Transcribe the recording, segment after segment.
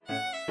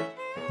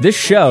This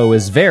show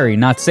is very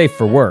not safe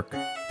for work.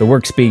 The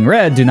works being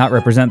read do not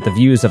represent the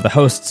views of the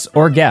hosts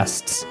or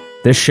guests.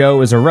 This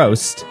show is a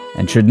roast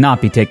and should not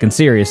be taken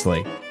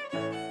seriously.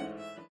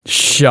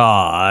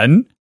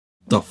 Sean?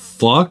 The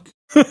fuck?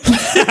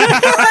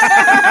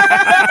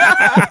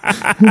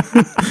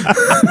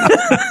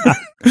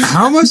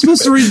 How am I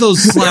supposed to read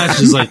those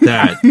slashes like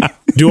that?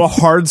 Do a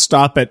hard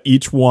stop at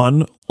each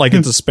one, like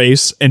it's a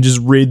space, and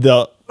just read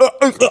the...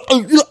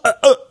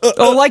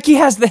 Oh, like he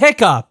has the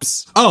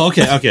hiccups. Oh,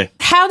 okay.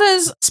 How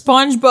does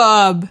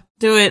SpongeBob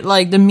do it,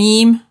 like the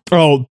meme?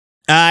 Oh,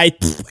 I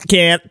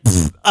can't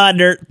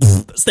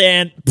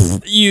understand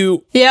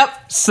you.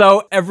 Yep.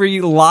 So every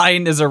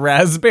line is a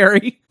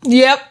raspberry?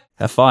 Yep.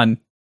 Have fun.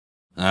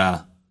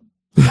 I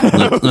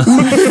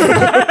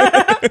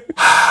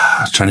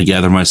was trying to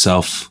gather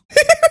myself.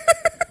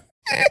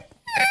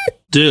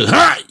 Dude,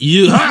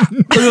 you,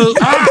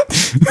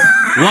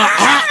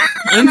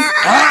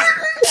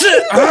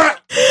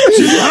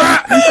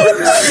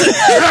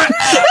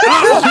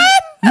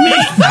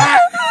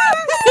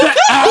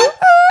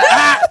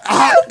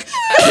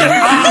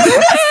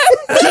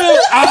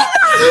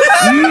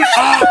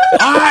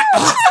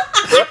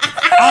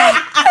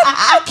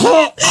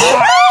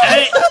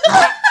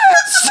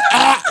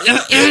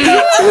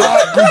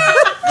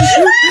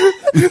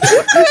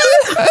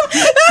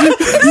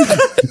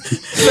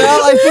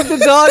 Well, I think the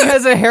dog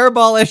has a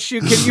hairball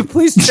issue. Can you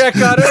please check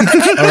on it?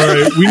 All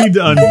right, we need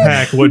to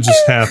unpack what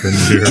just happened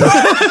here.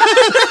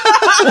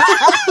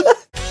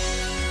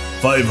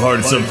 5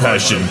 hearts of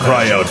passion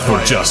cry out for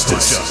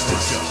justice.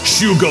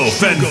 Shugo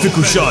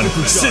Fanfikushan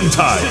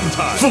Sentai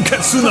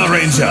Fuketsuna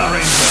Ranger.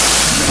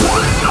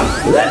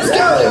 Let's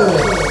go!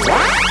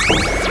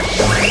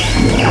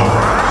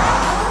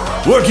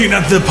 Working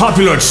at the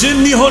popular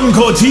Shin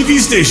Nihonko TV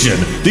station,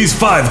 these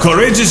 5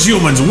 courageous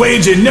humans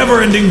wage a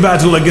never-ending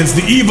battle against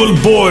the evil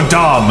Boar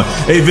Dom,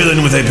 a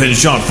villain with a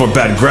penchant for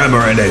bad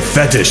grammar and a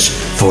fetish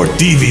for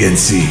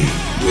deviancy.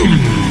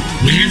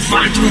 We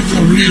fight with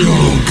a real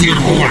good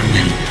horn.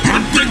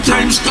 At Big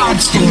Time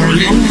Scott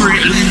story over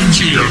at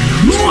Legion.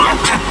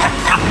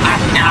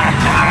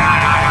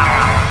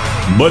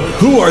 But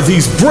who are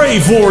these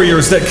brave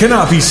warriors that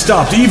cannot be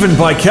stopped even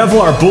by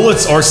Kevlar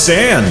bullets or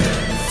sand?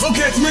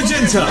 Fuket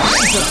Magenta,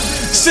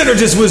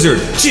 Synergist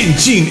Wizard Jin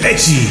Jin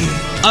Echi.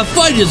 A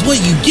fight is what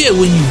you get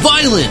when you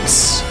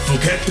violence.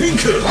 Fuket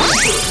Pinku,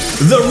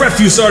 the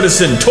Refuse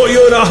Artisan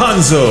Toyota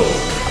Hanzo.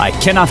 I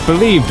cannot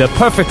believe the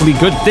perfectly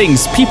good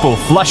things people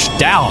flush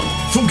down.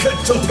 Fuket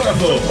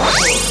Toparbo,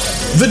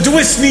 the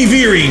Dwisney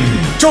Veering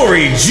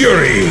Tori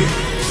Jury.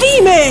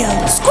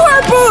 Female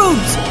square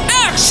boobs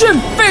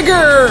action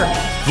figure.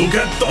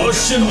 Fuket the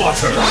Ocean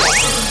Water,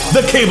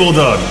 the Cable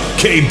Dog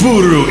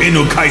Keiburu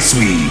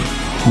Inukaisui.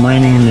 My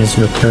name is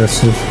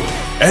Recursive.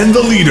 And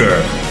the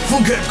leader,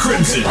 Fuket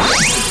Crimson,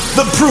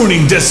 the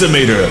Pruning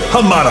Decimator,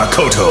 Hamada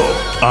Koto.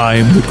 I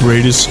am the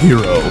greatest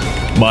hero.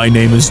 My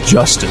name is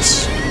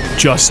Justice.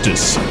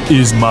 Justice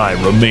is my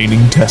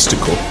remaining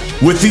testicle.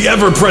 With the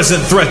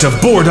ever-present threat of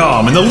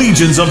Boredom and the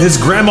legions of his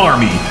Gram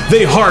army,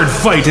 they hard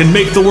fight and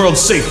make the world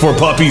safe for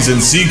puppies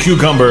and sea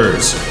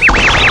cucumbers.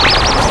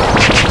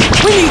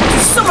 We need to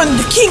summon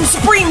the King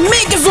Supreme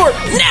Megazord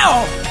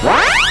now!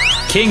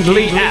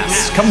 Kingly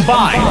ass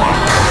combine.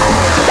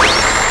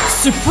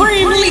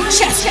 Supremely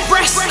chest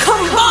breast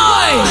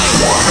combine!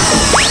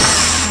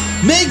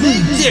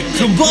 Megly dick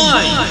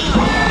combine!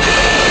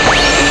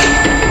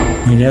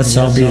 I guess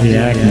I'll be the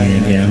Acme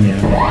again.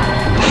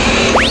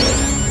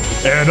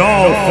 And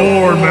I'll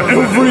form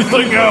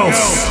everything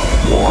else.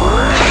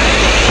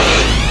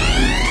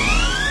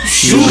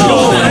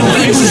 Shugo and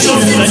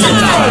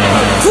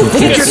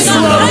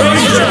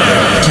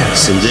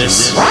Cancel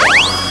this.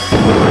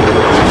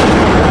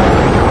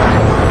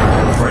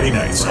 Friday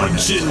nights on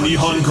Shin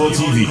Nihonko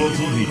TV.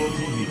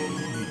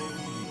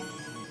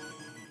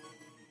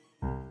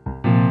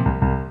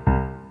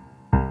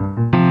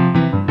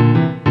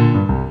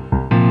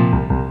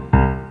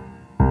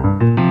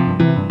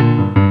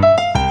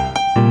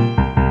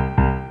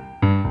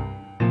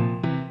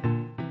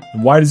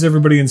 Why does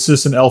everybody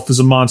insist an elf is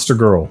a monster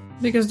girl?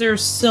 Because they're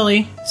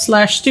silly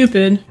 /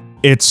 stupid.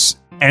 It's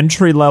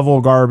entry-level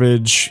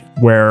garbage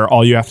where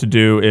all you have to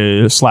do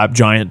is slap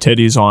giant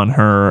titties on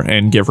her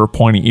and give her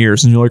pointy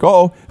ears, and you're like,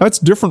 oh, that's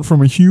different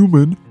from a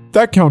human.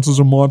 That counts as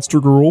a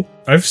monster girl.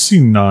 I've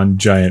seen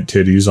non-giant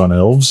titties on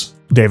elves.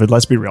 David,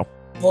 let's be real.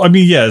 Well, I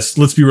mean, yes,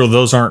 let's be real,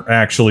 those aren't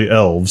actually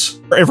elves.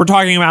 If we're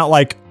talking about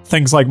like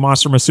things like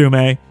Monster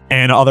Musume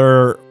and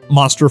other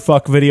monster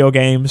fuck video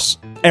games,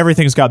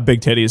 everything's got big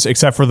titties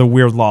except for the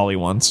weird lolly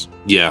ones.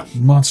 Yeah.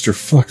 Monster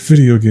fuck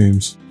video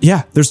games.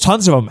 Yeah, there's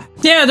tons of them.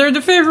 Yeah, they're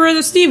the favorite of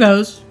the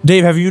Steve-O's.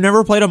 Dave, have you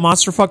never played a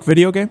monster fuck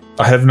video game?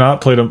 I have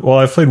not played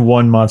I've played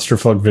one monster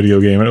fuck video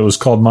game, and it was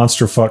called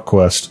Monster Fuck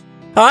Quest.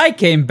 I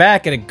came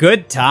back at a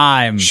good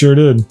time. Sure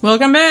did.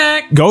 Welcome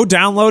back. Go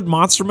download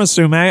Monster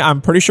Musume.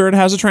 I'm pretty sure it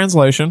has a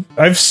translation.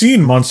 I've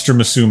seen Monster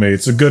Musume.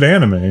 It's a good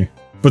anime.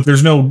 But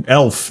there's no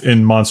elf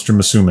in Monster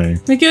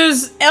Musume.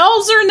 Because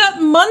elves are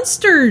not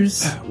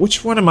monsters.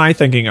 Which one am I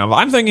thinking of?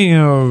 I'm thinking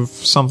of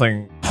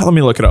something. Let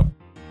me look it up.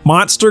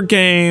 monster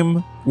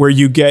game where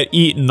you get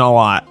eaten a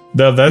lot.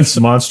 That's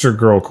Monster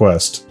Girl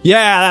Quest.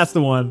 Yeah, that's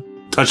the one.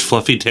 Touch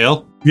Fluffy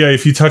Tail? Yeah,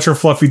 if you touch her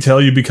fluffy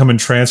tail, you become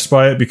entranced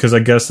by it because I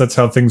guess that's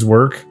how things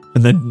work.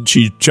 And then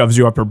she shoves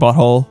you up her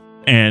butthole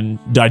and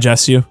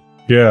digests you.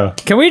 Yeah.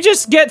 Can we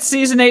just get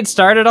season 8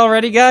 started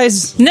already,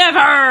 guys?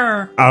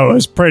 Never! I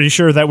was pretty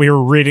sure that we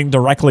were reading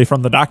directly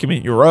from the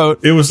document you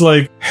wrote. It was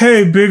like,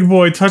 hey, big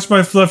boy, touch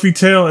my fluffy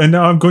tail, and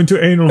now I'm going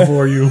to anal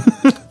for you.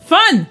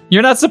 Fun!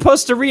 You're not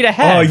supposed to read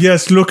ahead. Oh,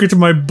 yes, look at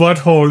my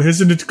butthole.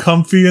 Isn't it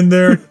comfy in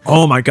there?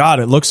 Oh my god,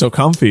 it looks so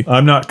comfy.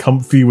 I'm not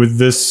comfy with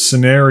this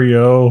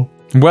scenario.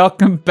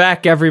 Welcome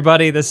back,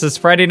 everybody. This is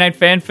Friday Night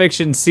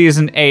Fanfiction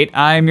Season 8.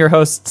 I'm your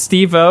host,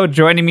 Steve-O.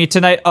 Joining me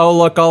tonight, oh,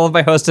 look, all of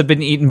my hosts have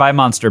been eaten by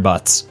monster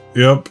butts.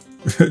 Yep.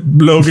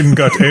 Logan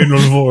got anal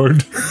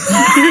vored.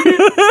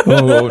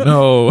 Oh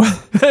no.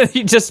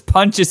 He just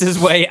punches his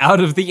way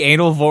out of the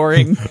anal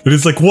voring. But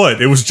it's like,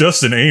 what? It was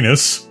just an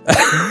anus.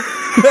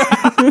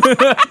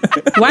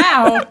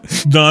 Wow.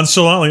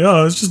 Nonchalantly,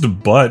 oh, it's just a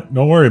butt.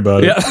 Don't worry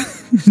about it. Yeah.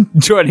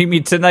 Joining me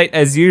tonight,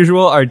 as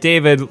usual, are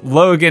David,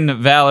 Logan,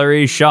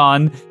 Valerie,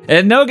 Sean,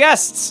 and no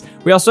guests.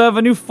 We also have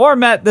a new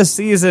format this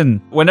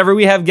season. Whenever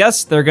we have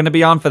guests, they're going to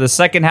be on for the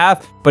second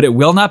half, but it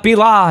will not be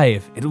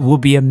live. It will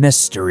be a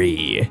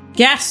mystery.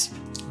 Yes.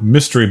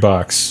 Mystery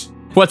box.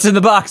 What's in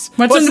the box?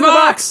 What's in the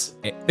box?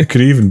 It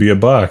could even be a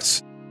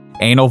box.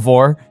 Anal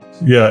vor.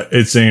 Yeah,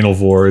 it's anal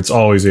vor. It's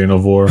always anal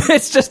vor.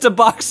 It's just a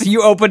box.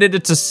 You open it,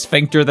 it's a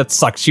sphincter that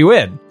sucks you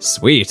in.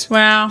 Sweet.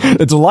 Wow.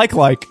 It's like.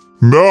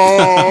 Okay,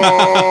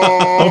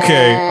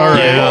 all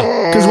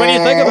right. Because when you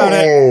think about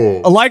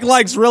it,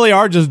 likes really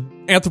are just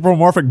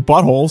anthropomorphic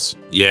buttholes.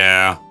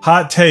 Yeah.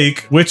 Hot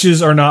take,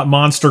 witches are not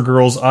monster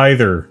girls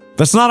either.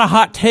 That's not a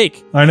hot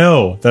take. I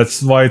know.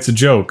 That's why it's a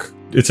joke.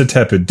 It's a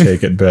tepid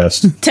take at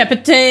best.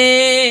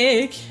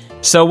 Tepetik.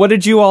 So what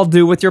did you all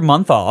do with your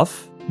month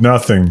off?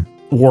 Nothing.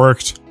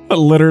 Worked.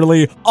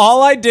 Literally,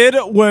 all I did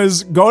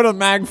was go to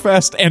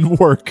MagFest and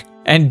work.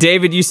 And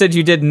David, you said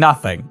you did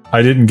nothing.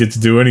 I didn't get to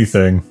do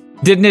anything.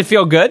 Didn't it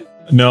feel good?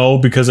 No,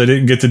 because I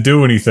didn't get to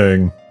do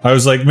anything. I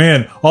was like,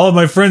 man, all of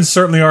my friends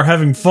certainly are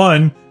having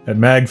fun at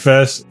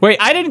MagFest. Wait,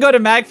 I didn't go to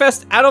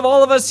MagFest. Out of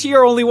all of us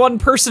here, only one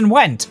person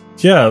went.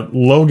 Yeah,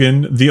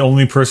 Logan, the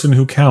only person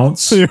who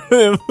counts.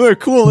 The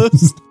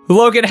coolest.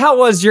 Logan, how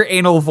was your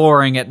anal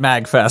voring at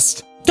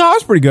MagFest? Oh,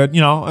 it's pretty good.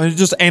 You know, I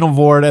just anal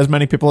vored as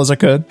many people as I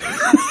could.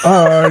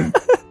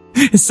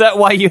 Is that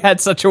why you had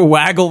such a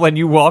waggle when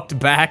you walked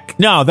back?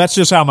 No, that's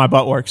just how my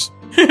butt works.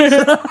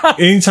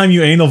 Anytime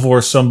you anal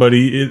vor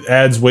somebody, it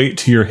adds weight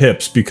to your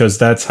hips because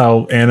that's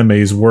how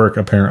animes work,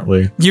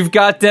 apparently. You've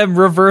got them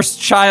reverse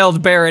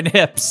childbearing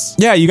hips.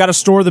 Yeah, you got to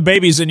store the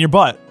babies in your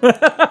butt.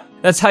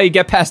 That's how you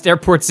get past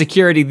airport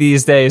security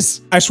these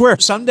days. I swear,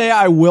 someday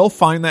I will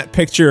find that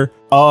picture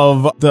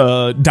of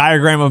the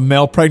diagram of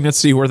male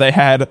pregnancy where they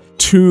had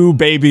two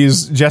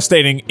babies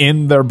gestating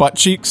in their butt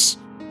cheeks.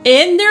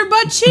 In their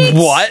butt cheeks?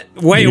 What?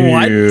 Wait,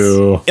 what?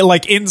 Ew.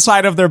 Like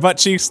inside of their butt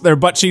cheeks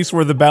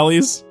were the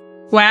bellies.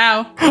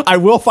 Wow. I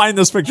will find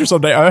this picture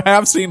someday. I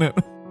have seen it.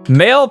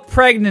 Male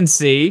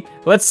pregnancy.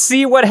 Let's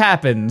see what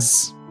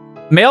happens.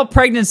 Male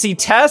pregnancy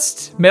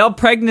test, male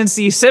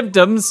pregnancy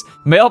symptoms,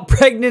 male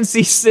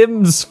pregnancy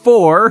Sims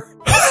 4.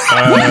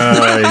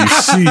 I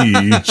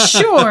see.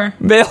 Sure.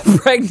 Male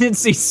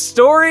pregnancy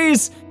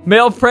stories,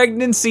 male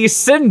pregnancy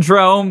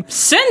syndrome.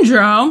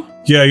 Syndrome?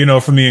 Yeah, you know,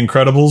 from The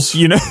Incredibles.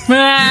 You know?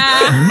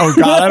 Ah. Oh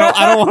god,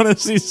 I don't want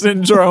to see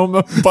syndrome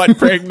of butt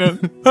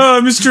pregnant.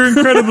 Mr.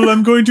 Incredible,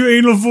 I'm going to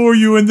anal for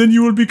you and then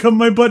you will become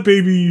my butt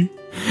baby.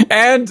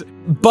 And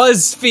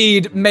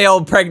BuzzFeed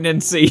male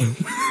pregnancy.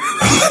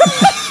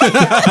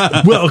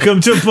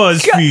 Welcome to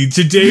BuzzFeed.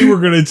 Today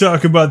we're going to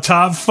talk about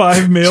top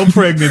 5 male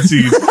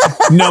pregnancies.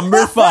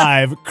 Number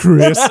 5,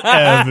 Chris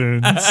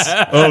Evans.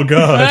 Oh,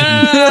 God.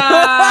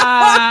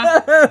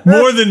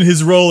 More than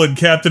his role in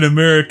Captain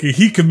America,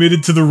 he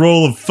committed to the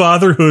role of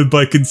fatherhood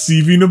by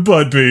conceiving a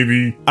butt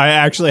baby. I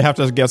actually have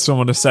to get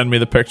someone to send me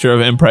the picture of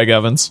Impreg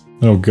Evans.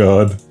 Oh,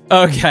 God.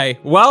 Okay,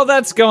 while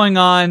that's going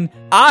on,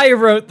 I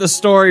wrote the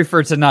story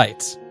for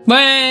tonight.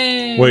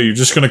 Wait, you're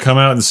just going to come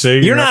out and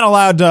say You're not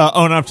allowed to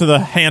own up to the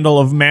handle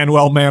of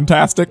Manuel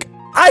Mantastic.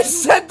 I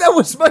said that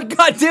was my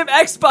goddamn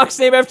Xbox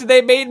name after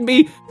they made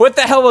me. What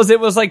the hell was it? It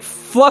was like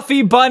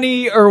Fluffy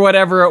Bunny or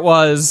whatever it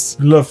was.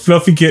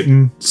 Fluffy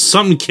Kitten.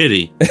 Something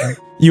kitty.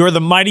 You were the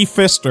Mighty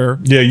Fister.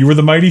 Yeah, you were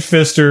the Mighty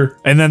Fister.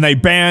 And then they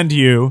banned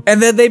you.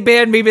 And then they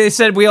banned me. They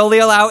said we only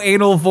allow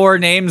anal vor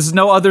names,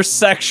 no other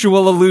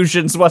sexual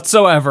allusions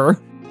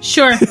whatsoever.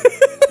 Sure.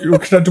 You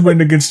cannot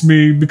win against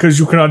me because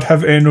you cannot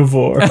have anal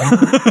vor.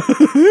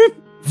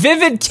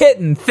 Vivid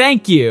Kitten,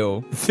 thank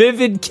you.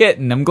 Vivid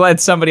Kitten. I'm glad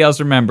somebody else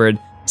remembered.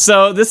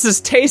 So this is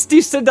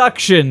Tasty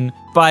Seduction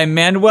by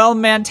Manuel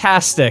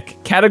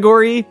Mantastic.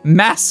 Category,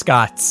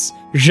 mascots.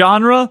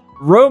 Genre,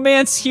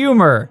 romance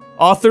humor.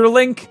 Author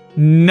link,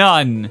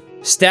 none.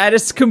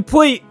 Status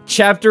complete.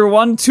 Chapter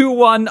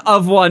 121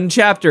 of 1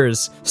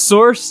 chapters.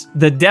 Source,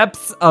 The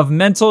Depth of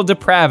Mental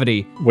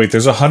Depravity. Wait,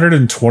 there's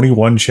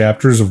 121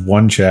 chapters of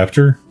one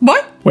chapter?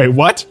 What? Wait,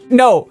 what?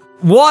 No,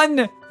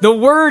 one, the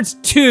words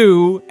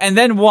two, and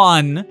then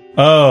one.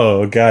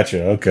 Oh,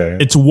 gotcha. Okay.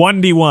 It's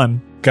 1d1.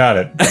 Got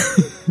it.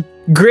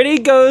 Gritty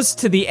goes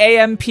to the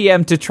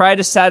AM/PM to try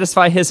to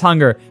satisfy his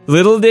hunger.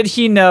 Little did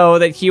he know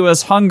that he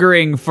was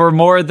hungering for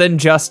more than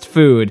just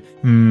food.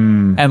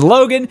 And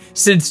Logan,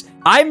 since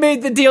I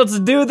made the deal to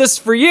do this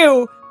for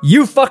you,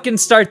 you fucking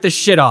start the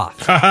shit off.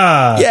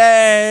 Haha.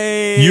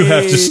 Yay! You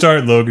have to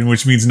start, Logan,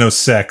 which means no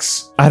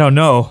sex. I don't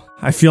know.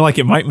 I feel like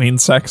it might mean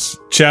sex.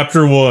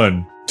 Chapter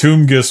 1.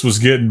 Toomgus was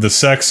getting the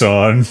sex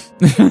on.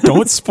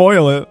 Don't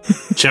spoil it.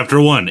 Chapter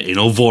 1,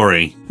 Anal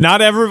Voring.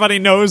 Not everybody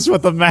knows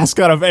what the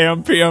mascot of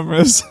AM/PM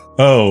is.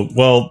 Oh,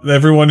 well,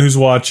 everyone who's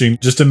watching,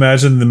 just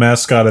imagine the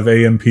mascot of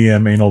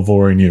AM/PM anal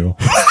voring you.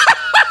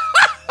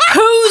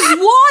 Who's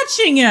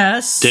watching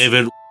us?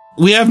 David,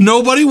 we have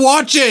nobody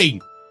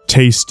watching!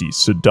 Tasty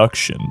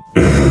Seduction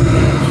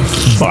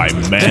by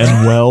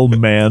Manuel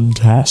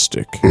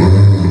Mantastic.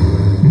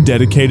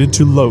 Dedicated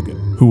to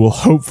Logan, who will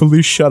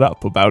hopefully shut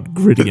up about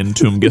Gritty and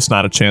Toomgus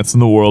Not a Chance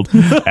in the World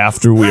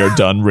after we are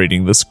done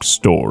reading this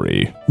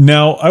story.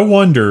 Now, I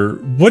wonder,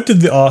 what did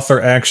the author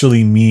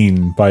actually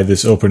mean by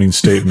this opening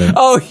statement?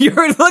 Oh,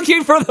 you're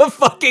looking for the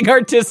fucking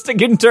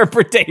artistic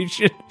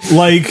interpretation.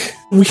 Like,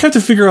 we have to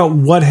figure out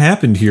what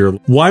happened here.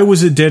 Why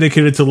was it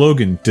dedicated to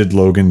Logan? Did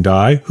Logan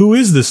die? Who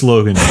is this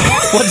Logan?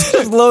 What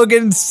does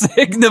Logan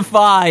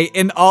signify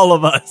in all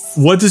of us?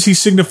 What does he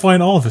signify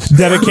in all of us?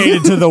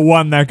 Dedicated to the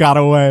one that got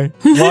away.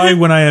 Why,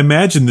 when I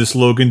imagine this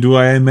Logan, do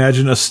I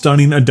imagine a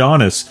stunning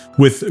Adonis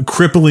with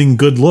crippling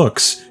good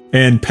looks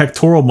and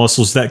pectoral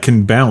muscles that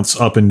can bounce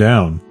up and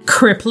down?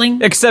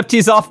 Crippling. Except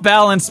he's off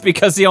balance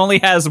because he only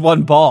has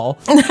one ball.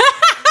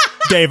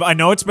 Dave, I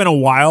know it's been a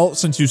while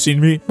since you've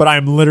seen me, but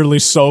I'm literally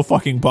so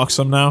fucking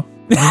buxom now.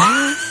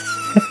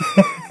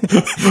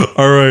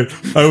 All right,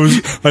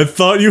 I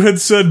thought you had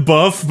said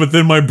buff, but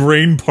then my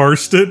brain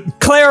parsed it.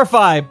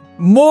 Clarify,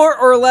 more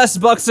or less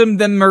buxom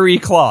than Marie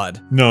Claude.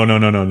 No.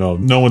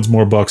 No one's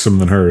more buxom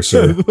than her,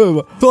 sir.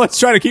 Let's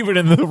try to keep it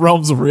in the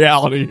realms of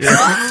reality here.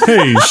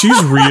 Hey,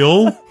 she's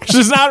real.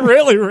 She's not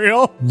really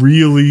real.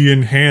 Really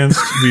enhanced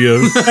via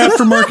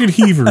aftermarket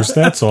heavers,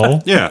 that's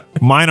all. Yeah.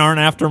 Mine aren't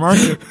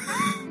aftermarket.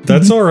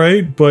 That's all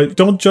right, but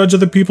don't judge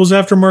other people's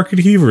aftermarket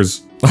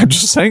heavers. I'm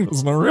just saying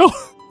it's not real.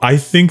 I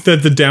think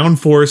that the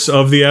downforce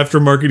of the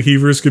aftermarket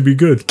heavers could be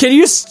good. Can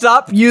you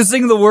stop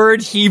using the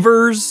word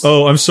heavers?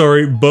 Oh, I'm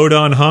sorry,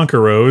 Bodon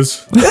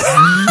Honkeros.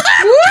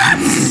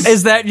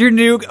 Is that your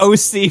new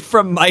OC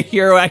from My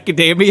Hero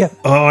Academia?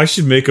 Oh, I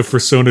should make a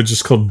persona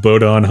just called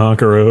Bodon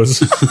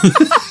Honkeros.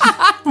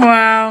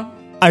 Wow.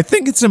 I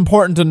think it's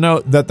important to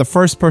note that the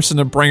first person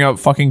to bring up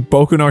fucking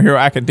Boku no Hero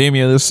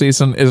Academia this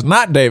season is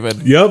not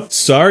David. Yep,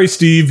 sorry,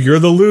 Steve, you're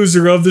the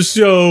loser of the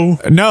show.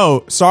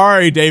 No,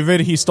 sorry,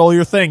 David, he stole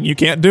your thing. You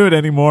can't do it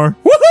anymore.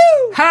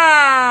 Woohoo!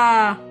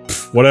 Ha!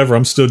 Whatever,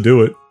 I'm still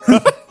do it.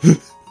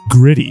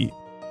 Gritty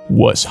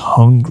was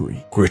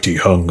hungry. Gritty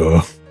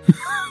hunger.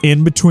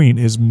 In between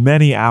his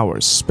many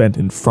hours spent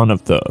in front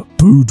of the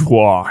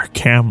boudoir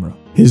camera,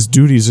 his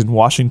duties in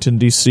Washington,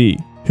 D.C.,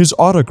 his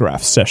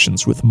autograph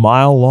sessions with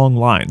mile-long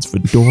lines of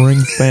adoring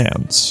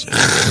fans,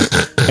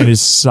 and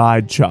his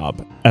side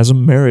job as a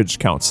marriage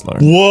counselor.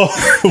 Whoa,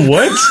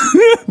 what?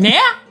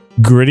 Yeah.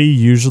 Gritty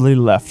usually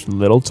left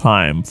little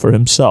time for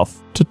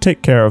himself to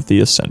take care of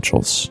the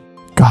essentials.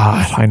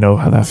 God, I know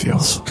how that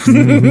feels.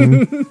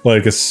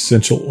 Like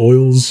essential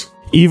oils?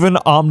 Even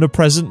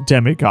omnipresent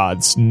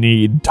demigods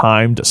need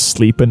time to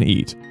sleep and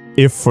eat,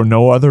 if for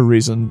no other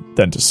reason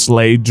than to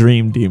slay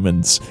dream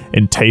demons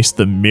and taste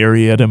the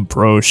myriad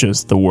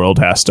ambrosias the world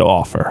has to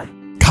offer.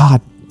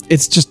 God,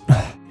 it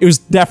was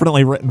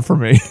definitely written for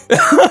me.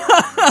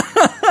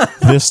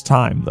 This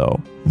time,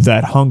 though,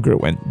 that hunger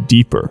went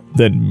deeper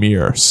than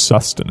mere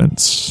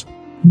sustenance.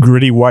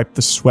 Gritty wiped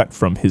the sweat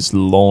from his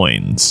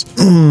loins,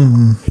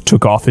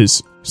 took off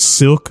his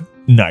silk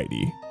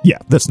nightie. Yeah,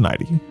 that's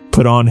nightie.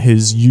 Put on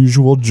his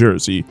usual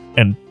jersey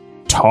and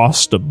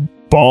tossed a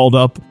balled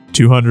up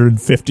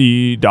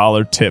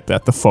 $250 tip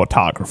at the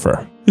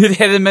photographer. It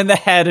hit him in the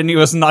head and he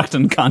was knocked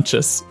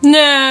unconscious.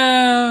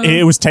 No.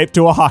 It was taped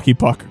to a hockey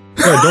puck.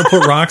 Yeah, don't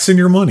put rocks in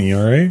your money,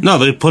 all right? No,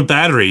 they put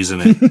batteries in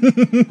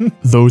it.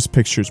 Those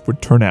pictures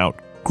would turn out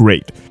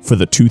great for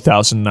the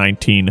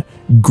 2019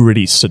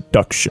 Gritty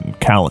Seduction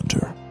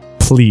calendar.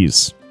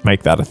 Please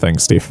make that a thing,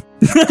 Steve.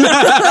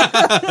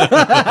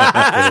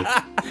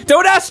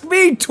 Don't ask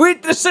me,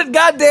 tweet this at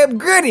goddamn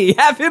Gritty.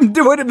 Have him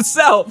do it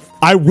himself.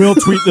 I will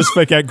tweet this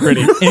fic at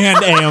Gritty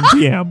and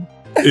AM/PM.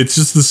 It's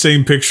just the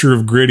same picture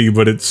of Gritty,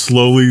 but it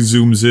slowly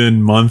zooms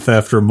in month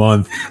after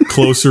month,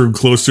 closer and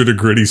closer to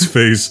Gritty's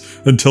face,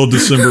 until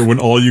December when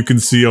all you can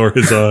see are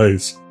his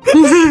eyes.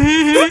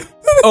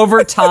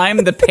 Over time,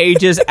 the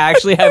pages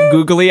actually have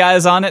googly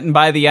eyes on it, and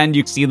by the end,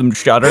 you see them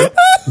shudder.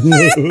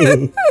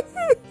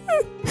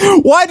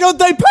 Why don't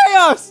they pay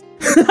us?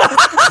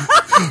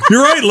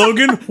 You're right,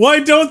 Logan. Why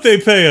don't they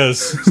pay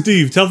us?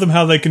 Steve, tell them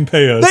how they can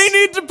pay us. They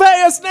need to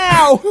pay us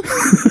now!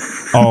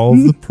 All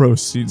the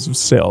proceeds of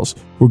sales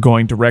were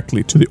going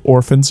directly to the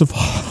orphans of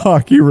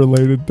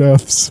hockey-related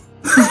deaths.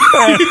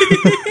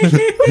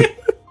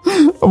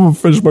 gonna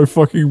finish my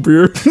fucking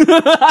beer.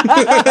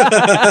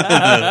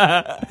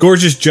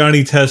 Gorgeous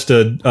Johnny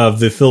Testa of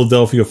the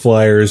Philadelphia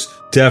Flyers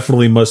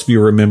definitely must be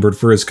remembered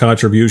for his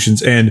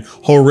contributions and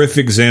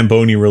horrific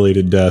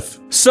Zamboni-related death.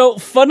 So,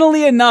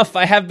 funnily enough,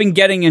 I have been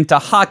getting into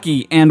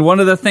hockey, and one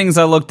of the things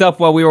I looked up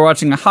while we were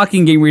watching a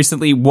hockey game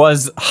recently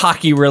was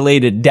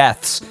hockey-related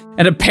deaths.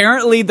 And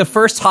apparently, the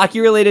first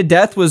hockey-related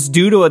death was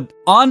due to an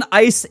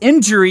on-ice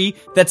injury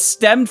that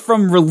stemmed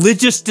from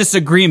religious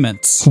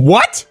disagreements.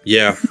 What?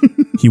 Yeah.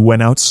 He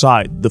went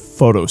outside the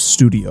photo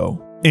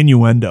studio,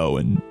 Innuendo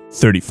in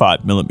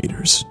 35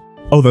 millimeters.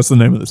 Oh, that's the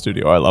name of the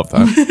studio. I love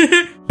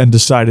that. And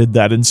decided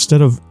that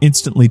instead of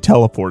instantly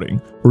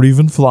teleporting or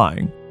even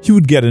flying, he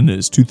would get in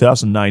his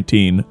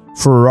 2019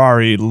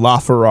 Ferrari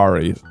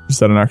LaFerrari. Is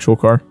that an actual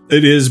car?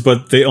 It is,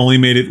 but they only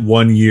made it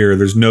 1 year.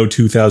 There's no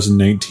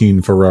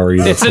 2019 Ferrari.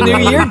 It's a new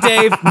year,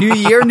 Dave. New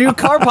year, new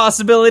car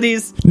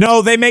possibilities.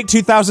 No, they make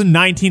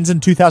 2019s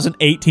and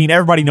 2018.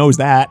 Everybody knows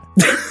that.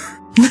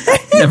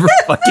 Never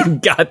fucking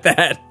got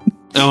that.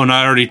 Oh, and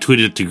I already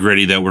tweeted to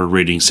Gritty that we're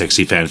reading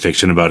sexy fan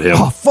fiction about him.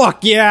 Oh,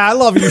 fuck yeah. I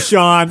love you,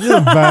 Sean.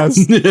 You're the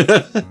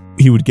best.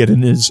 He would get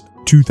in his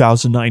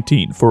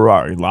 2019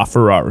 Ferrari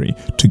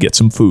LaFerrari to get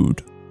some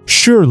food.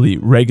 Surely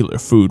regular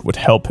food would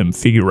help him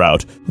figure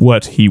out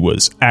what he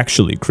was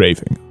actually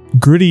craving.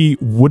 Gritty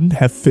wouldn't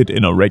have fit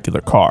in a regular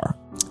car.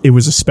 It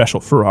was a special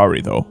Ferrari,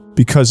 though,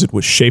 because it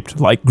was shaped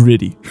like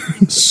Gritty.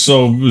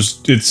 So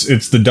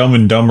it's the Dumb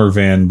and Dumber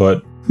van,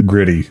 but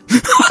Gritty.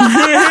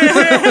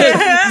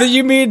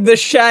 You mean the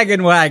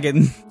Shaggin'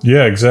 Wagon?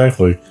 Yeah,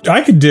 exactly.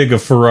 I could dig a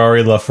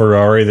Ferrari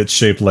LaFerrari that's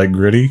shaped like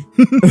Gritty.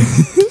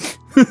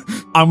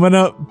 I'm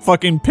gonna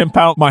fucking pimp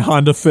out my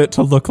Honda Fit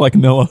to look like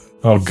Nilla.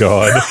 Oh,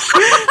 God.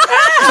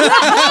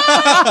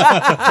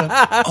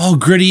 Oh,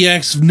 Gritty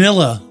X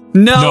Vanilla.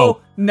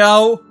 No.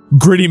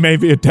 Gritty may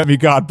be a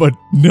demigod, but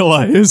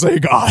Nilla is a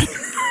god.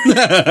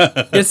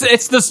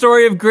 It's the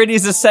story of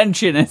Gritty's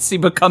ascension as he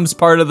becomes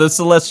part of the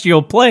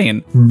celestial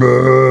plane.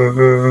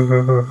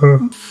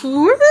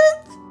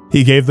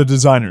 He gave the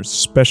designers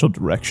special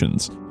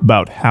directions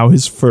about how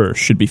his fur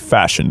should be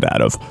fashioned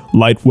out of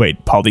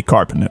lightweight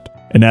polycarbonate.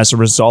 And as a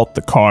result,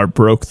 the car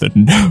broke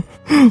the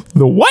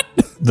what?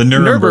 The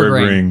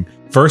Nürburgring.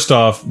 First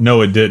off,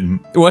 no, it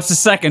didn't. What's the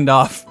second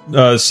off?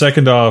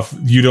 Second off,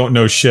 you don't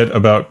know shit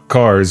about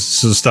cars,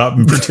 so stop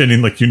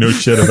pretending like you know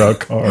shit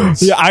about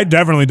cars. Yeah, I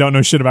definitely don't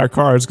know shit about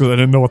cars because I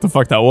didn't know what the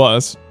fuck that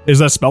was. Is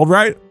that spelled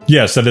right?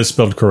 Yes, that is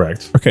spelled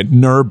correct. Okay,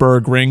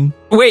 Nürburgring.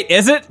 Wait,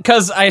 is it?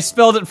 Because I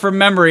spelled it from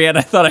memory and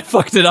I thought I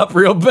fucked it up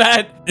real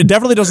bad. It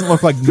definitely doesn't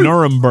look like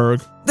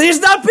Nuremberg.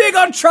 He's not being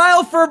on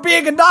trial for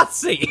being a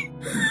Nazi.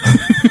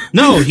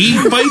 No, he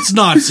fights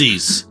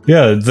Nazis.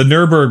 Yeah, the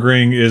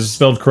Nürburgring is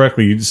spelled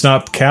correctly. It's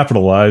not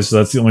capitalized, so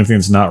that's the only thing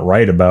that's not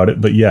right about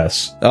it, but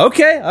yes.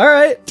 Okay,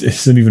 alright. It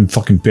hasn't even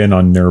fucking been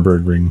on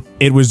Nürburgring.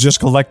 It was just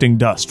collecting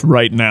dust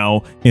right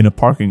now in a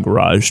parking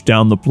garage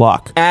down the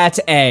block. At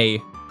A.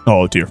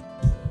 Oh, dear.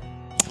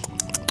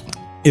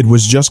 It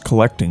was just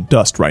collecting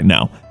dust right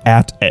now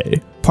at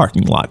a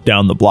parking lot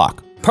down the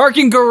block.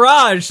 Parking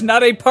garage,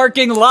 not a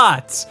parking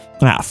lot.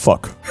 Ah,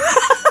 fuck.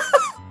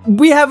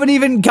 We haven't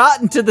even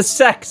gotten to the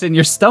sex and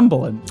you're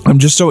stumbling. I'm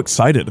just so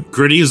excited.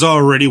 Gritty is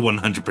already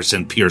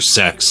 100% pure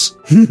sex.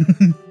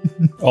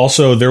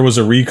 Also, there was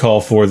a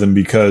recall for them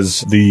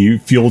because the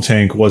fuel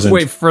tank wasn't...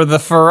 Wait, for the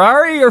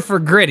Ferrari or for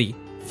Gritty?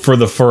 For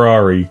the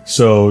Ferrari,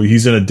 so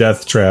he's in a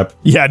death trap.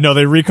 Yeah, no,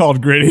 they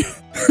recalled Gritty.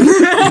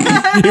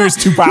 He was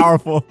too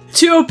powerful.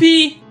 Too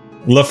OP.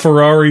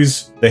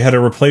 LaFerraris, they had a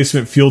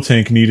replacement fuel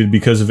tank needed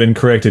because of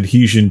incorrect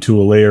adhesion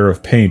to a layer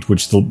of paint,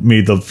 which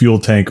made the fuel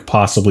tank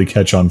possibly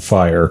catch on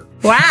fire.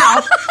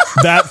 Wow.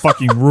 That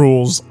fucking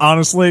rules.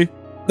 Honestly,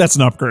 that's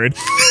an upgrade.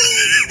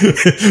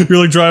 You're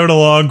like driving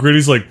along,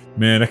 Gritty's like,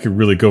 man, I could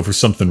really go for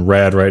something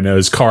rad right now.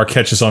 His car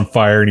catches on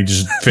fire and he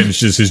just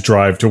finishes his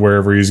drive to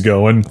wherever he's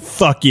going.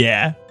 Fuck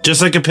yeah.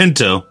 Just like a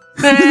Pinto.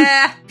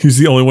 He's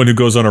the only one who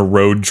goes on a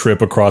road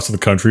trip across the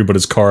country, but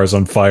his car is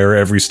on fire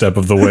every step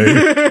of the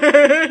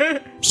way.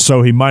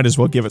 So he might as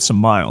well give it some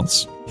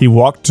miles. He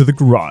walked to the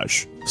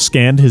garage,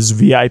 scanned his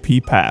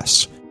VIP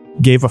pass,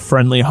 gave a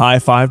friendly high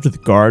five to the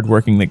guard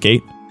working the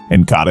gate,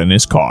 and got in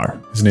his car.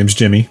 His name's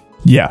Jimmy.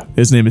 Yeah,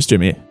 his name is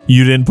Jimmy.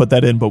 You didn't put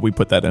that in, but we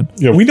put that in.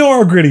 Yeah, we know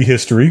our Gritty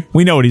history.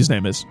 We know what his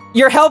name is.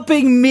 You're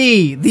helping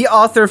me, the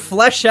author,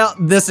 flesh out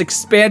this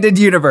expanded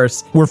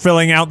universe. We're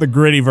filling out the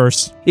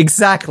Grittyverse.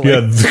 Exactly. Yeah,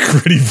 the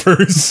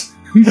Grittyverse.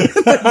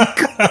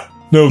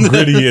 No,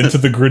 Gritty into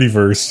the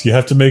Grittyverse. You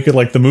have to make it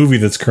like the movie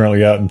that's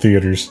currently out in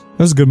theaters.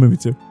 That's a good movie,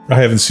 too. I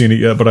haven't seen it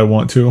yet, but I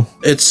want to.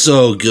 It's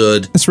so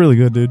good. It's really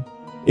good, dude.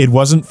 It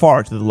wasn't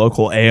far to the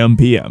local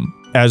AM/PM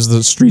as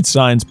the street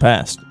signs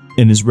passed.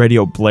 And his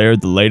radio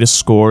blared the latest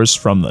scores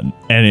from the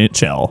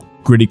NHL.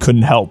 Gritty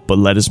couldn't help but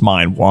let his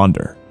mind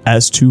wander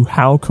as to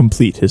how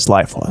complete his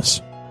life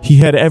was. He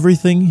had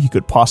everything he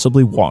could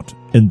possibly want,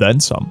 and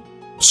then some.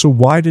 So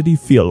why did he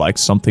feel like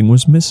something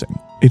was missing?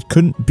 It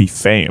couldn't be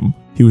fame.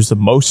 He was the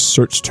most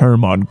searched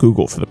term on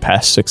Google for the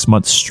past 6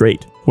 months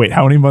straight. Wait,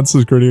 how many months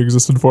has Gritty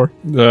existed for?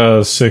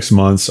 6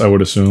 months, I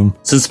would assume.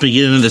 Since the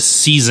beginning of the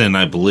season,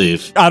 I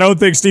believe. I don't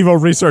think Steve-O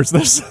researched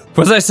this.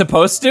 Was I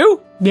supposed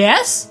to?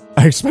 Yes?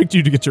 I expect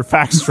you to get your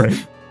facts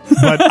straight.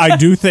 But I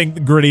do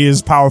think Gritty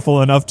is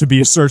powerful enough to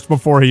be searched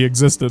before he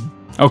existed.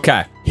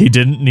 Okay. He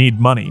didn't need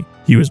money.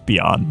 He was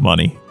beyond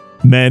money.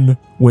 Men,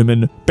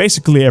 women,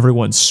 basically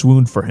everyone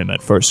swooned for him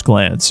at first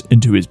glance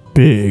into his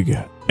big,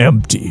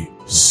 empty,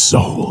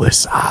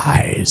 soulless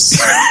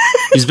eyes.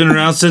 He's been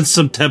around since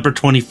September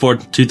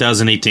 24th,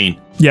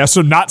 2018. Yeah,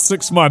 so not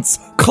 6 months.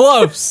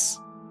 Close.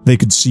 They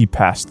could see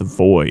past the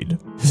void,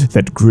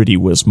 that Gritty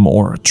was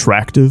more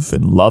attractive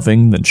and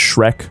loving than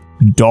Shrek,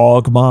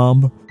 Dog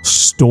Mom,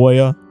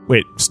 Stoya.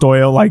 Wait,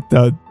 Stoya, like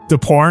the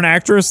porn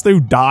actress who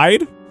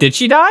died? Did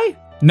she die?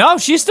 No,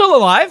 she's still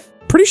alive.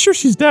 Pretty sure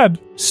she's dead.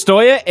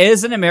 Stoya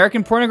is an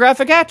American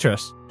pornographic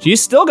actress.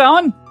 She's still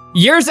going.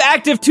 Years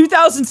active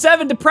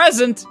 2007 to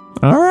present.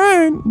 All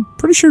right.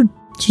 Pretty sure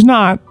she's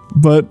not,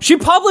 but... She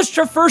published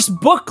her first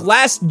book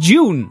last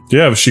June.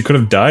 Yeah, but she could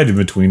have died in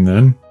between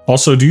then.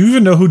 Also, do you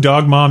even know who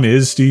Dog Mom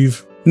is,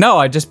 Steve? No,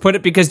 I just put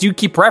it because you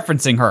keep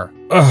referencing her.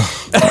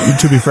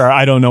 To be fair,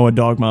 I don't know what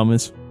Dog Mom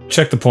is.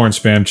 Check the porn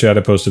spam chat.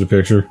 I posted a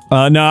picture.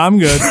 No, I'm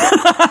good.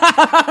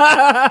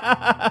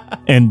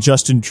 And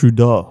Justin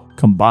Trudeau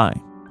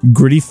combined.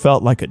 Gritty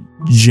felt like a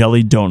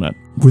jelly donut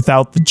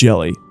without the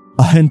jelly.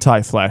 A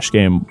hentai flash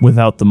game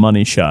without the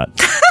money shot.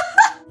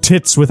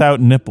 Tits without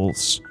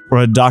nipples. Or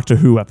a Doctor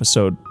Who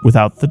episode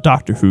without the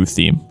Doctor Who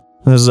theme.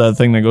 This is a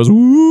thing that goes,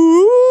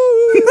 woo.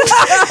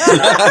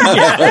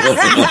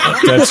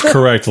 That's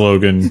correct,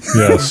 Logan.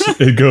 Yes.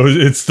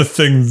 It's the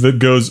thing that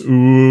goes,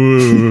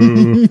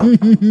 ooh.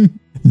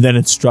 Then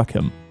it struck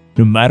him.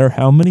 No matter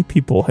how many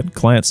people had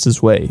glanced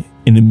his way,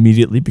 and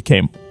immediately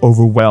became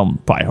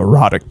overwhelmed by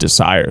erotic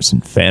desires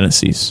and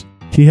fantasies.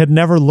 He had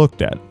never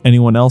looked at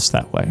anyone else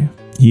that way.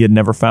 He had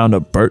never found a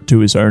Bert to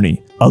his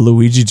Ernie, a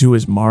Luigi to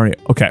his Mario.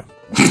 Okay,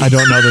 I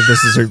don't know that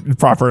this is a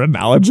proper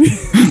analogy.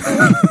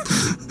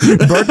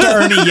 Bert to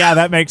Ernie, yeah,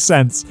 that makes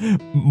sense.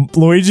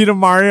 Luigi to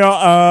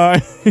Mario,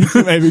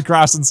 maybe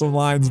crossing some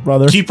lines,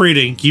 brother. Keep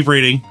reading.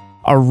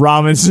 A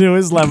ramen to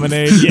his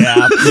lemonade,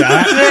 yeah.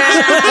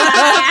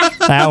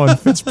 That one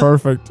fits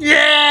perfect.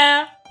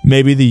 Yeah!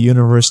 Maybe the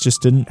universe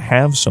just didn't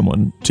have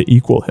someone to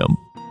equal him.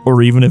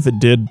 Or even if it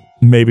did,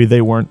 maybe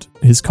they weren't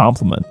his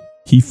complement.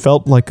 He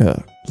felt like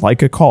a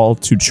call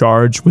to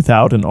charge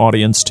without an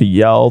audience to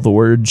yell the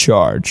word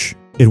charge.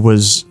 It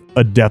was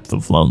a depth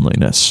of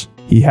loneliness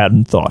he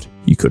hadn't thought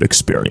he could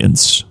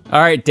experience.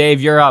 All right,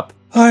 Dave, you're up.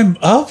 I'm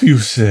up, you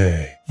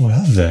say?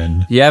 Well,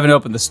 then. You haven't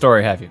opened the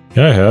story, have you?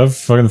 Yeah, I have.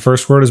 Fucking the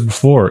first word is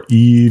before.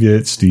 Eat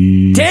it,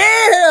 Steve.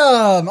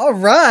 Damn! All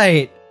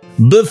right.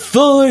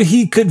 Before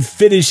he could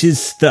finish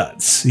his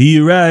thoughts, he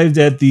arrived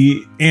at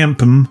the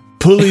Ampum,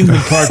 pulling the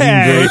parking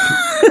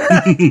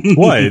brake.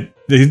 What?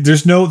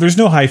 There's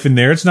no hyphen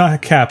there. It's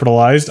not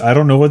capitalized. I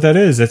don't know what that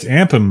is. That's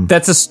Ampum.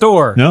 That's a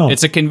store. No.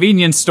 It's a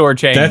convenience store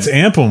chain. That's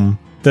Ampum.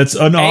 That's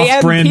an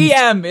off-brand.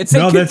 AM. It's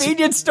a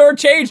convenience store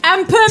chain.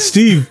 Ampum.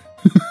 Steve,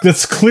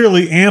 that's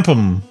clearly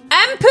Ampum.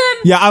 Ampum.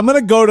 Yeah, I'm going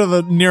to go to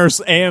the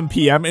nearest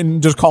AM/PM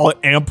and just call it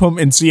Ampum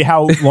and see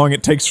how long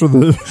it takes for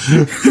the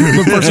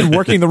person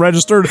working the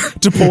register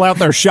to pull out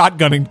their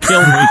shotgun and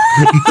kill me.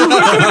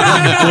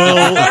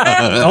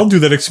 Well, I'll do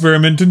that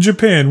experiment in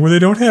Japan where they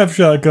don't have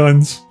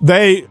shotguns.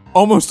 They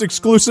almost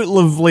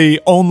exclusively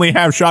only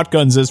have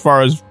shotguns as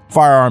far as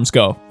firearms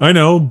go. I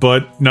know,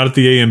 but not at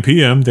the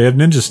AM/PM. They have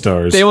ninja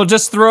stars. They will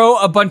just throw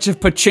a bunch of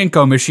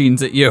pachinko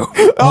machines at you.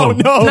 Oh,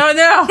 no.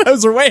 No.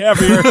 Those are way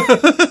heavier.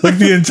 Like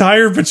the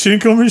entire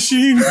pachinko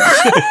machine?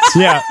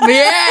 Yeah.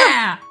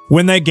 Yeah!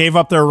 When they gave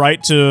up their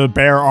right to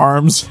bear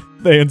arms,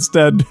 they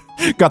instead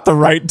got the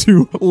right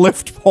to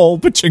lift whole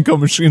pachinko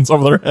machines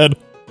over their head.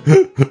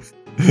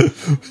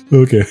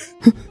 Okay.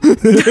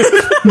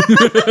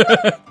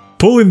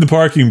 Pulling the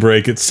parking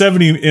brake at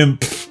 70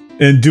 imp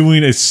and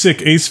doing a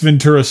sick Ace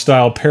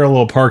Ventura-style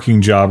parallel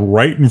parking job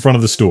right in front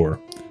of the store.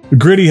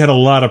 Gritty had a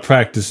lot of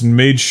practice and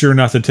made sure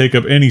not to take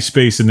up any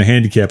space in the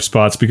handicap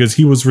spots because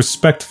he was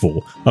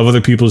respectful of other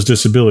people's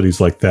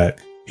disabilities like that.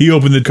 He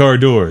opened the car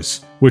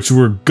doors, which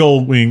were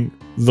gull-wing.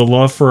 The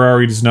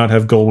LaFerrari does not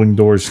have gull-wing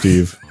doors,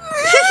 Steve.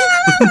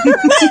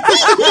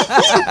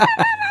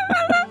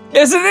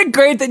 Isn't it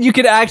great that you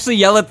could actually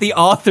yell at the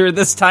author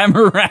this time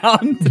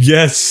around?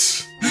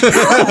 Yes.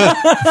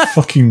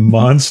 Fucking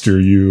monster,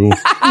 you.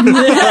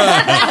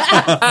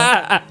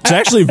 It's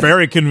actually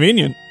very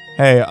convenient.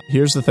 Hey,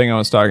 here's the thing I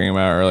was talking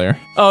about earlier.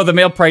 Oh, the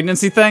male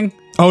pregnancy thing?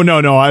 Oh,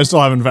 no, I still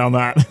haven't found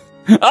that.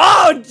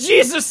 Oh,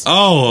 Jesus!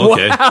 Oh,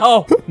 okay.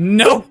 Wow.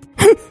 Nope.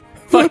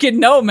 Fucking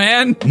no,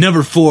 man.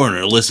 Number 4 on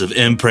our list of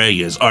M-Preg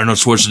is Arnold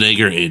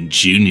Schwarzenegger and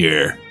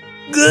Jr.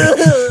 And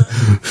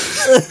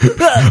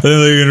then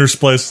they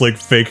intersplice like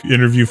fake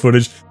interview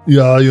footage.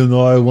 Yeah,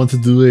 I want to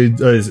do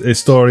a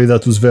story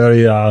that was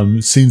very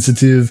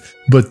sensitive,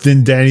 but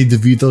then Danny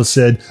DeVito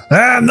said,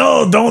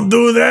 no, don't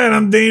do that.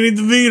 I'm Danny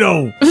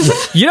DeVito.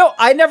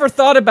 I never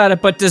thought about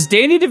it, but does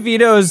Danny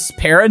DeVito's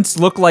parents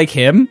look like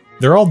him?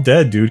 They're all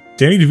dead, dude.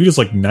 Danny DeVito's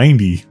like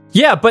 90.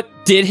 Yeah, but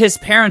did his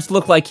parents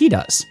look like he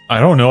does? I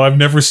don't know. I've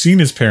never seen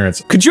his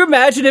parents. Could you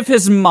imagine if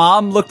his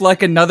mom looked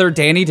like another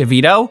Danny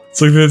DeVito?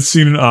 It's like that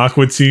scene in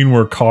Aqua Teen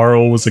where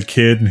Carl was a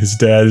kid and his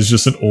dad is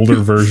just an older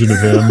version of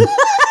him.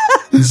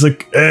 He's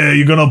like, hey,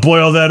 you're gonna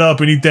boil that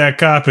up and eat that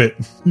carpet.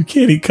 You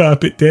can't eat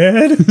carpet,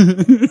 Dad.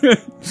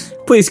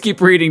 Please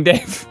keep reading,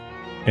 Dave.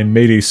 And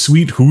made a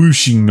sweet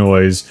whooshing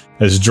noise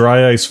as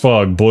dry ice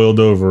fog boiled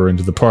over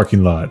into the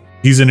parking lot.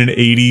 He's in an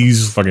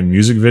 80s fucking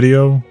music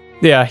video.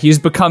 Yeah, he's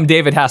become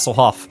David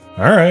Hasselhoff.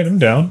 All right, I'm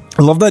down.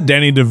 I love that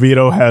Danny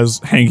DeVito has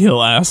Hank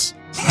Hill ass.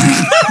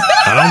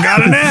 I don't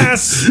got an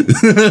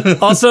ass.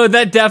 Also,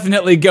 that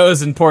definitely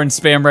goes in porn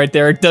spam right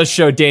there. It does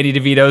show Danny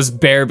DeVito's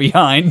bare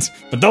behind.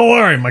 But don't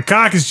worry, my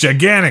cock is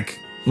gigantic.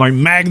 My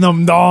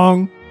magnum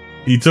dong.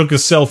 He took a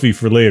selfie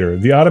for later.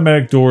 The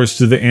automatic doors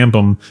to the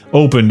Ampum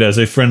opened as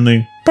a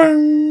friendly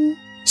bang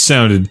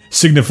sounded,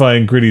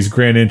 signifying Gritty's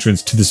grand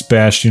entrance to this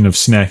bastion of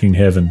snacking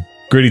heaven.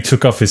 Gritty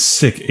took off his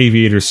sick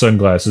aviator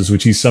sunglasses,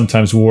 which he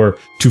sometimes wore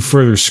to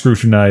further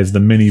scrutinize the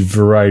many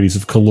varieties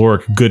of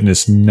caloric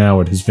goodness now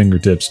at his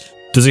fingertips.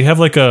 Does he have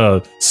like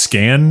a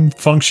scan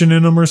function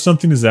in him or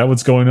something? Is that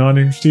what's going on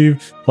here,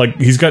 Steve? Like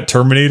he's got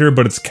Terminator,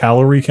 but it's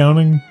calorie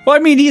counting? Well, I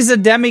mean, he's a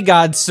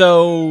demigod,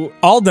 so...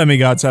 All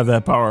demigods have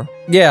that power.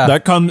 Yeah.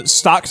 That comes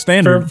stock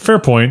standard. Fair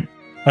point.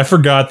 I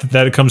forgot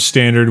that it comes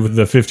standard with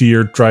the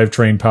 50-year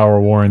drivetrain power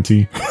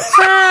warranty.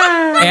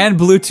 And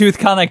Bluetooth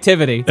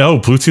connectivity. Oh,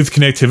 Bluetooth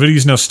connectivity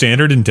is now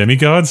standard in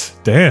demigods?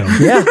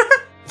 Damn. Yeah.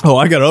 Oh,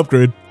 I got to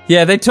upgrade.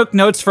 Yeah, they took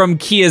notes from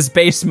Kia's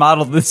base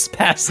model this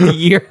past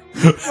year.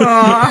 They're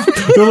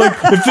like,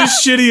 if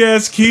this shitty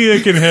ass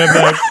Kia can have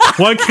that,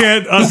 why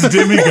can't us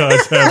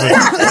demigods have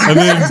it? And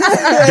then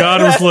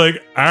God was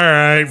like, all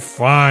right,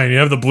 fine, you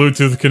have the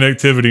Bluetooth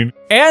connectivity.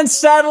 And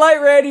satellite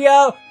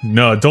radio.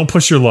 No, don't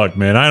push your luck,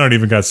 man. I don't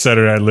even got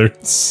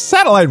satellite.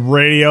 Satellite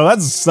radio,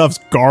 that stuff's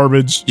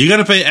garbage. You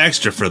gotta pay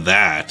extra for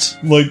that.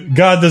 Like,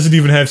 God doesn't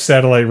even have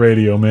satellite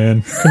radio,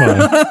 man. Come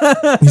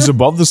on. He's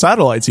above the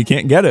satellites. He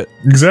can't get it.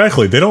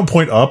 Exactly. They don't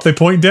point up, they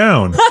point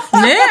down.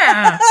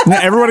 Yeah.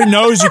 Everybody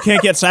knows you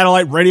can't get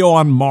satellite radio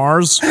on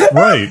Mars.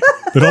 Right.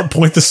 They don't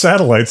point the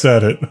satellites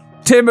at it.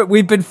 Damn it,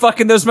 we've been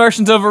fucking those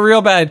Martians over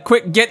real bad.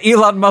 Quick, get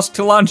Elon Musk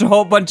to launch a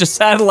whole bunch of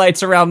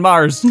satellites around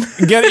Mars.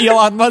 Get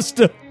Elon Musk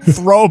to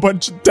throw a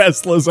bunch of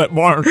Teslas at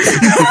Mars.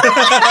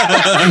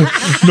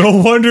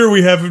 No wonder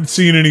we haven't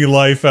seen any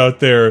life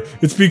out there.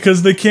 It's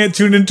because they can't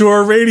tune into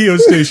our radio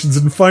stations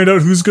and find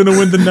out who's going to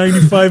win the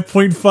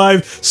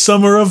 95.5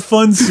 Summer of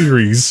Fun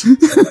series.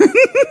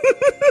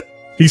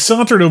 He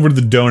sauntered over to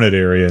the donut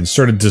area and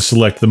started to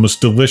select the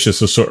most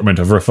delicious assortment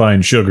of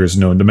refined sugars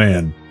known to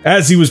man.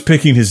 As he was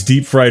picking his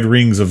deep-fried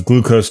rings of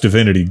glucose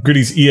divinity,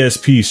 Gritty's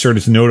ESP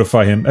started to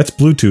notify him. That's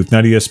Bluetooth,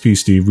 not ESP,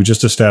 Steve. We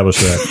just established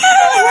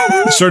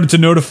that. Started to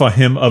notify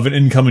him of an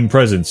incoming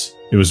presence.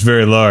 It was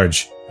very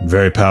large and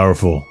very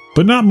powerful,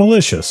 but not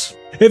malicious.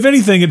 If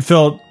anything, it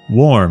felt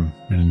warm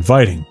and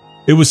inviting.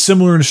 It was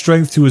similar in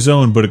strength to his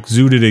own, but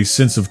exuded a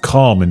sense of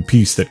calm and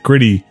peace that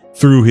Gritty,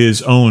 through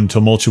his own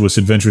tumultuous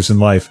adventures in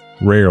life,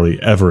 rarely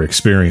ever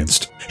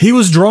experienced. He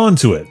was drawn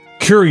to it,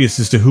 curious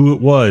as to who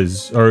it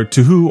was, or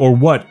to who or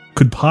what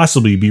could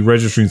possibly be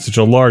registering such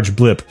a large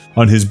blip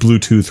on his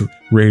Bluetooth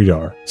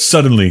radar.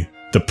 Suddenly,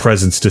 the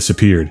presence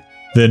disappeared.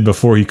 Then,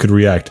 before he could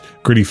react,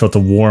 Gritty felt a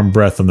warm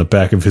breath on the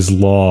back of his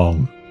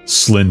long,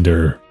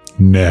 slender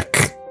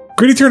neck.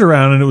 Gritty turned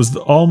around and it was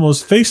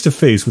almost face to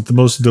face with the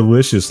most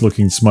delicious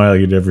looking smile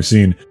he'd ever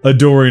seen,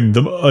 adoring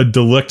a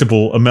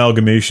delectable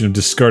amalgamation of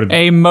discarded...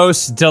 A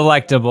most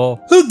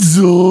delectable.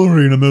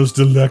 Adoring a most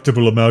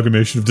delectable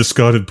amalgamation of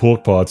discarded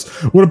pork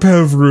pots, with a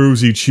pair of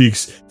rosy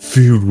cheeks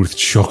filled with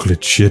chocolate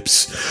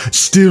chips,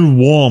 still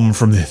warm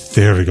from the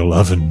ethereal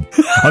oven.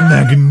 A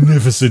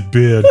magnificent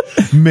beard,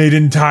 made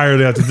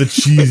entirely out of the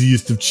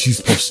cheesiest of cheese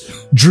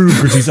puffs, drew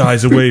Gritty's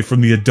eyes away from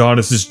the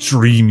Adonis's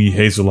dreamy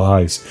hazel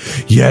eyes.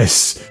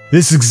 Yes,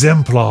 this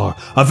exemplar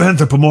of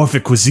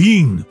anthropomorphic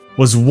cuisine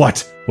was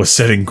what was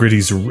setting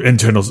Gritty's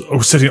internals... Oh,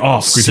 setting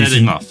off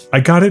Gritty's...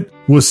 I got it?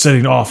 Was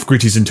setting off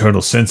Gritty's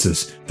internal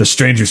senses. The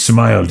stranger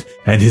smiled,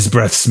 and his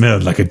breath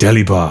smelled like a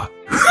deli bar.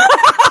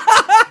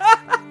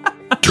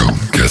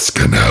 Doomgus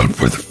can help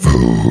with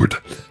food.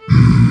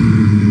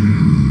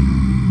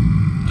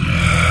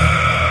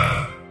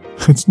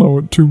 That's not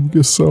what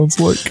Doomgus sounds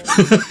like.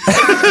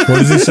 What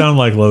does he sound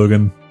like,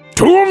 Logan?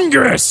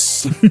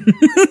 Doomgus!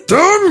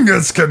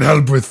 Doomgus can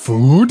help with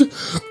food.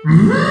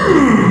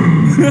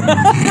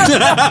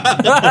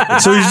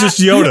 So he's just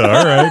Yoda.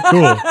 All right,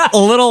 cool.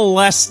 A little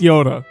less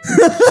Yoda.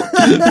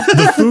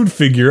 The food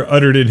figure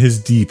uttered in his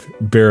deep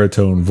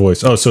baritone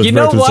voice. Oh, so you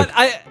know what?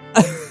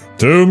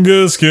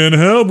 Doomgus can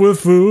help with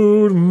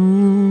food.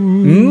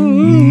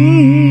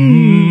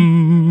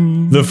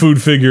 The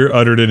food figure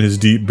uttered in his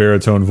deep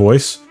baritone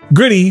voice.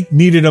 Gritty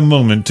needed a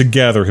moment to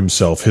gather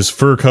himself. His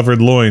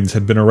fur-covered loins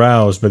had been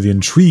aroused by the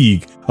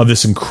intrigue of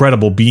this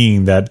incredible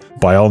being that,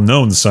 by all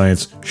known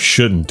science,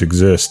 shouldn't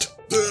exist.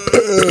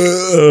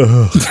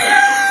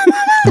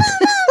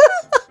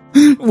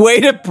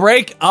 Way to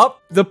break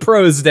up the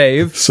pros,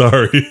 Dave.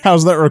 Sorry.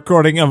 How's that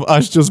recording of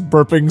us just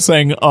burping,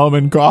 saying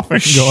and coughing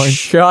going?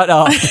 Shut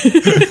up.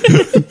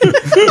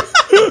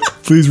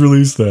 Please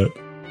release that.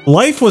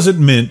 Life wasn't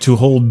meant to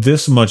hold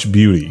this much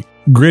beauty.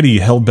 Gritty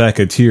held back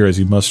a tear as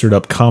he mustered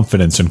up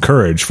confidence and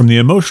courage from the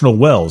emotional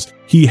wells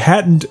he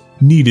hadn't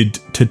needed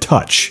to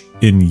touch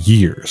in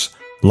years.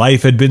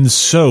 Life had been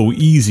so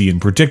easy and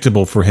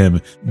predictable for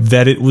him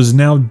that it was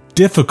now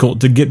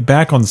difficult to get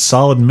back on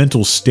solid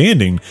mental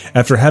standing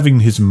after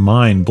having his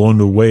mind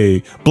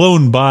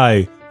blown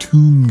by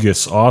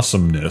Toongus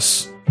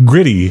awesomeness.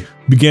 Gritty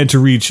began to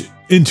reach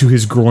into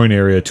his groin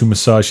area to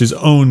massage his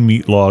own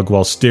meat log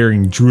while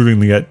staring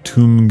droolingly at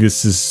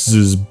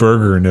Toongus's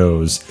burger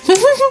nose.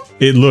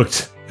 It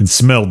looked and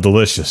smelled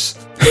delicious.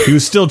 He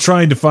was still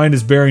trying to find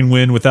his bearing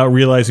when, without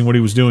realizing what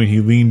he was doing, he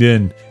leaned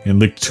in and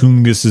licked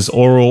Toongus's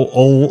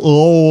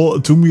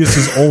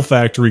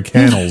olfactory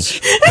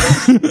canals.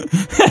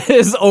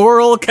 His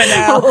oral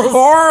canal.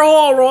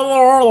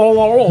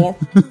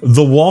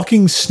 The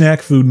walking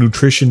snack food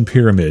nutrition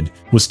pyramid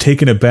was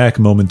taken aback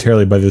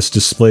momentarily by this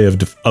display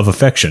of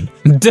affection.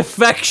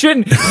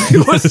 Defection? He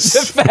was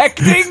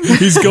defecting?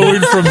 He's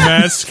going from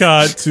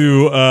mascot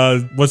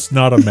to, what's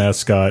not a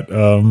mascot?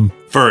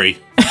 Furry.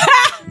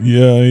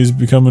 Yeah, he's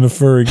becoming a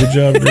furry. Good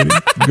job, Gritty.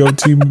 Go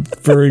Team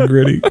Furry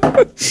Gritty.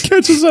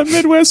 Catches at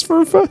Midwest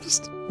Fur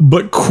Fest.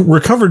 But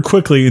recovered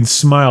quickly and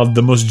smiled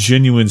the most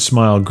genuine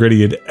smile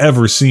Gritty had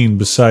ever seen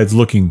besides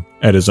looking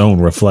at his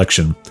own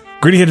reflection.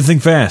 Gritty had to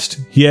think fast.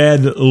 He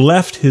had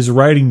left his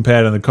writing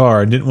pad in the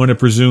car and didn't want to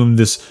presume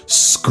this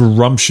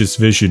scrumptious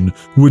vision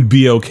would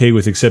be okay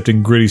with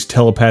accepting Gritty's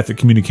telepathic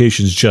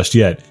communications just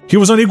yet. He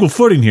was on equal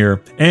footing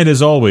here, and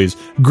as always,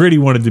 Gritty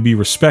wanted to be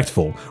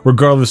respectful,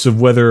 regardless of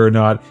whether or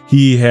not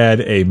he had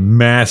a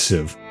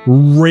massive,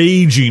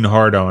 raging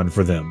hard-on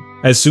for them.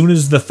 As soon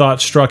as the thought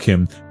struck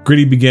him,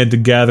 Gritty began to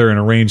gather and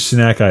arrange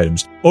snack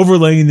items,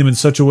 overlaying them in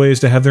such a way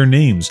as to have their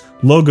names,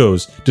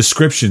 logos,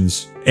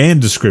 descriptions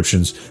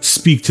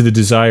speak to the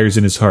desires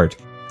in his heart.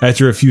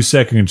 After a few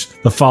seconds,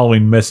 the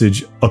following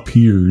message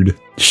appeared.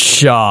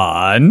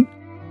 Sean?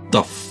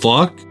 The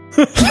fuck?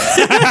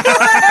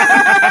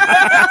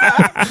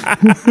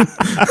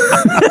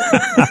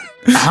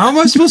 How am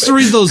I supposed to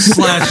read those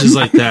slashes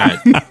like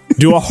that?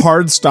 Do a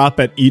hard stop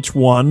at each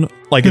one,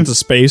 like it's a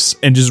space,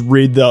 and just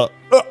read the...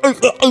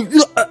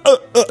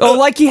 Oh,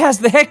 like he has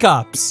the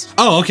hiccups.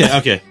 Oh,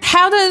 okay.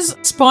 How does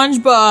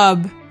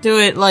SpongeBob do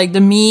it, like the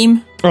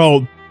meme?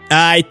 Oh,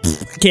 I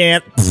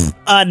can't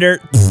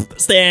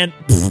understand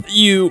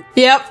you.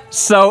 Yep.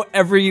 So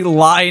every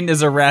line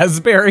is a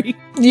raspberry.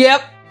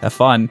 Yep. Have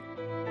fun.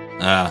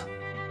 I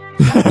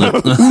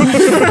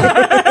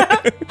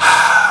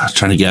was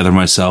trying to gather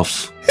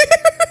myself.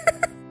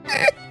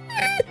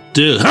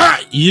 Dude,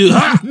 you,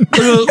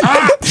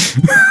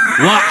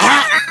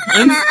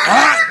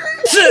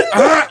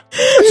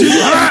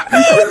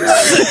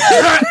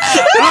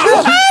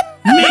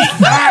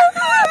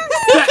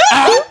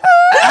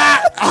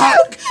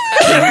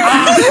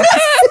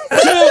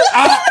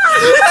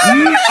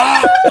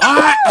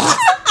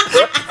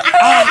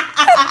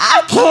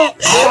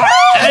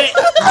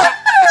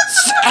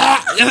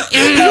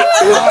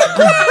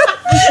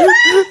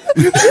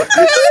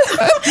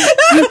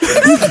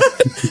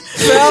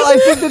 Well, I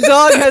think the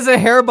dog has a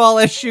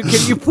hairball issue.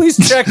 Can you please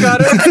check on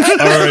her?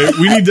 All right,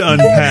 we need to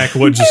unpack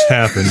what just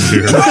happened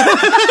here.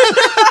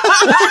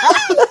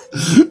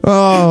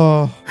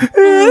 Oh.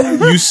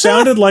 You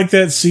sounded like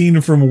that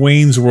scene from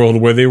Wayne's World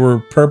where they were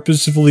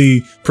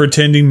purposefully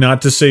pretending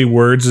not to say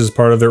words as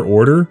part of their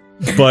order,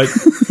 but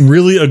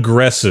really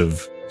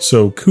aggressive.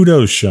 So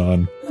kudos,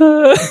 Sean.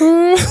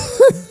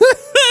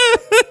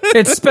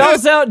 It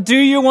spells out, do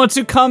you want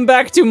to come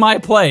back to my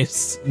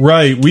place?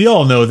 Right, we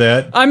all know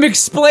that. I'm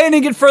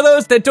explaining it for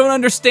those that don't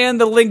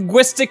understand the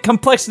linguistic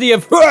complexity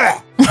of...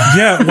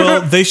 Yeah,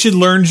 well, they should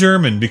learn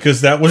German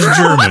because that was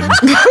German.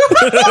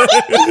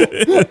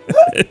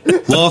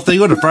 Well, if they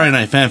go to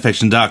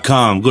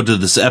FridayNightFanfiction.com, go to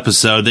this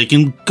episode, they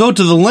can go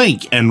to the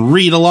link and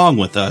read along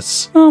with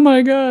us. Oh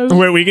my god.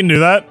 Wait, we can do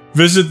that?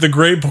 Visit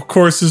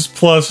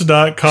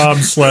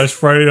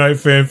thegreatcoursesplus.com/Friday Night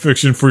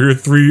Fanfiction for your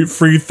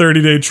free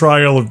 30-day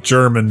trial of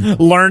German.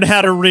 Learn how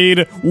to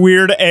read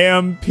weird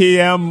AM,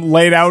 PM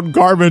laid out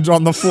garbage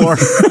on the floor.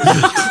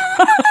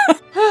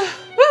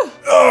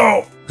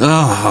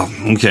 Oh,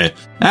 okay.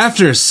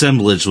 After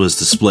assemblage was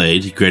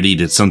displayed, Gritty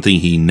did something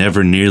he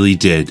never nearly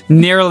did.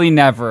 Nearly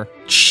never.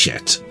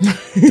 Shit.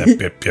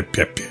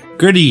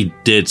 Gritty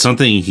did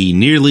something he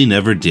nearly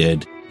never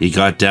did. He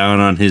got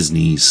down on his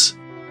knees.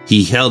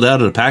 He held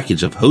out a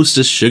package of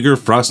Hostess sugar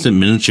frosted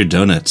miniature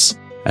donuts,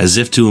 as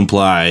if to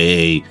imply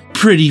a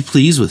pretty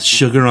please with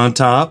sugar on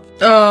top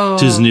to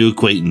his new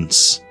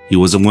acquaintance. He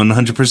wasn't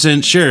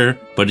 100% sure,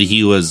 but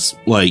he was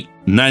like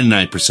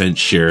 99%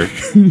 sure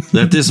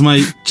that this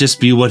might just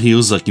be what he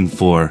was looking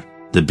for.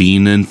 The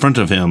bean in front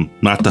of him,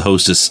 not the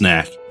Hostess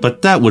snack.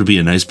 But that would be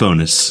a nice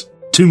bonus.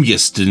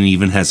 Toongus didn't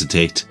even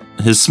hesitate.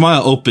 His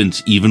smile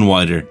opened even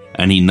wider,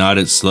 and he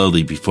nodded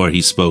slowly before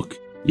he spoke.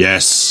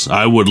 Yes,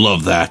 I would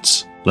love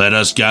that. Let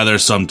us gather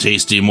some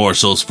tasty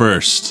morsels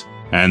first,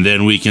 and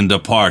then we can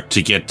depart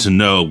to get to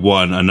know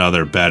one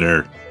another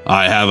better.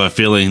 I have a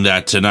feeling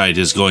that tonight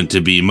is going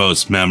to be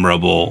most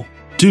memorable.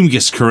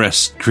 Doomgus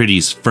caressed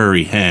Gritty's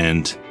furry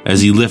hand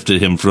as he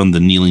lifted him from the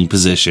kneeling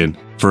position.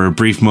 For a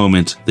brief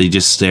moment, they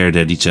just stared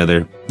at each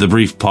other. The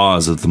brief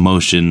pause of the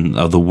motion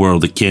of the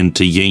world akin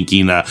to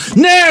yanking a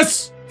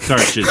NES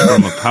cartridge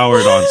from a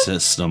powered-on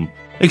system,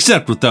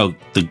 except without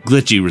the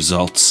glitchy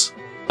results.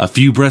 A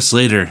few breaths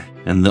later,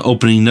 and the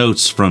opening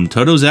notes from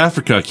Toto's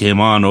Africa came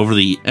on over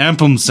the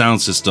Ampum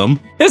sound system.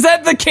 Is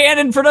that the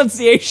canon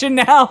pronunciation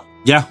now?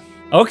 Yeah.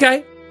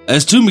 Okay.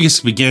 As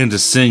Doomgus began to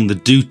sing the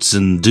doots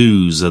and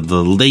doos of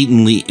the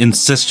latently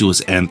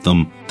incestuous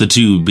anthem, the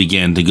two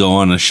began to go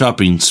on a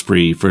shopping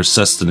spree for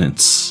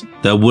sustenance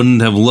that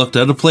wouldn't have looked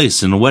out of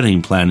place in a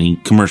wedding planning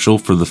commercial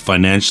for the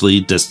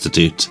financially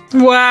destitute.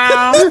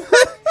 Wow.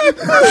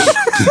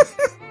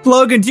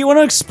 Logan, do you want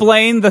to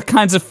explain the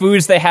kinds of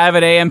foods they have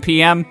at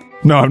AMPM?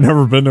 No, I've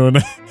never been to an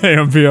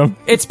AMPM.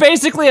 It's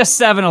basically a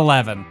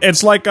 7-Eleven.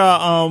 It's like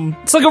a,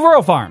 It's like a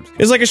Rural Farms.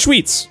 It's like a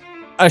Schweetz.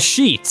 A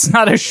Sheets,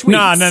 not a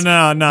Schweetz.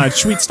 No.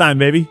 It's Schweetz time,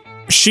 baby.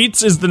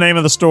 Sheets is the name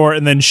of the store,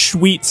 and then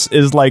Schweetz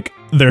is like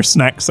their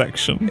snack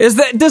section. Does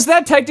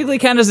that technically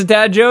count as a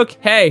dad joke?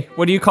 Hey,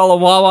 what do you call a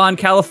Wawa in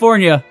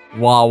California?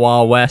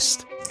 Wawa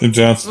West. The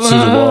Johnson to the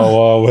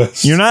Wawa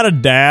West. You're not a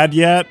dad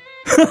yet,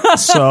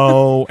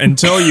 so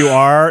until you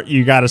are,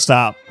 you gotta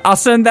stop. I'll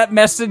send that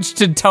message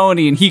to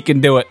Tony, and he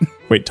can do it.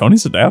 Wait,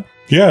 Tony's a dad?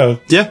 Yeah.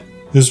 Yeah.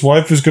 His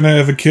wife is going to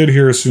have a kid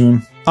here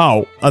soon.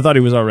 Oh, I thought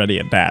he was already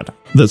a dad.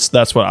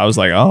 That's what I was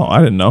like, oh, I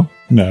didn't know.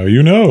 Now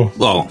you know.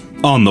 Well,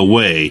 on the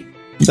way.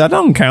 That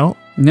don't count.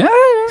 No.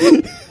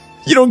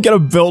 You don't get a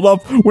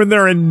build-up when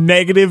they're in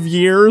negative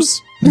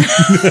years. He's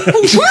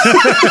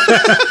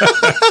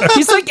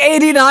like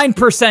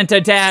 89%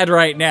 a dad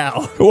right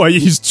now. Well,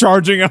 he's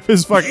charging up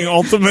his fucking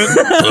ultimate.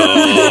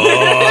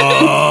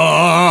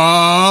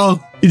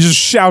 He just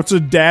shouts a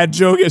dad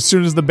joke as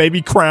soon as the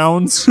baby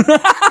crowns.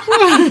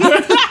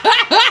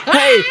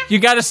 Hey, you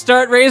gotta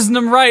start raising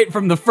them right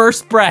from the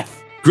first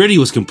breath. Gritty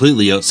was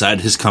completely outside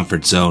his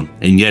comfort zone,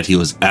 and yet he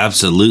was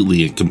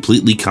absolutely and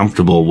completely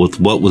comfortable with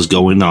what was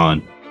going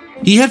on.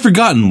 He had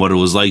forgotten what it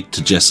was like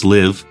to just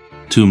live,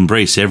 to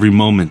embrace every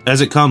moment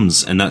as it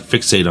comes and not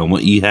fixate on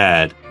what you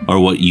had or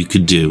what you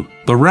could do,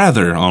 but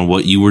rather on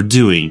what you were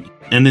doing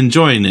and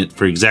enjoying it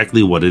for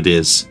exactly what it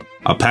is.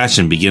 A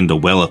passion began to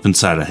well up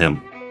inside of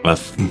him, a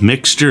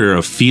mixture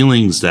of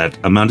feelings that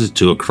amounted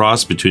to a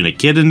cross between a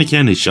kid in a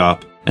candy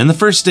shop and the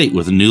first date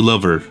with a new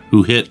lover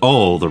who hit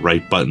all the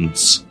right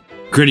buttons.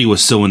 Gritty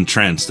was so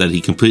entranced that he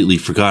completely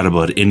forgot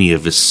about any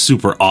of his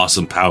super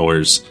awesome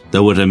powers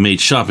that would have made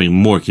shopping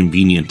more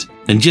convenient,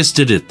 and just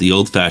did it the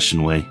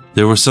old-fashioned way.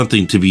 There was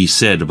something to be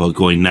said about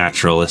going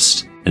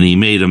naturalist, and he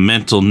made a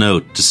mental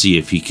note to see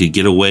if he could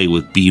get away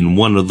with being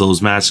one of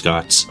those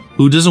mascots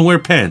who doesn't wear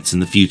pants in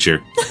the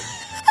future.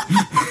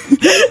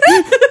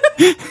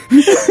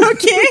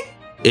 Okay.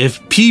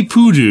 If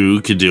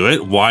Peepoodoo could do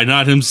it, why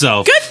not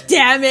himself? God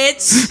damn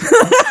it.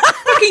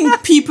 Fucking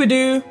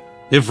Peepadoo.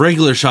 If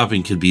regular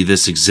shopping could be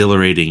this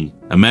exhilarating,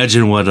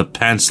 imagine what a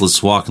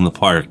pantsless walk in the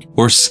park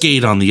or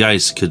skate on the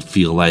ice could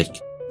feel like.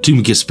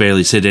 Doomgus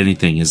barely said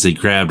anything as they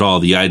grabbed all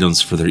the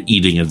items for their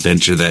eating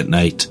adventure that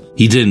night.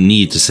 He didn't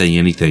need to say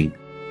anything.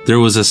 There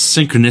was a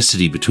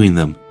synchronicity between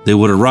them. They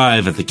would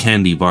arrive at the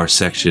candy bar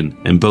section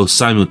and both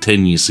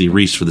simultaneously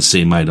reach for the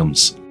same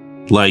items.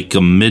 Like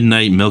a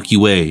midnight Milky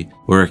Way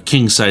or a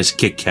king-size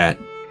Kit Kat,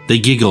 they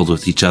giggled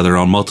with each other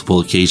on multiple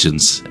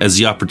occasions as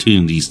the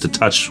opportunities to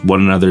touch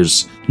one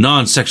another's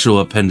non-sexual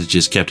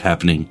appendages kept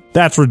happening.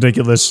 That's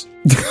ridiculous.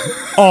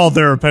 All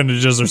their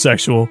appendages are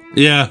sexual.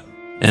 Yeah,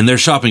 and their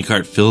shopping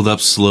cart filled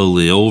up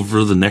slowly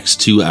over the next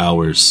 2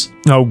 hours.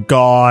 Oh,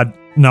 God.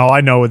 No,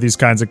 I know with these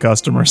kinds of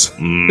customers.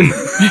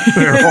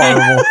 They're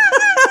horrible.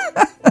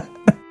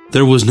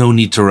 There was no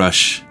need to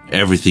rush.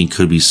 Everything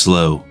could be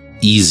slow,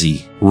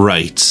 easy,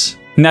 right.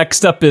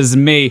 Next up is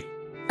me.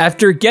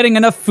 After getting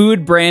enough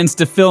food brands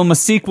to film a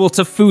sequel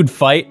to Food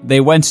Fight, they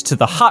went to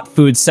the hot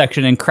food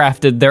section and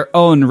crafted their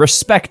own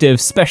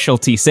respective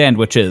specialty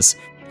sandwiches.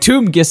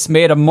 Doomgus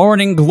made a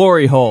morning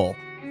glory hole,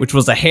 which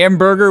was a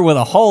hamburger with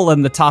a hole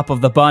in the top of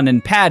the bun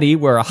and patty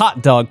where a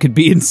hot dog could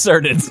be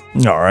inserted.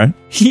 All right.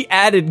 He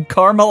added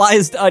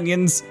caramelized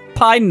onions,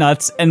 pine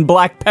nuts, and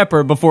black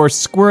pepper before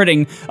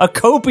squirting a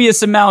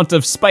copious amount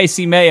of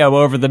spicy mayo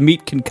over the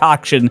meat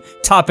concoction,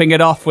 topping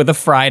it off with a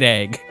fried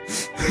egg.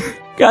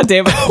 God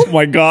damn it. Oh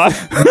my God.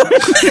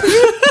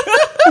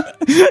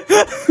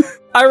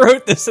 I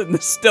wrote this and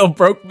this still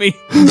broke me.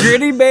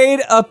 Gritty made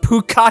a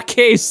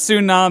pukake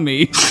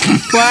tsunami.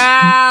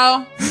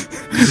 Wow.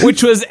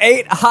 Which was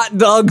 8 hot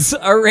dogs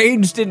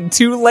arranged in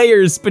 2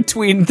 lasers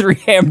between 3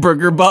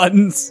 hamburger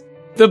buns.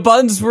 The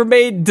buns were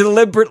made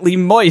deliberately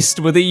moist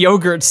with a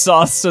yogurt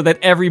sauce so that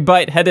every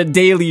bite had a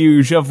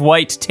deluge of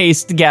white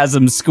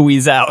taste-gasm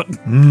squeeze out.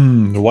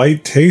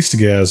 White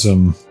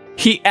taste-gasm.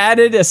 He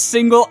added a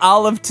single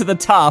olive to the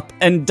top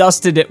and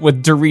dusted it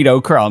with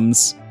Dorito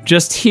crumbs.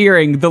 Just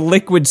hearing the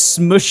liquid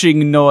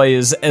smushing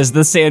noise as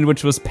the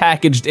sandwich was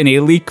packaged in a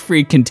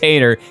leak-free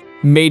container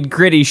made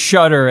Gritty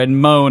shudder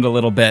and moan a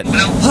little bit.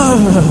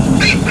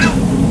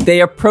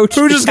 They approached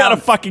Who just got a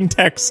fucking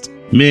text?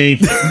 Me.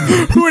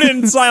 Who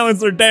didn't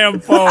silence their damn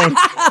phone?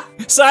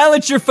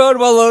 Silence your phone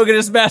while Logan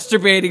is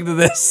masturbating to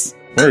this.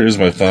 Where is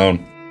my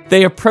phone?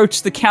 They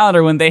approached the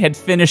counter when they had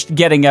finished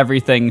getting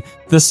everything,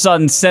 the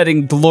sun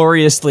setting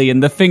gloriously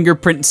in the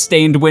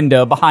fingerprint-stained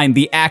window behind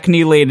the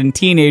acne-laden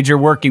teenager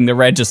working the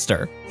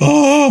register.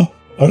 Oh,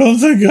 I don't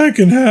think I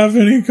can have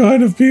any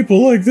kind of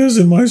people like this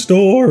in my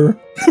store.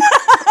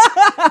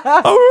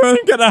 I'm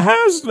gonna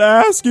have to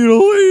ask you to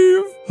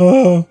leave.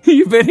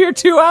 You've been here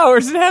 2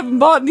 hours and haven't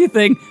bought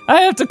anything.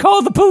 I have to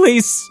call the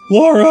police.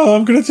 Laura,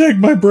 I'm gonna take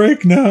my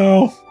break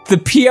now. The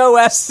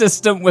POS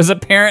system was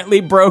apparently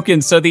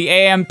broken, so the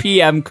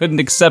AM/PM couldn't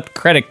accept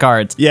credit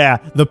cards. Yeah,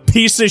 the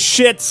piece of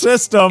shit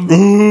system.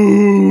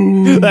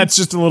 That's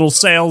just a little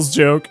sales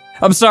joke.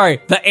 I'm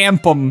sorry, the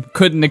AMPM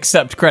couldn't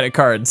accept credit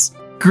cards.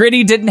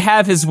 Gritty didn't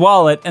have his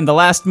wallet, and the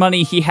last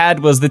money he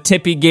had was the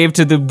tip he gave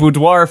to the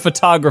boudoir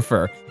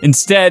photographer.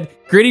 Instead,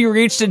 Gritty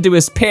reached into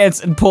his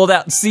pants and pulled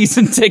out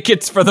season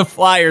tickets for the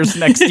Flyers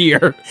next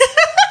year.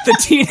 The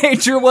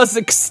teenager was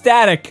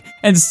ecstatic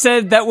and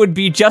said that would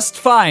be just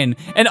fine,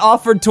 and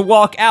offered to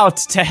walk out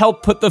to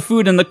help put the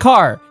food in the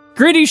car.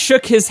 Gritty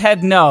shook his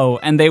head no,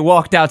 and they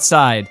walked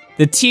outside.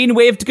 The teen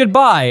waved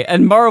goodbye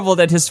and marveled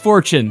at his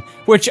fortune,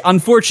 which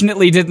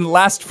unfortunately didn't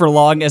last for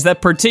long as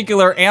that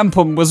particular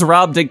AMPM was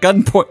robbed at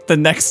gunpoint the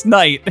next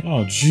night.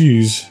 Oh,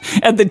 jeez.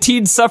 And the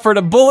teen suffered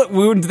a bullet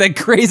wound that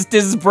grazed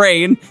his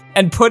brain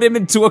and put him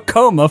into a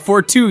coma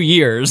for 2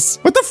 years.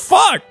 What the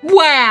fuck?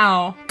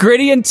 Wow.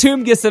 Gritty and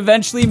Toomgus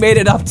eventually made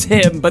it up to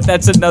him, but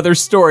that's another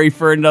story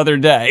for another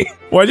day.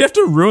 Why'd you have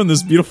to ruin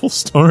this beautiful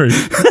story?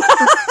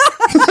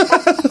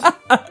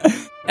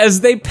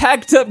 As they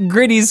packed up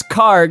Gritty's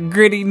car,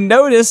 Gritty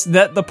noticed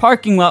that the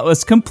parking lot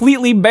was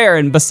completely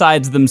barren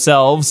besides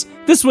themselves.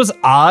 This was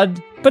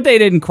odd, but they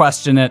didn't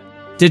question it.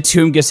 Did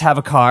Toomgus have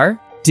a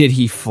car? Did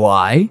he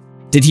fly?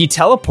 Did he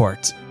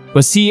teleport?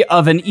 Was he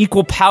of an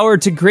equal power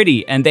to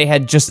Gritty and they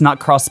had just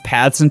not crossed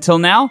paths until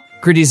now?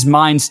 Gritty's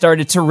mind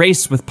started to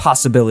race with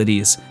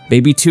possibilities.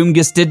 Maybe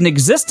Toomgus didn't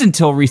exist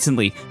until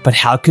recently, but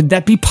how could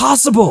that be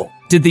possible?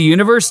 Did the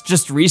universe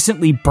just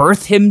recently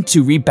birth him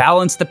to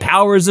rebalance the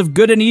powers of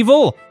good and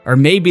evil? Or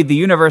maybe the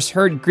universe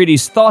heard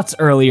Gritty's thoughts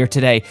earlier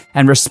today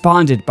and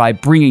responded by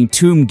bringing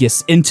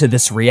Toomgus into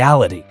this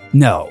reality.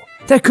 No,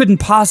 that couldn't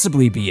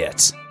possibly be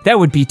it. That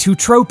would be too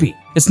tropey.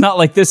 It's not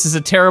like this is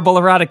a terrible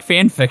erotic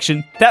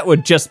fanfiction. That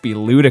would just be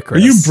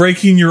ludicrous. Are you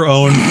breaking your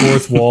own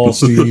fourth wall,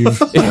 Steve?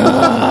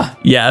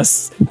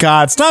 Yes.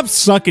 God, stop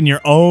sucking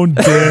your own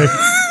dick.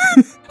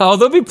 Oh,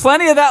 there'll be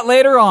plenty of that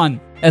later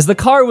on. As the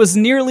car was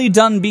nearly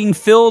done being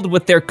filled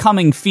with their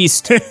coming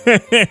feast.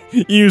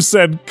 You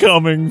said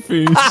coming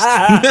feast.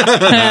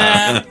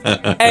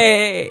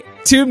 Hey,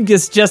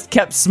 Toomgus just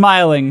kept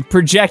smiling,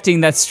 projecting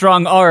that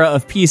strong aura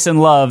of peace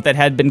and love that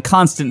had been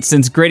constant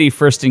since Gritty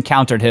first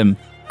encountered him.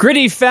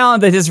 Gritty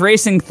found that his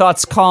racing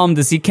thoughts calmed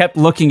as he kept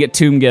looking at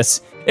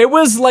Toomgus. It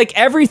was like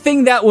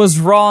everything that was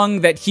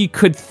wrong that he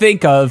could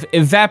think of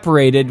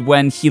evaporated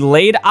when he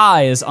laid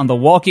eyes on the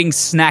walking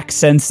snack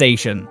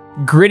sensation.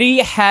 Gritty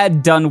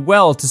had done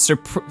well to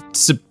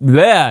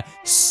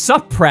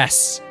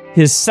suppress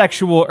his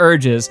sexual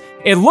urges.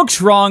 It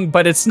looks wrong,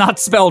 but it's not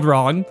spelled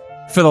wrong.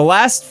 For the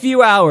last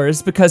few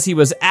hours because he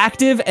was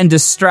active and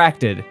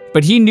distracted,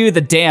 but he knew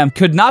the dam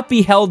could not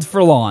be held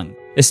for long,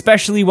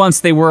 especially once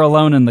they were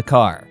alone in the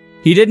car.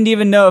 He didn't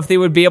even know if they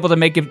would be able to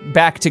make it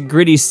back to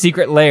Gritty's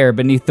secret lair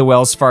beneath the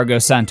Wells Fargo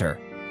Center.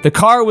 The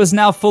car was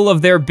now full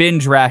of their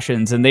binge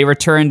rations, and they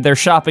returned their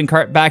shopping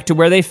cart back to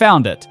where they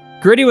found it.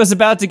 Gritty was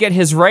about to get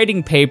his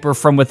writing paper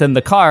from within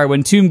the car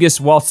when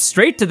Toomgus waltzed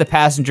straight to the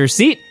passenger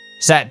seat,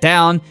 sat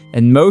down,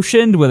 and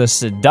motioned with a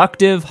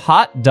seductive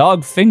hot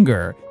dog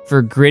finger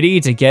for Gritty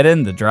to get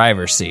in the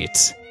driver's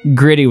seat.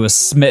 Gritty was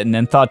smitten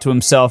and thought to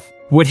himself,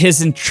 would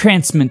his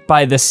entrancement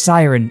by the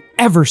siren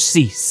ever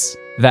cease?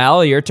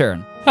 Val, your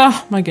turn.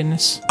 Oh, my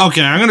goodness.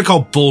 Okay, I'm gonna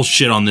call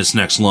bullshit on this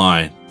next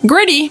line.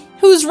 Gritty,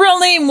 whose real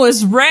name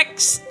was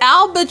Rex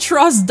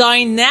Albatross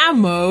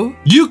Dynamo.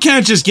 You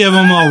can't just give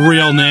him a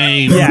real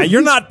name. Yeah,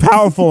 you're not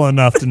powerful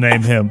enough to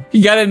name him.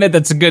 You gotta admit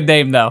that's a good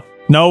name, though.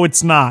 No,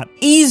 it's not.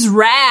 He's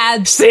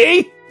rad.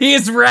 See?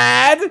 He's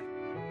rad.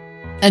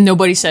 And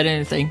nobody said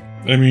anything.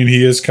 I mean,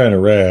 he is kind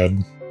of rad.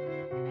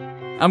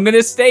 I'm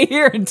gonna stay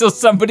here until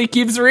somebody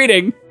keeps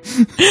reading.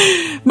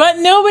 But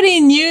nobody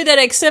knew that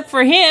except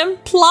for him.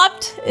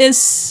 Plopped is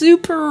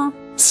super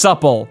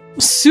supple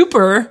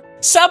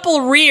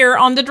rear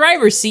on the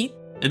driver's seat.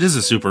 It is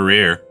a super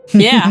rear.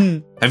 Yeah.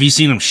 Have you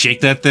seen him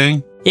shake that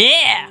thing?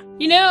 Yeah.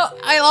 You know,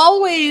 I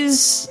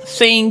always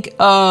think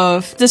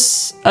of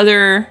this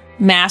other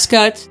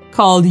mascot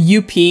called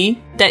UP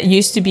that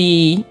used to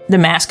be the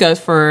mascot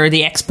for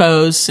the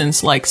Expos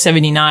since like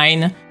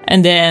 79.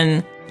 And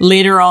then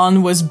later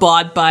on was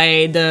bought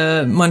by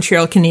the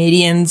Montreal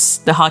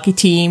Canadiens, the hockey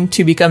team,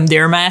 to become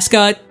their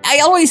mascot. I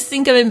always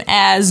think of him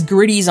as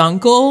Gritty's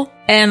uncle,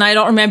 and I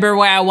don't remember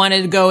why I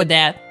wanted to go with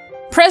that.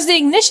 Pressed the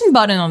ignition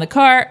button on the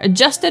car,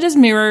 adjusted his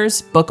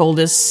mirrors, buckled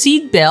his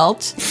seat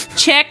belt,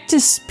 checked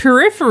his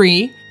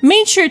periphery,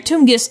 made sure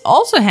Toomgis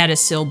also had his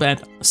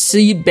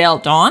seat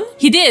belt on.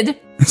 He did.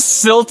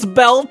 Silt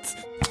belt?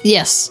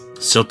 Yes.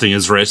 Silting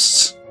his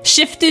wrists.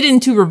 Shifted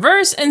into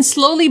reverse and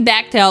slowly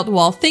backed out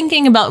while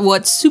thinking about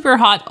what super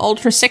hot,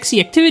 ultra sexy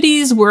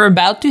activities were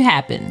about to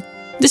happen.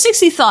 The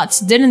sexy thoughts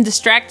didn't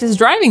distract his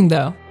driving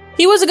though.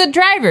 He was a good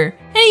driver,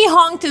 and he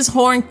honked his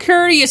horn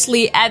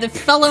courteously at a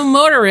fellow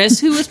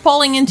motorist who was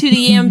pulling into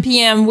the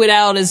AMPM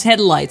without his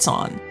headlights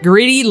on.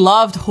 Gritty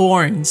loved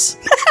horns.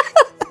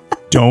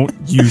 Don't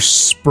you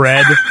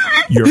spread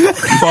your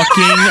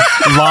fucking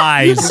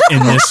lies in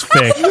this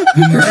fic.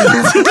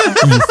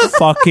 You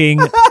fucking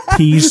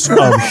piece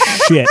of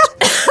shit.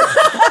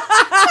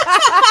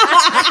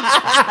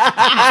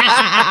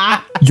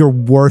 You're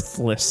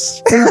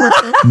worthless.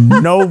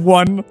 No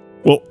one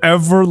will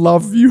ever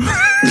love you.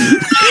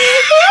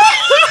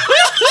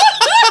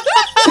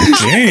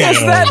 Damn. Is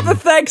that the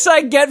thanks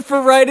I get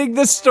for writing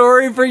this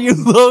story for you,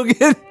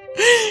 Logan?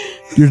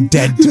 You're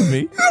dead to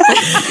me.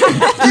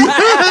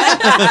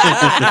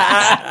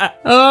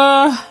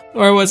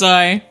 Where was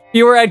I?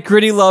 You were at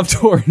Gritty Loved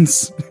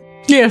Horns.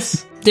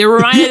 Yes. They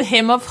reminded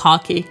him of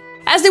hockey.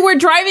 As they were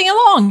driving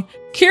along,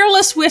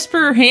 Careless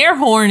Whisper Hair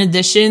Horn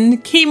Edition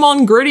came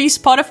on Gritty's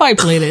Spotify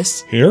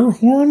playlist. Hair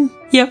horn?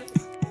 Yep.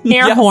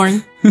 Hair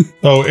horn.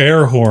 Oh,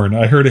 air horn.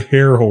 I heard a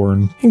hair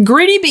horn.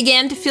 Gritty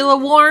began to feel a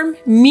warm,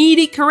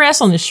 meaty caress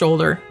on his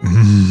shoulder.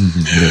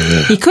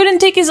 He couldn't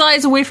take his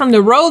eyes away from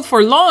the road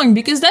for long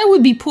because that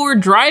would be poor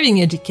driving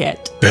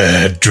etiquette.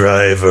 Bad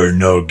driver,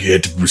 no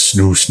get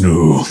snoo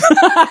snoo.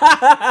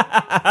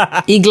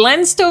 He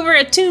glanced over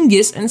at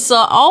Toomgis and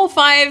saw all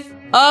 5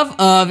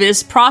 of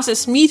his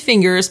processed meat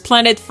fingers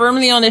planted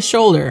firmly on his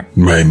shoulder.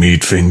 My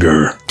meat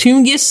finger.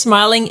 Toomgis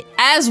smiling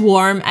as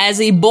warm as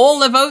a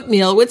bowl of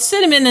oatmeal with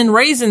cinnamon and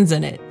raisins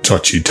in it.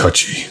 Touchy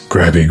touchy.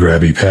 Grabby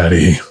grabby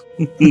patty.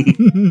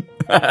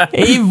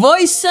 A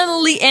voice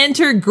suddenly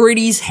entered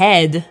Gritty's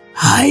head.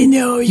 I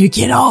know you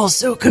can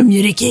also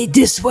communicate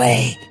this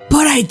way,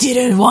 but I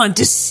didn't want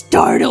to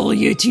startle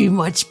you too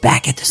much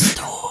back at the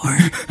store.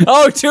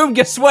 Oh, Toom,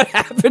 guess what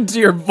happened to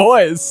your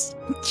voice?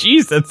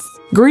 Jesus.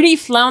 Gritty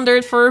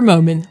floundered for a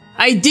moment.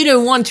 I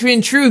didn't want to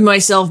intrude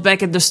myself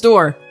back at the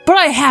store, but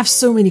I have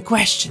so many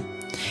questions.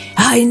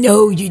 I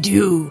know you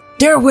do.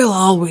 There will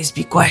always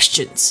be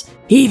questions.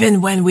 Even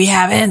when we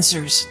have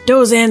answers,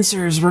 those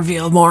answers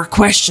reveal more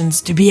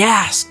questions to be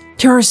asked.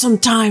 There are some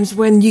times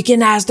when you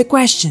can ask the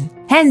question,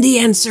 and the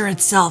answer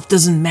itself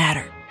doesn't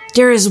matter.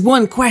 There is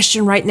one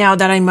question right now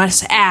that I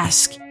must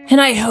ask, and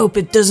I hope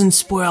it doesn't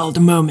spoil the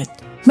moment.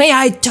 May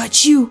I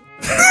touch you?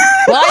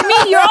 Well, I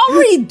mean, you're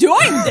already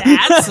doing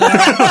that,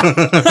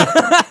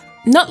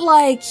 so. Not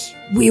like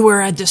we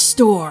were at the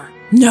store.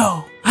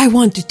 No, I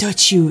want to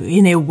touch you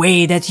in a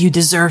way that you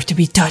deserve to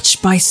be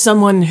touched by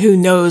someone who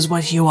knows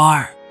what you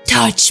are.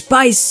 Touched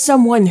by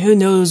someone who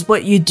knows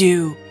what you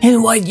do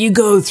and what you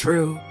go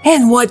through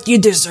and what you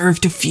deserve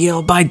to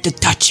feel by the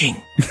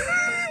touching.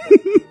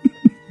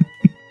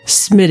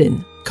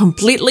 Smitten.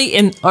 Completely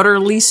and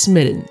utterly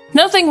smitten.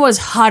 Nothing was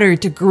hotter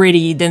to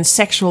Gritty than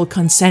sexual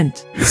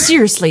consent.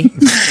 Seriously.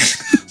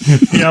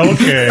 Yeah,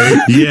 okay.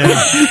 Yeah.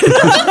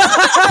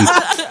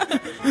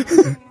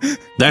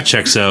 That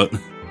checks out.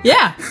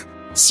 Yeah.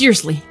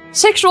 Seriously.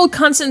 Sexual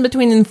consent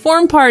between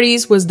informed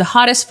parties was the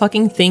hottest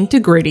fucking thing to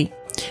Gritty.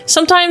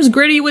 Sometimes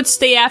Gritty would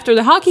stay after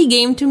the hockey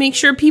game to make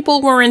sure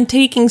people weren't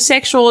taking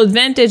sexual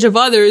advantage of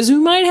others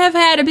who might have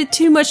had a bit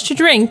too much to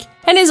drink,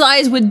 and his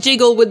eyes would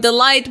jiggle with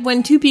delight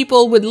when 2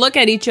 people would look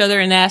at each other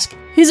and ask,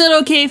 "Is it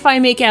okay if I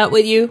make out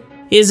with you?"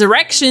 His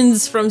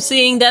erections from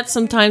seeing that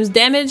sometimes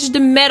damaged the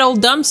metal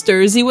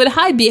dumpsters he would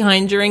hide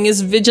behind during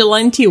his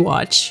vigilante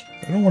watch.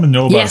 I don't want to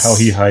know about Yes. how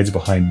he hides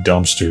behind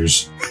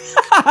dumpsters.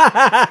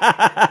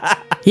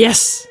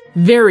 Yes,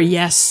 very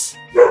yes.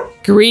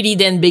 Gritty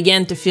then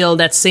began to feel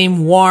that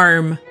same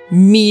warm,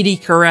 meaty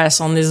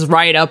caress on his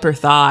right upper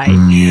thigh,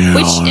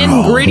 which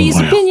in Gritty's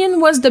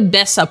opinion was the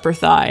best upper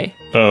thigh.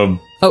 Oh,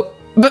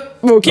 but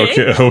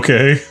okay.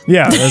 Okay.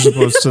 Yeah, as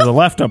opposed to the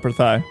left upper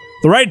thigh.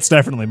 The right's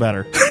definitely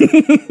better.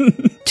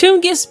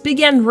 Toomgis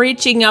began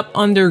reaching up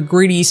under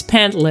Gritty's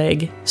pant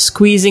leg,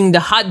 squeezing the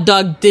hot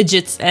dog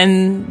digits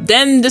and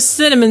then the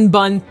cinnamon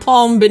bun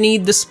palm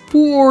beneath the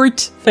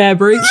sport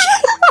fabric.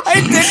 I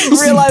didn't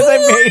realize I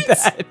made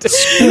that.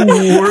 I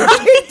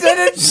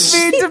didn't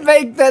mean to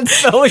make that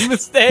spelling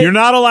mistake. You're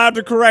not allowed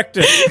to correct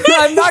it.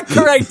 I'm not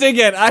correcting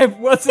it. I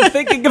wasn't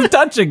thinking of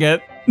touching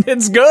it.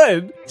 It's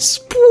good.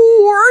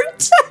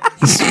 Sport!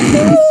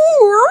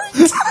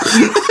 Sport!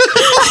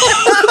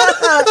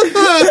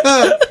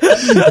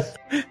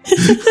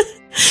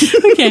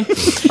 Okay.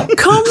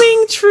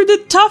 Combing through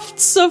the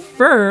tufts of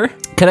fur.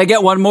 Can I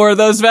get one more of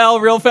those, Val,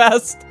 real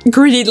fast?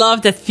 Gritty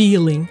loved that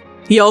feeling.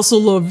 He also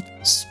loved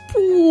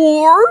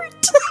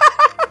sport.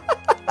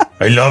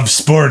 I love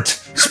sport.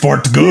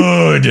 Sport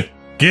good.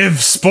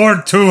 Give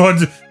sport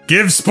to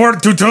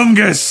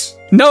Tungus.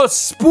 No,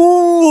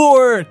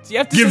 sport! You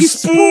have to Give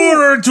say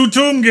sport to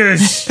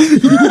Tungus.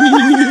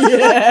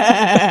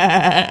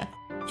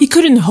 He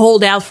couldn't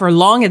hold out for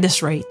long at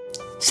this rate.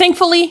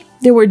 Thankfully,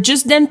 they were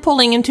just then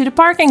pulling into the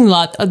parking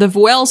lot of the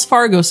Wells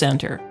Fargo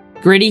Center.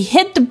 Gritty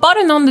hit the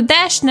button on the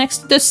dash next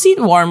to the seat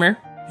warmer.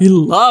 He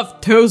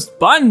loved toast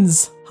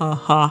buns.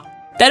 Haha.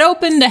 That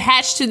opened the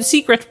hatch to the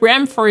secret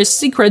ramp for his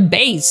secret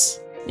base.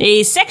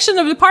 A section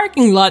of the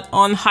parking lot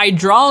on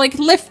hydraulic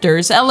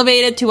lifters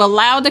elevated to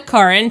allow the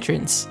car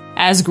entrance.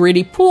 As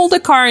Gritty pulled the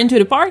car into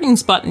the parking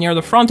spot near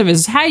the front of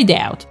his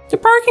hideout, the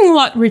parking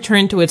lot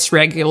returned to its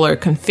regular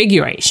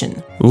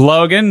configuration.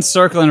 Logan,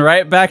 circling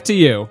right back to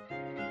you.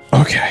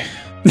 Okay.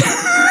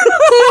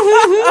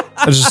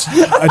 I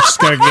just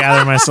gotta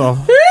gather myself.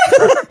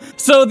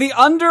 So the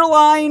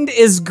underlined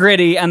is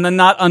Gritty, and the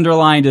not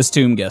underlined is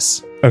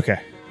Toomgus. Okay.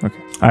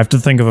 I have to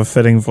think of a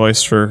fitting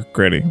voice for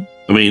Gritty.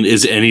 I mean,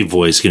 is any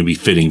voice going to be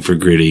fitting for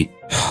Gritty?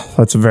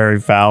 That's a very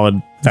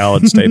valid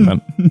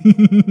statement.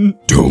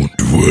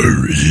 Don't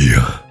worry.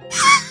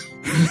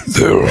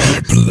 There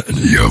are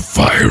plenty of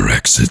fire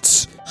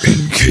exits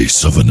in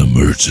case of an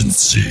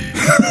emergency.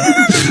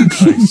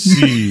 I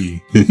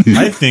see.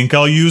 I think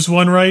I'll use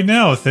one right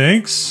now,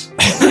 thanks.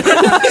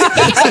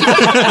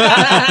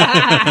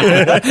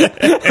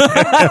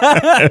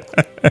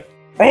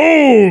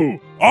 Oh,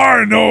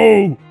 I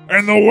know.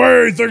 And the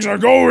way things are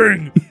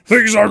going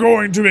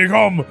to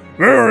become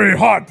very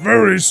hot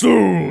very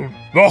soon.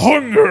 The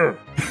hunger.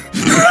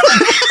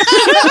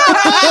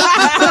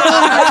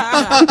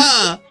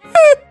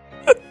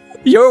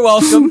 You're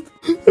welcome.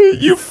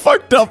 You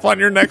fucked up on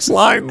your next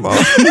line, though.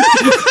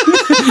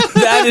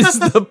 That is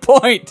the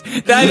point.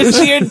 That is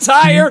the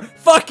entire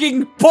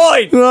fucking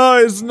point. No,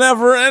 it's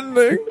never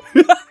ending.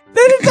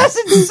 Then it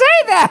doesn't say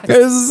that.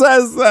 It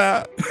says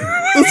that.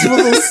 That's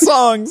what the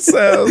song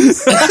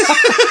says.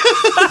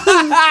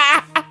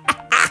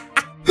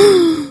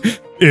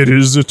 It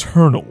is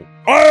eternal.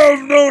 I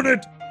have known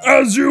it,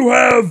 as you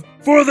have,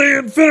 for the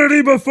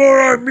infinity before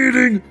our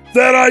meeting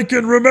that I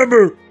can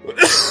remember.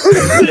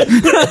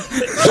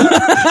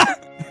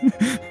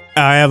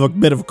 I have a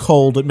bit of a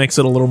cold. It makes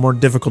it a little more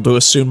difficult to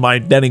assume my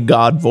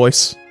demigod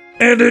voice.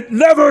 And it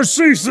never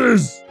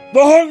ceases.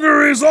 The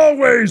hunger is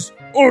always,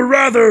 or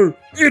rather,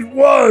 it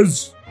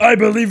was. I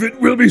believe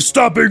it will be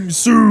stopping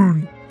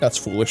soon. That's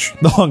foolish.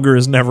 The hunger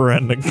is never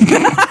ending.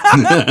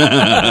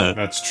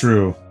 That's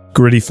true.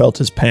 Gritty felt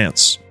his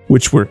pants,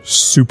 which were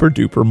super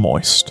duper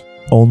moist.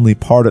 Only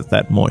part of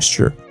that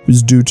moisture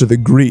was due to the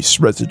grease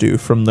residue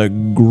from the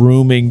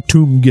grooming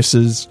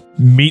Toomgus's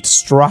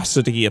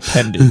meatstrosity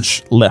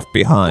appendage left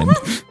behind.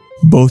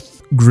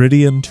 Both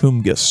Gritty and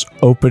Toomgus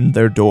opened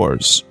their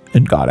doors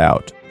and got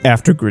out.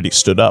 After Gritty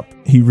stood up,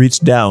 he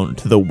reached down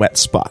to the wet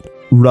spot,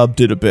 rubbed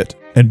it a bit,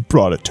 and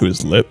brought it to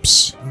his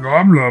lips.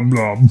 Nom nom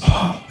nom.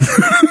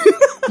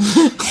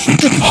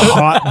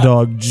 Hot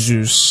dog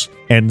juice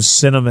and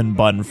cinnamon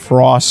bun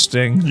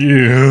frosting.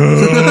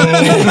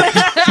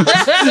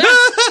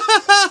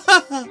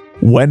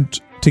 Went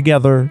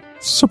together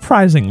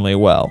surprisingly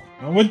well.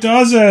 What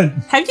does it?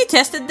 Have you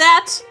tested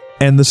that?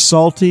 And the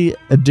salty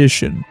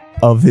addition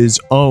of his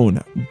own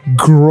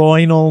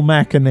groinal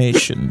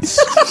machinations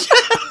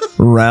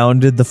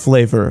rounded the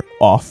flavor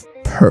off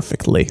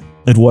perfectly.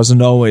 It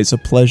wasn't always a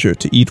pleasure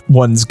to eat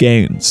one's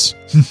gains,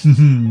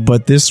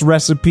 but this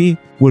recipe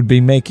would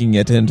be making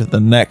it into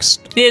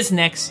his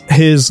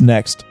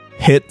next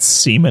hit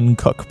semen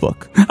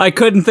cookbook. I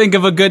couldn't think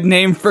of a good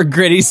name for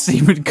Gritty's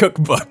semen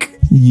cookbook.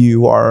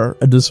 You are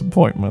a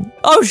disappointment.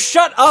 Oh,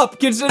 shut up,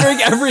 considering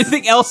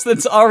everything else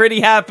that's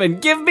already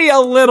happened. Give me a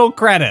little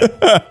credit.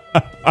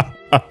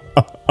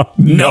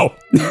 No.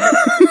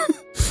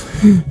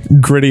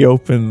 Gritty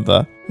opened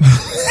the...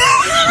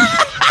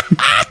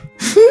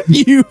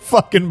 You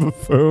fucking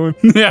buffoon.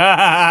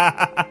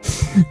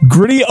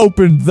 Gritty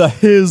opened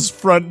his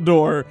front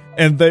door,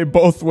 and they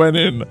both went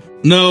in.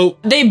 No.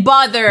 They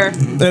bother.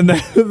 And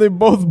they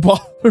both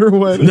bother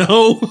went in.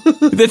 No.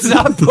 It's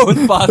not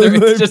both bother.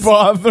 It's just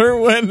bother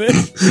went in.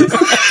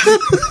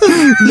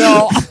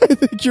 No, I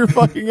think you're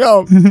fucking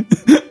up.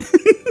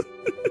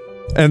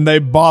 And they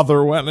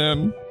bother went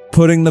in,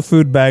 putting the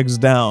food bags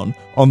down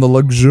on the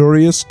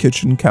luxurious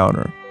kitchen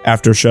counter.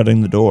 After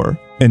shutting the door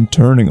and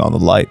turning on the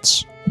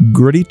lights,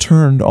 Gritty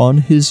turned on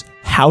his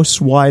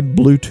house-wide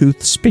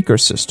Bluetooth speaker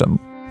system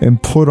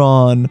and put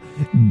on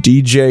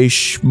DJ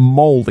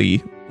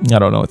Schmoley. I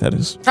don't know what that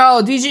is.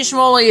 Oh, DJ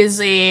Schmoley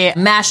is a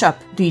mashup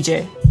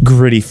DJ.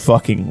 Gritty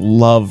fucking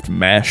loved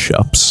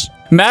mashups.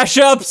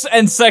 mashups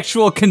and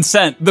sexual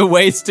consent, the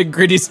ways to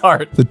Gritty's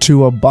heart. The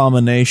two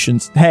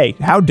abominations. Hey,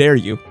 how dare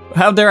you?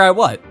 How dare I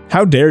what?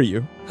 How dare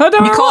you? How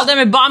dare We I call what? them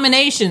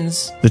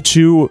abominations. The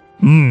two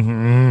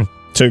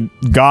to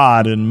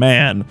God and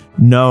man,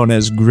 known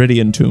as Gritty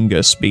and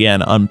Toomgus,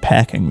 began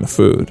unpacking the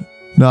food.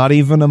 Not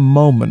even a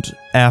moment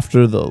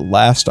after the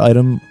last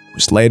item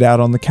was laid out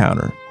on the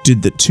counter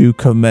did the two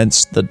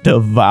commence the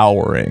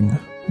devouring.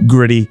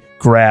 Gritty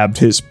grabbed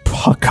his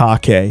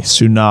Pakake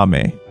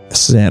Tsunami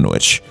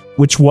sandwich,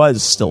 which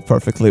was still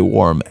perfectly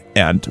warm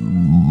and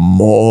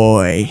moist,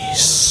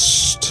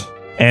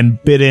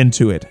 and bit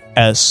into it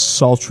as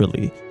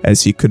sultrily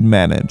as he could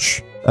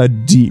manage. A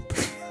deep,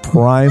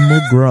 primal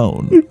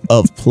groan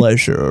of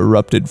pleasure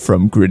erupted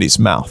from Gritty's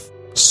mouth,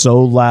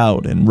 so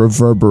loud and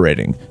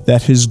reverberating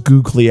that his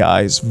googly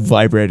eyes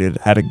vibrated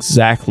at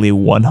exactly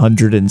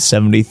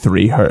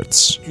 173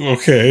 hertz.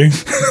 Okay.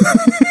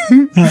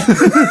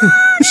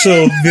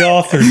 So the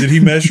author, did he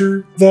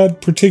measure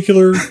that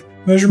particular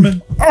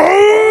measurement?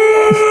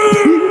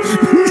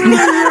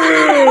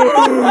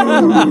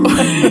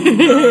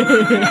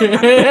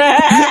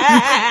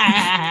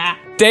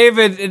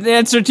 David, in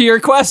answer to your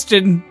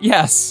question,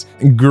 yes.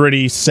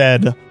 Gritty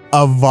said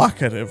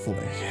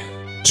evocatively.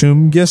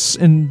 Toomgus,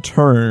 in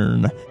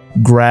turn,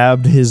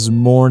 grabbed his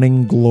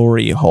morning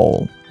glory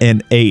hole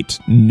and ate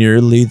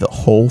nearly the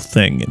whole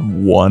thing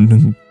in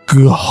one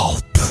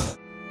gulp.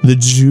 The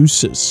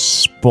juices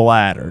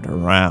splattered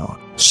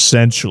around,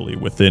 sensually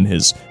within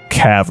his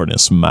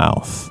cavernous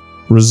mouth,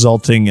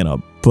 resulting in a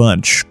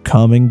bunch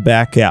coming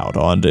back out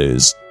onto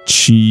his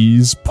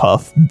cheese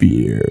puff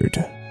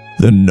beard.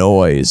 The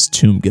noise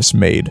Toomgus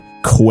made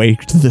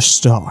quaked the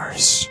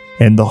stars,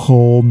 and the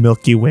whole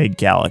Milky Way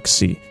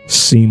galaxy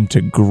seemed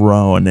to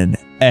groan in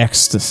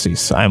ecstasy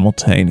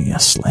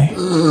simultaneously.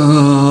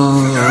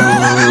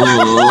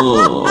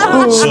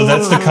 So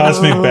that's the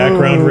cosmic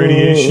background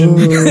radiation?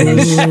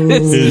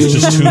 Is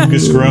just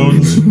Toomgus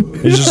groans?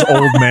 It's just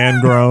old man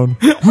groan.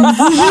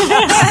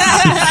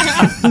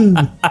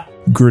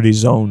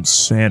 Gritty's own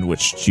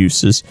sandwich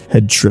juices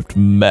had dripped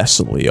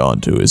messily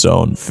onto his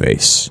own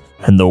face,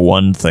 and the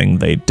one thing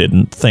they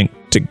didn't think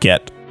to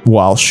get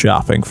while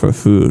shopping for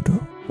food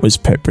was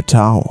paper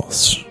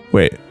towels.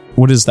 Wait,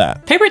 what is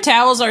that? Paper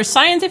towels are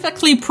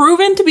scientifically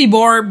proven to be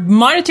more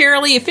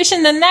monetarily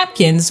efficient than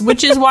napkins,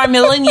 which is why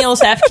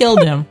millennials have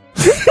killed them.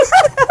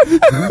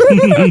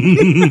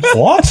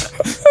 What?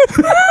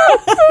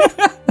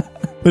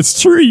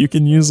 It's true, you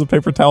can use a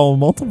paper towel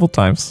multiple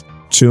times.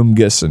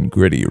 Toomgus and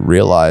Gritty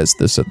realized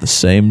this at the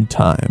same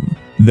time,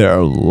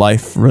 their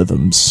life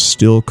rhythms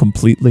still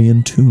completely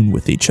in tune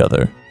with each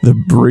other. The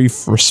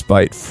brief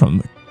respite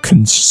from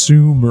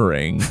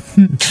consumering,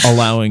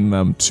 allowing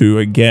them to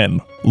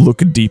again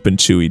look deep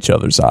into each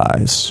other's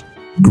eyes.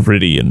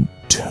 Gritty and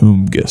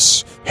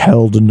Toomgus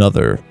held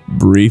another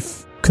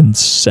brief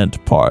consent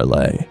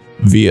parlay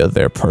via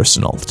their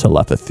personal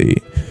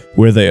telepathy,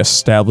 where they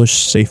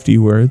established safety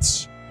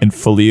words and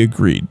fully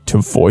agreed to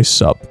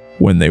voice up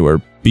when they were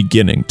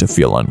beginning to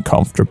feel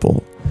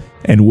uncomfortable,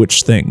 and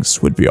which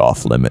things would be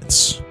off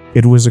limits.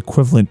 It was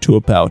equivalent to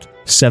about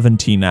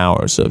 17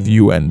 hours of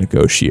UN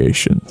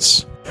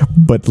negotiations,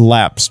 but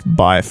lapsed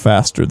by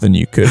faster than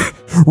you could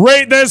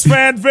rate this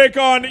fanfic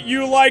on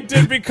you liked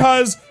it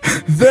because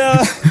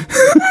the...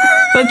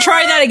 But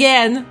try that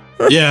again.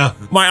 Yeah.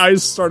 My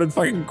eyes started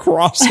fucking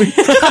crossing.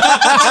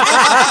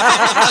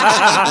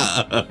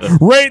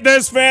 Rate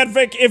this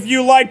fanfic if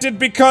you liked it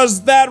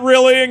because that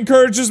really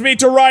encourages me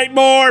to write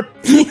more.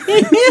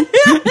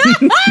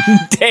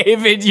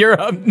 David, you're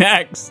up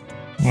next.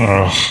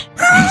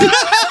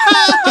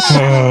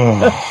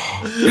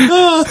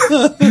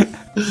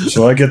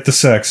 So I get the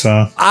sex,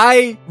 huh?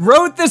 I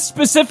wrote this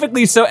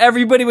specifically so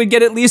everybody would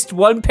get at least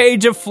 1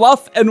 page of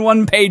fluff and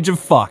 1 page of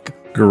fuck.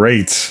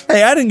 Great.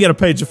 Hey, I didn't get a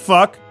page of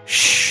fuck.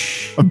 Shh.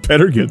 I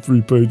better get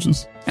 3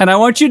 pages. And I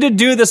want you to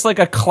do this like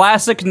a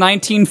classic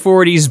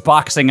 1940s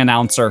boxing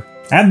announcer.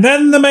 And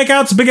then the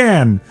makeouts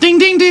began. Ding,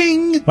 ding,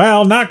 ding.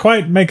 Well, not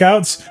quite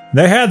makeouts.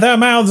 They had their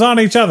mouths on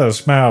each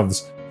other's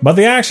mouths. But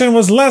the action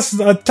was less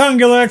a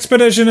tungular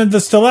expedition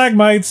into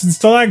stalagmites and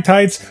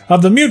stalactites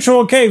of the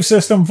mutual cave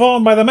system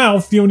formed by the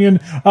mouth union,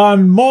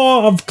 and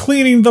more of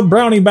cleaning the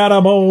brownie batter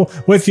bowl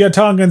with your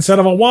tongue instead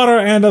of a water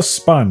and a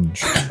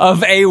sponge.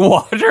 Of a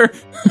water?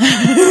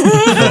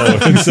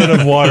 Instead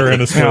of water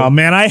and a sponge. Oh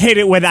man, I hate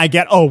it when I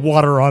get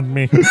water on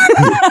me.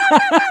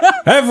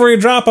 Every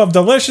drop of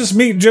delicious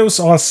meat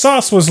juice or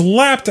sauce was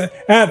lapped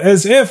at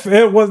as if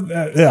it was,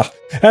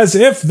 as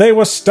if they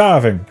were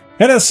starving.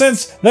 In a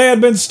sense, they had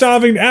been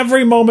starving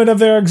every moment of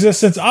their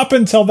existence up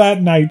until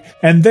that night,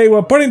 and they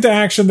were putting to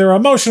action their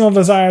emotional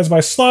desires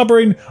by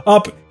slobbering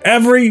up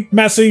every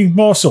messy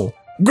morsel.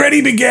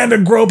 Gritty began to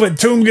grope at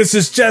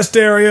Toomgus' chest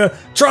area,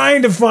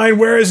 trying to find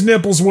where his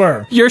nipples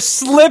were. You're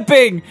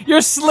slipping! You're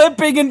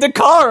slipping into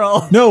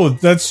Carl! No,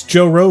 that's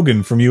Joe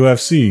Rogan from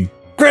UFC.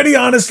 Gritty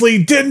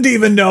honestly didn't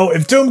even know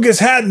if Toomgus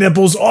had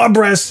nipples or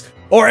breasts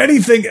or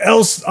anything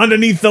else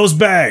underneath those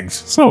bags.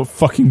 So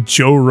fucking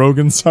Joe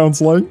Rogan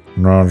sounds like.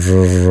 Not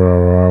just,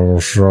 I will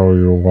show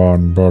you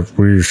one, but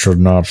we should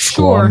not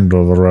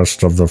squander the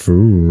rest of the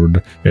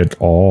food. It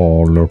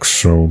all looks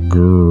so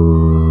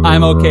good.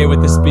 I'm okay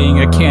with this being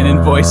a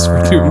canon voice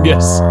for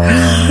Toomgus.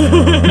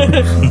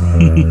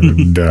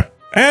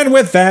 And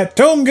with that,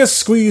 Toomgus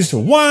squeezed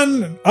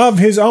one of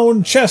his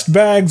own chest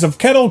bags of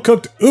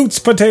kettle-cooked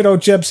Oots potato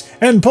chips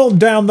and pulled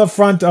down the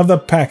front of the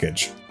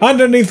package.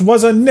 Underneath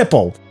was a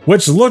nipple,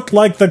 which looked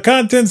like the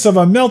contents of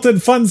a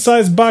melted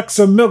fun-sized box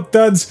of Milk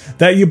Duds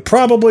that you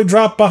probably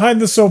dropped behind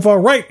the sofa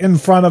right in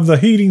front of the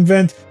heating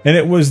vent, and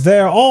it was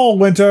there all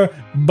winter,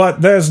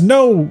 but there's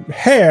no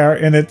hair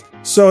in it,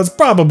 so it's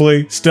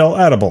probably still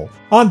edible.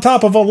 On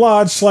top of a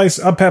large slice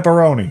of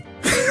pepperoni.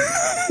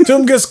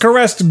 Toongus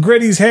caressed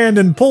Gritty's hand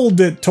and pulled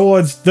it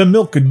towards the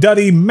Milk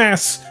Duddy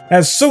mass.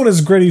 As soon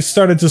as Gritty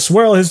started to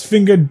swirl his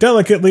finger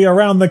delicately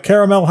around the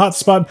caramel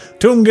hotspot,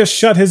 Toongus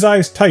shut his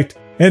eyes tight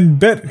and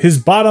bit his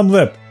bottom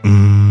lip.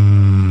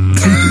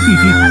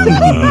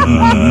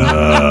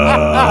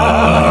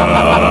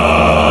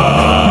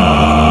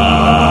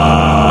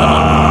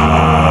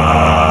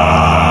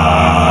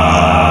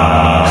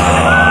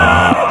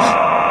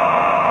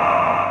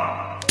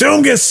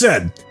 Toongus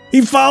said. He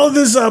followed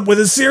this up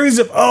with a series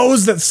of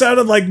O's that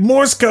sounded like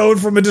Morse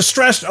code from a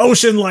distressed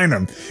ocean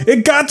liner.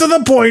 It got to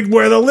the point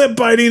where the lip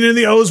biting and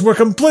the O's were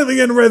completely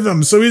in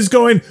rhythm, so he's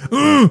going,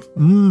 making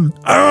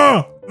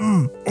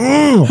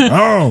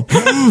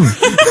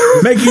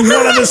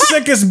one of the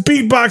sickest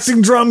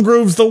beatboxing drum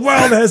grooves the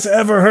world has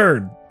ever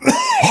heard.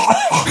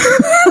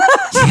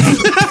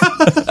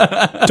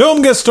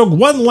 Toongus took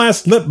one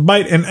last lip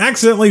bite and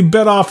accidentally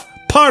bit off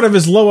part of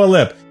his lower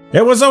lip.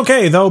 It was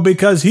okay, though,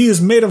 because he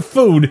is made of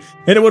food,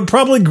 and it would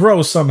probably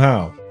grow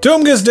somehow.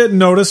 Toongus didn't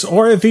notice,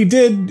 or if he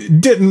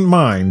didn't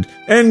mind,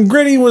 and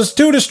Gritty was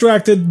too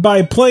distracted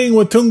by playing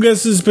with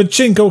Toongus's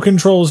pachinko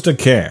controls to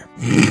care.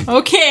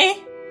 Okay.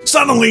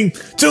 Suddenly,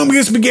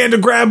 Toongus began to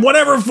grab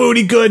whatever food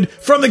he could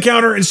from the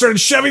counter and started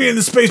shoving it in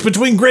the space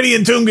between Gritty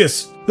and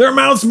Toongus. Their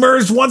mouths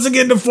merged once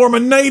again to form a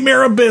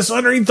nightmare abyss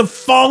underneath the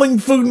falling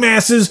food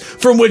masses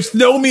from which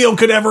no meal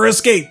could ever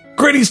escape.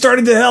 Gritty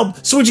started to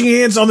help, switching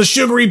hands on the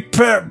sugary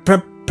pepperoni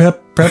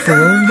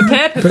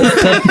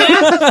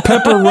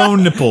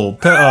nipple.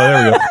 There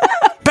we go.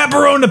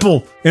 Pepperoni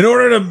nipple, in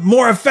order to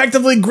more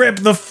effectively grip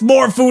the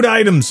more food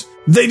items.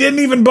 They didn't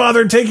even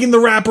bother taking the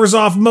wrappers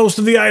off most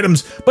of the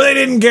items, but they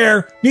didn't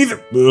care. They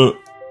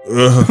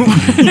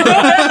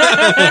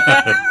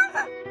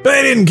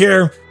didn't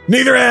care.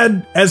 Neither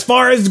had, as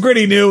far as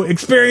Gritty knew,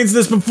 experienced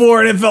this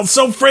before, and it felt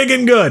so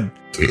friggin' good.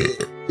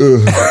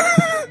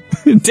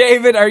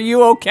 David, are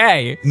you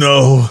okay?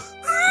 No.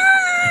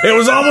 It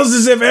was almost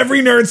as if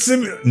every nerve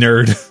simulated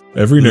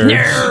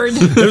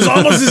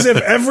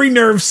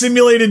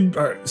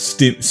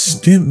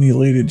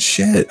stimulated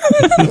shit.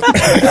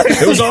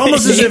 It was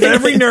almost as if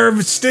every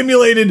nerve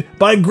stimulated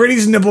by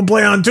Gritty's nipple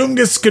play on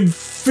Toongus could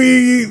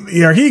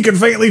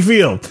faintly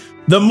feel.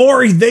 The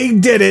more they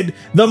did it,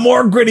 the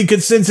more Gritty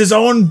could sense his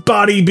own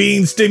body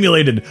being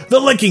stimulated. The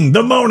licking,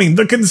 the moaning,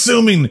 the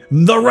consuming,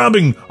 the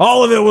rubbing,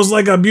 all of it was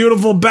like a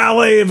beautiful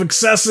ballet of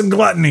excess and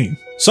gluttony.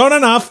 Soon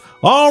enough,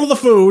 all of the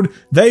food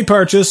they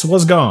purchased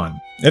was gone.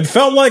 It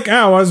felt like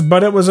hours,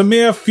 but it was a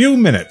mere few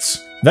minutes.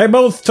 They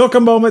both took a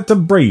moment to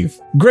breathe.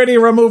 Gritty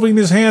removing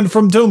his hand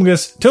from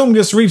Toongus,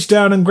 Toongus reached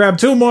down and grabbed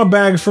 2 more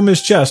bags from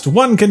his chest,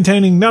 one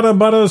containing Nutter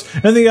Butters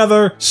and the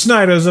other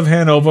Snyder's of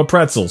Hanover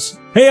pretzels.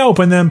 He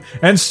opened them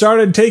and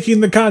started taking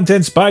the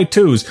contents by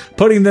twos,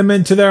 putting them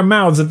into their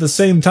mouths at the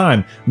same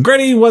time.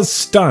 Gritty was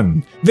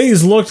stunned.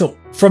 These looked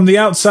from the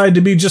outside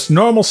to be just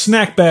normal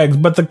snack bags,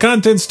 but the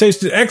contents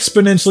tasted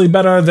exponentially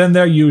better than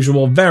their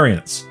usual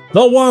variants.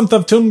 The warmth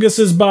of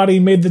Toongus's body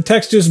made the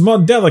textures more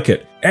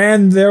delicate,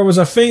 and there was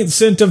a faint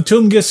scent of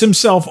Toongus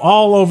himself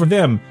all over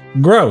them.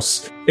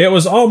 Gross. It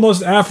was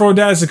almost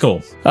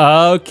aphrodisiacal.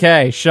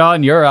 Okay,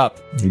 Sean, you're up.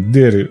 You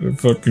did it. I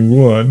fucking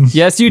won.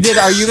 Yes, you did.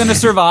 Are you going to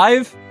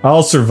survive?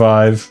 I'll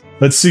survive.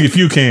 Let's see if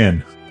you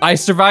can. I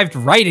survived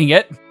writing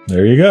it.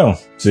 There you go.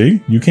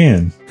 See? You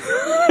can.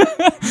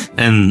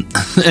 And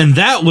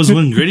that was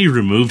when Gritty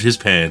removed his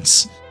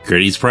pants.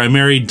 Gritty's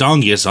primary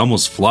dongus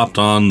almost flopped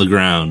on the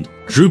ground,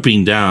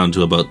 drooping down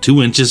to about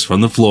 2 inches from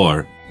the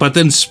floor, but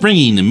then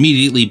springing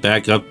immediately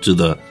back up to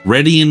the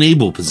ready and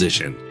able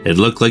position. It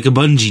looked like a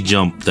bungee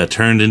jump that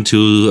turned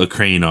into a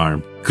crane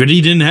arm. Gritty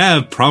didn't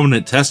have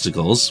prominent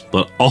testicles,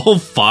 but all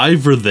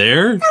 5 were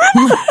there.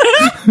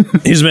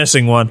 He's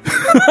missing one.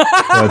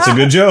 That's a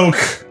good joke.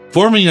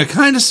 Forming a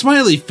kind of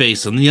smiley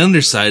face on the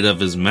underside of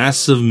his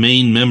massive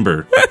main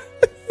member.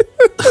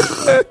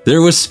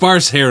 There was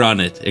sparse hair on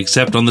it,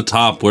 except on the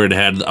top where it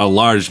had a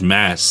large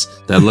mass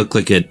that looked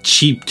like a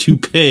cheap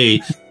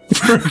toupee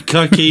for a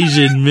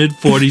Caucasian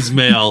mid-40s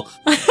male.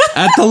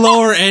 At the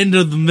lower end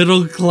of the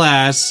middle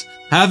class,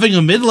 having a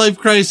midlife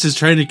crisis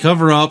trying to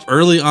cover up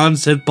early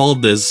onset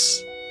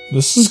baldness.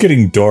 This is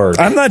getting dark.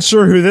 I'm not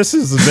sure who this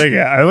is a dig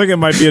at. I think it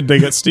might be a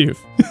dig at Steve.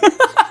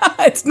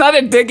 It's not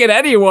a dig at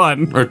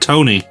anyone. Or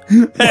Tony.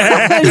 Not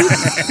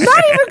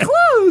even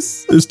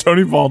close. Is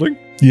Tony balding?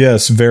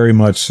 Yes, very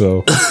much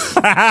so.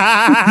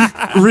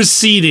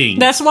 Receding.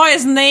 That's why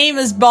his name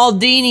is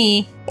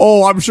Baldini.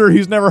 Oh, I'm sure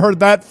he's never heard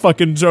that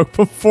fucking joke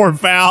before,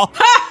 Val.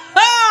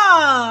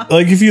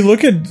 Like, if you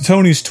look at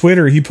Tony's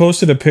Twitter, he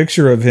posted a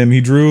picture of him. He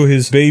drew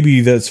his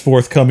baby that's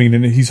forthcoming,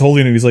 and he's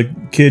holding it. He's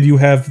like, kid, you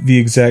have the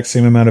exact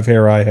same amount of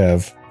hair I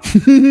have.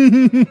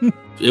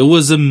 It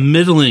was a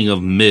middling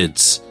of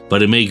mids,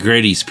 but it made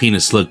Grady's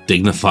penis look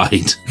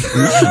dignified.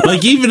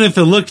 Like, even if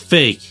it looked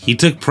fake, he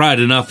took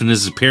pride enough in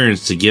his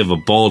appearance to give a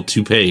bald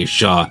toupee a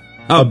shot.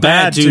 A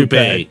bad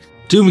toupee.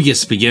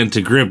 Toomgus began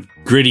to grip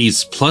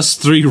Gritty's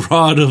 +3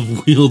 rod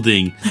of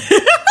wielding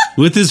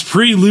with his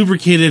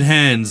pre-lubricated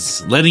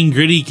hands, letting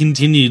Gritty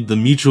continue the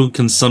mutual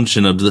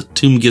consumption of the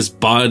Toomgus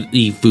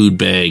body food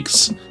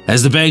bags.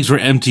 As the bags were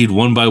emptied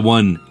one by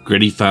one,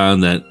 Gritty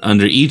found that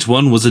under each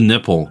one was a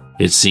nipple.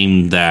 It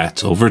seemed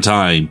that, over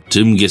time,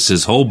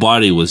 Toomgus's whole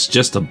body was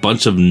just a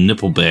bunch of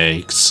nipple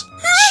bags.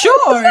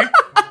 Sure.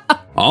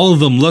 All of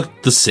them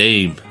looked the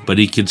same, but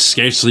he could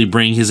scarcely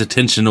bring his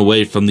attention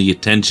away from the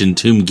attention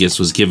Toomgus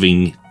was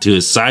giving to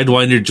his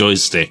Sidewinder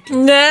joystick.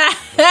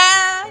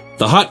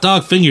 The hot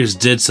dog fingers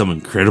did some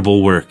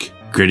incredible work.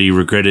 Gritty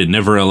regretted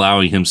never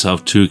allowing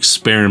himself to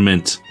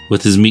experiment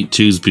with his meat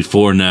tubes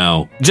before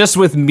now. Just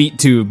with meat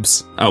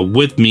tubes.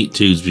 With meat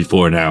tubes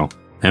before now.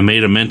 And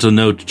made a mental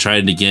note to try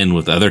it again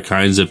with other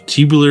kinds of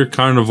tubular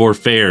carnivore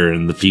fare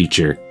in the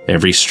future.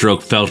 Every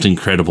stroke felt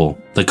incredible.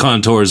 The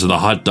contours of the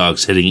hot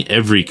dogs hitting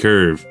every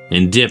curve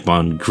and dip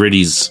on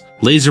Gritty's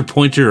laser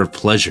pointer of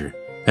pleasure.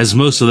 As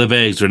most of the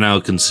bags were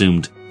now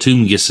consumed,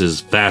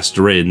 Toomgus's vast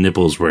array of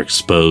nipples were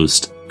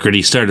exposed.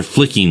 Gritty started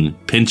flicking,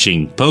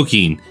 pinching,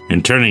 poking,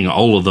 and turning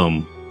all of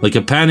them like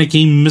a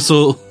panicking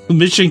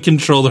mission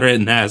controller at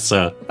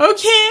NASA.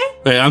 Okay.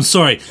 Wait, I'm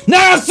sorry.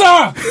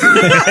 NASA!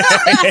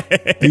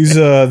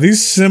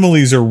 These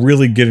similes are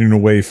really getting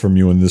away from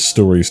you in this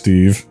story,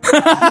 Steve.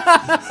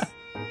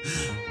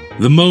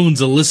 The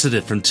moans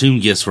elicited from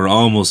Toomgus were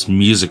almost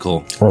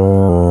musical,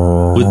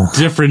 with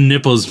different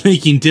nipples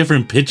making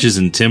different pitches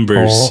and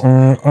timbers.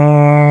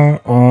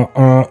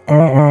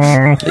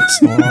 It's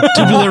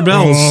tubular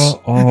bells.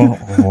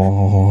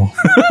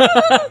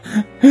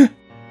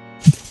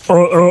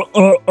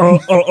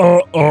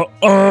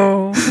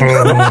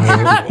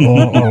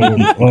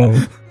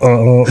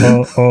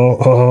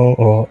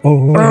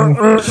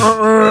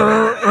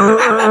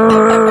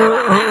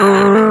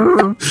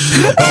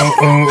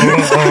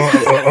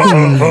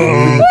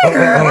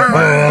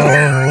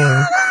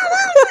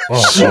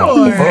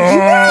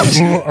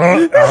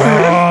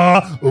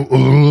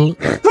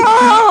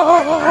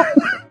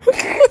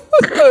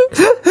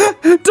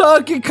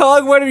 Donkey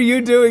Kong, what are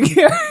you doing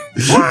here?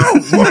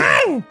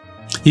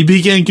 He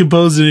began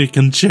composing a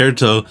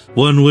concerto,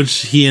 one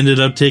which he ended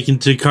up taking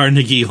to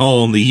Carnegie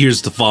Hall in the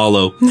years to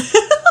follow.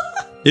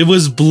 It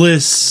was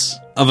bliss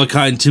of a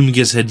kind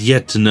Toomgus had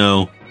yet to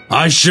know.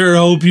 I sure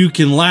hope you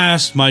can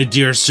last, my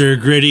dear Sir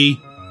Gritty.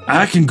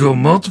 I can go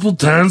multiple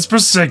times per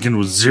second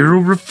with 0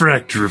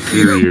 refractory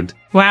period.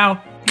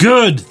 Wow.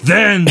 Good,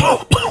 then.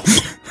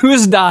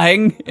 Who's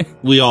dying?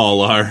 We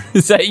all are.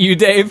 Is that you,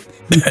 Dave?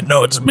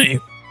 No, it's me.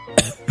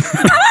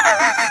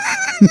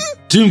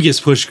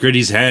 Toomgus pushed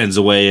Gritty's hands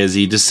away as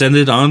he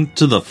descended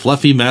onto the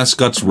fluffy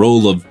mascot's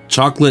roll of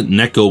chocolate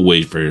Necco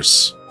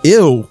wafers.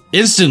 Ew.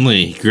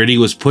 Instantly, Gritty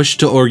was pushed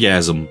to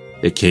orgasm.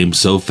 It came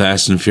so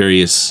fast and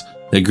furious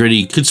that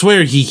Gritty could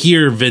swear he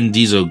heard Vin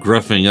Diesel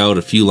gruffing out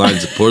a few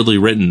lines of poorly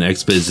written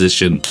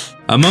exposition.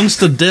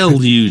 Amongst the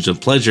deluge of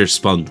pleasure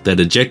spunk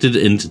that ejected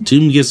into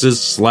Toomgus's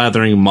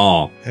slathering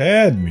maw.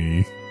 Had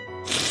me.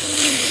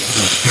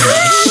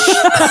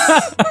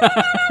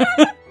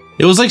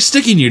 It was like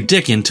sticking your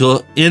dick in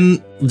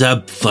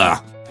the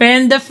fa.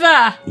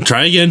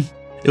 Try again.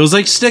 It was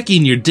like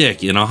sticking your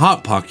dick in a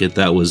hot pocket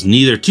that was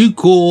neither too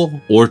cool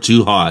or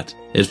too hot.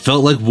 It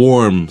felt like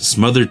warm,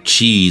 smothered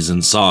cheese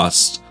and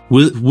sauce,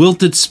 with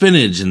wilted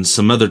spinach and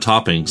some other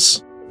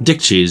toppings. Dick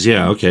cheese,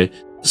 yeah, okay.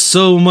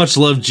 So much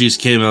love juice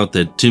came out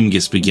that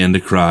Toomgus began to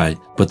cry,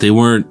 but they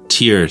weren't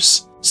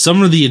tears.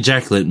 Some of the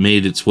ejaculate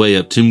made its way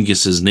up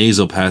Toomgus's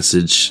nasal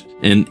passage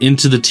and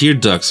into the tear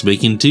ducts,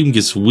 making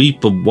Toomgus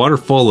weep a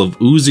waterfall of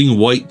oozing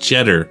white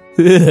cheddar.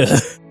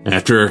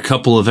 After a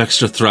couple of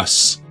extra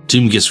thrusts,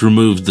 Toomgus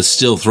removed the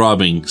still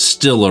throbbing,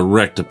 still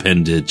erect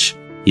appendage.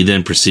 He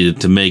then proceeded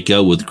to make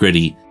out with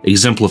Gritty,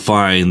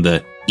 exemplifying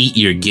the eat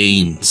your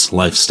gains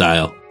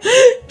lifestyle.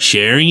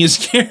 Sharing is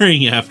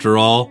caring, after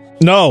all.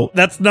 No,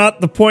 that's not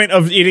the point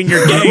of eating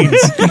your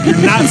gains.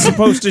 You're not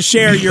supposed to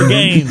share your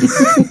gains.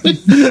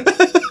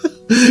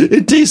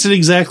 It tasted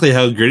exactly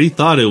how Gritty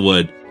thought it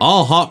would.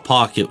 All Hot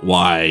Pocket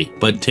Y,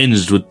 but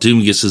tinged with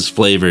Toomgus's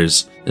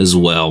flavors as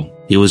well.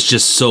 It was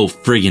just so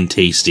friggin'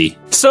 tasty.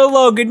 So,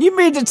 Logan, you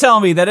mean to tell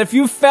me that if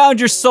you found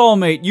your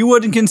soulmate, you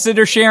wouldn't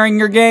consider sharing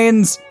your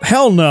gains?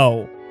 Hell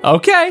no.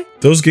 Okay.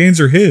 Those gains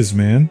are his,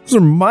 man. Those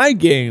are my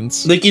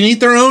gains. They can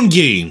eat their own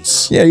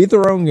gains. Yeah, eat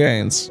their own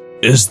gains.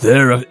 Is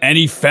there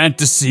any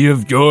fantasy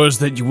of yours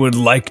that you would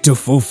like to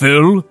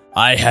fulfill?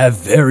 I have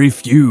very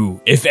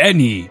few, if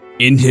any,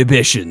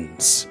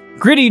 inhibitions.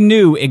 Gritty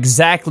knew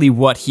exactly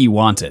what he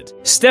wanted.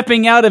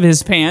 Stepping out of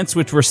his pants,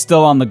 which were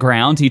still on the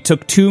ground, he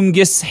took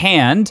Toomgus's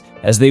hand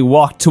as they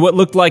walked to what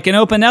looked like an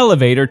open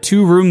elevator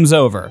 2 rooms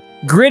over.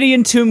 Gritty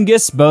and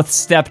Toomgus both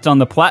stepped on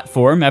the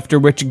platform, after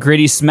which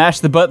Gritty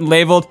smashed the button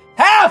labeled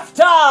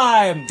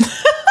HALFTIME!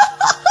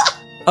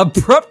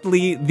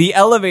 Abruptly, the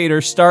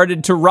elevator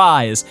started to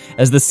rise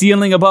as the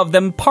ceiling above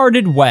them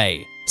parted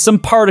way. Some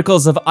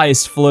particles of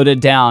ice floated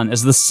down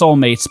as the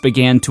soulmates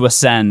began to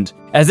ascend.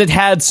 As it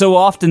had so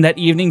often that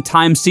evening,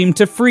 time seemed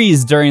to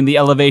freeze during the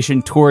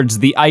elevation towards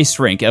the ice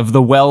rink of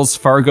the Wells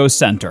Fargo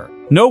Center.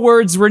 No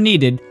words were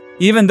needed,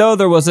 even though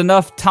there was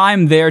enough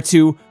time there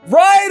to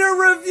write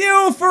a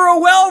review for a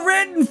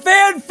well-written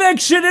fan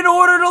fiction in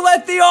order to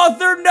let the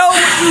author know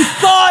what you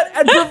thought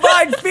and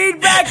provide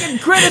feedback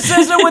and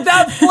criticism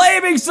without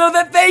flaming so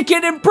that they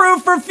can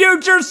improve for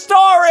future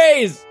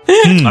stories.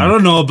 I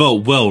don't know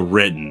about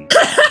well-written.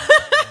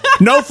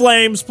 No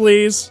flames,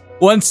 please.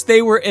 Once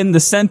they were in the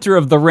center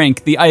of the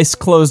rink, the ice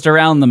closed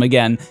around them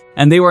again,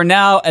 and they were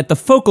now at the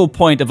focal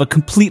point of a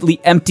completely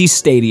empty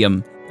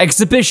stadium.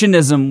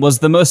 Exhibitionism was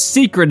the most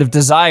secret of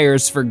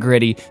desires for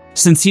Gritty,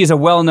 since he's a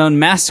well-known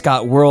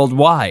mascot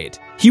worldwide.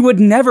 He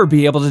would never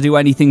be able to do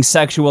anything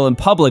sexual in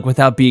public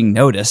without being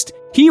noticed.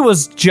 He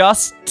was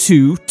just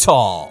too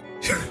tall.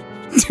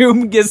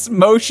 Toomgus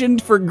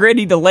motioned for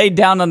Gritty to lay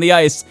down on the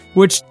ice,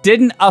 which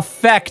didn't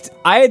affect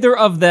either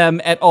of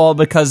them at all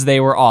because they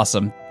were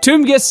awesome.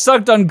 Toomgus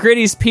sucked on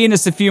Gritty's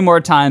penis a few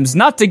more times,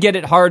 not to get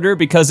it harder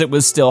because it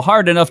was still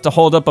hard enough to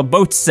hold up a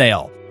boat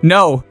sail.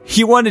 No,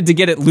 he wanted to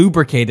get it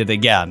lubricated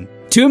again.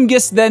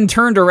 Toomgus then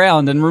turned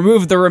around and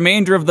removed the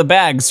remainder of the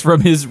bags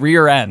from his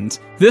rear end.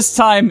 This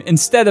time,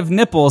 instead of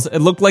nipples, it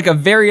looked like a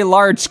very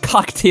large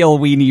cocktail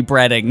weenie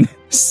breading.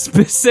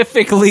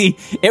 Specifically,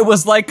 it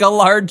was like a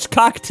large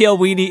cocktail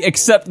weenie,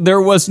 except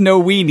there was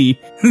no weenie.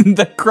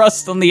 The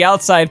crust on the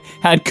outside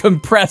had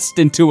compressed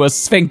into a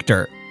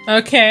sphincter.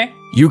 Okay.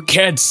 You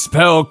can't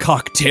spell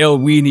cocktail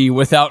weenie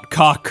without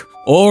cock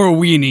or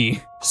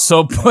weenie.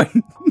 So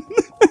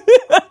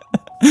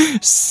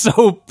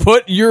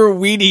put your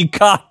weenie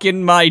cock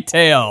in my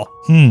tail.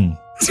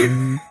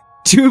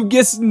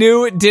 Toomgus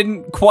knew it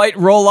didn't quite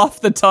roll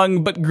off the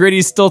tongue, but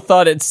Gritty still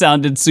thought it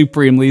sounded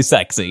supremely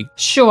sexy.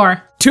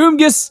 Sure.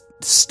 Toomgus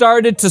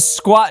started to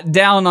squat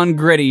down on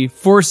Gritty,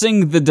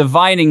 forcing the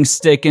divining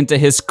stick into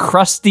his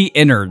crusty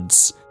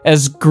innards.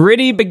 As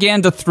Gritty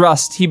began to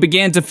thrust, he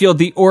began to feel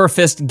the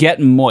orifice get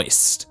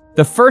moist.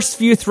 The first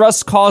few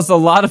thrusts caused a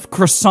lot of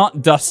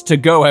croissant dust to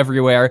go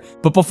everywhere,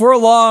 but before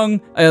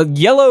long, a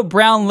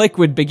yellow-brown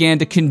liquid began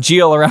to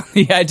congeal around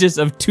the edges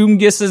of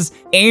Toomgus's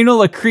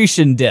anal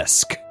accretion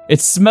disc.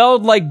 It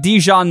smelled like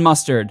Dijon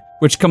mustard,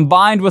 which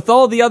combined with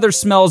all the other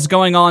smells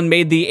going on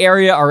made the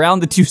area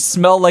around the two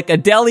smell like a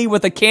deli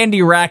with a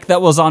candy rack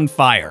that was on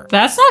fire.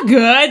 That's not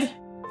good.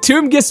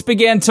 Toomgus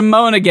began to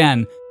moan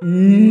again,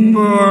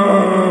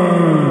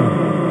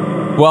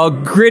 while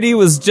Gritty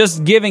was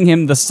just giving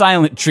him the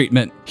silent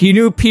treatment. He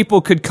knew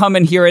people could come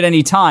in here at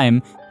any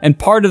time, and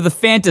part of the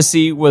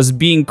fantasy was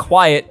being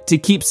quiet to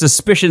keep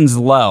suspicions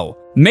low.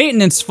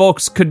 Maintenance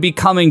folks could be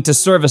coming to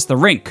service the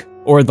rink,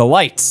 or the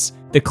lights.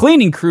 The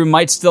cleaning crew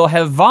might still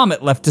have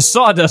vomit left to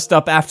sawdust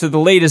up after the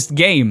latest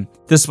game.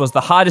 This was the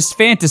hottest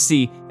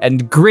fantasy,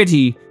 and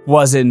Gritty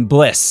was in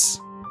bliss.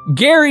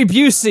 Gary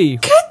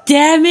Busey, God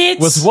damn it,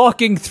 was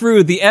walking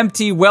through the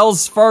empty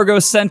Wells Fargo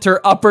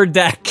Center upper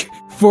deck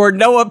for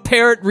no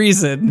apparent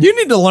reason. You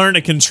need to learn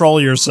to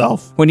control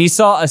yourself. When he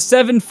saw a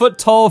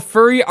 7-foot-tall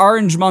furry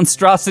orange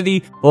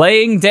monstrosity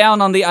laying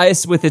down on the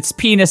ice with its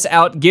penis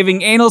out,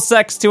 giving anal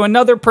sex to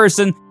another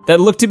person that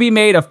looked to be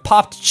made of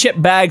popped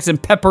chip bags and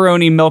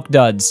pepperoni milk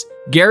duds.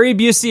 Gary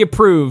Busey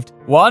approved,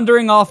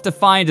 wandering off to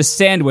find a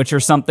sandwich or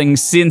something,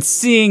 since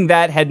seeing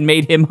that had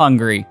made him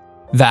hungry.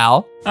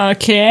 Val?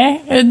 Okay.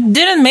 It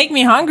didn't make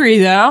me hungry,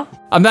 though.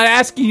 I'm not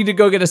asking you to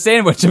go get a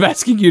sandwich, I'm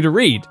asking you to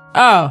read.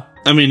 Oh.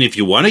 I mean, if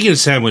you want to get a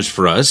sandwich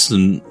for us,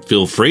 then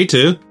feel free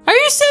to. Are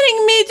you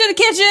sending me to the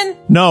kitchen?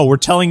 No, we're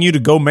telling you to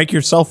go make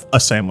yourself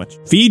a sandwich.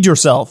 Feed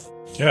yourself.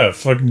 Yeah,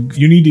 fucking,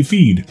 you need to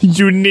feed.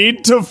 You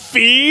need to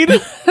feed?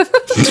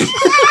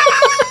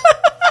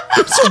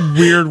 That's a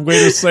weird way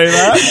to say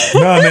that.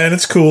 Nah, man,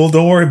 it's cool.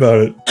 Don't worry about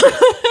it.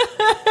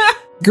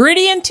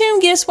 Gritty and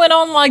Toomgus went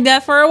on like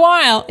that for a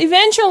while,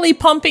 eventually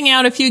pumping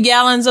out a few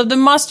gallons of the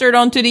mustard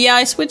onto the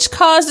ice, which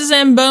caused the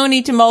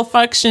Zamboni to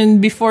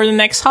malfunction before the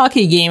next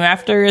hockey game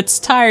after its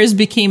tires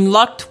became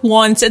locked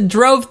once it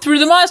drove through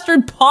the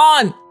mustard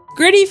pond.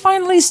 Gritty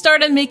finally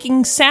started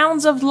making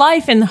sounds of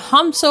life and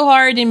hummed so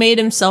hard he made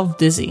himself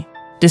dizzy.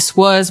 This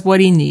was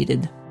what he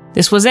needed.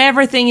 This was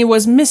everything he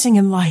was missing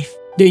in life.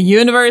 The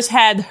universe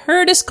had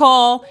heard his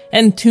call,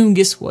 and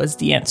Toomgus was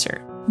the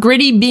answer.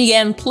 Gritty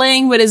began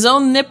playing with his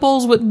own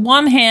nipples with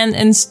one hand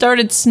and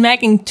started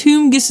smacking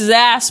Toomgus's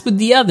ass with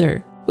the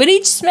other. With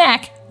each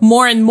smack,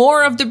 more and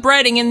more of the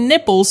breading and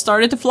nipples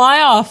started to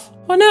fly off.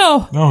 Oh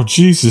no! Oh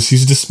Jesus,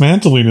 he's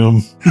dismantling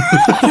him.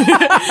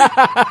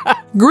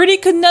 Gritty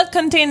could not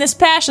contain his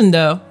passion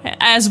though,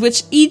 as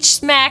with each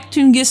smack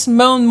Toomgus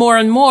moaned more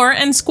and more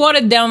and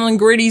squatted down on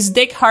Gritty's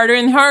dick harder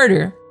and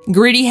harder.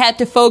 Gritty had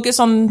to focus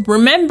on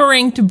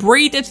remembering to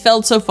breathe, it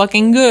felt so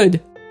fucking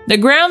good. The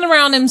ground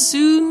around him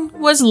soon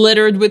was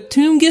littered with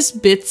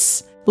Toomgus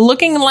bits,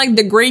 looking like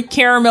the Great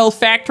Caramel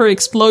Factory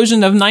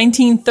explosion of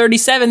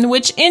 1937,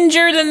 which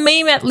injured and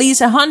maimed at least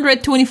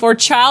 124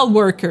 child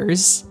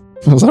workers.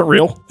 Is that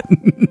real?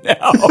 The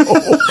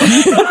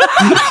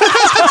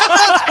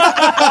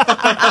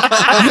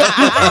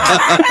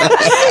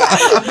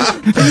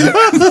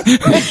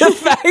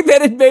fact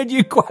that it made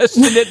you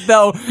question it,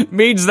 though,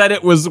 means that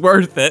it was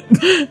worth it.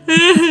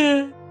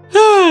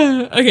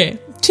 Okay.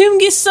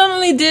 Toomgis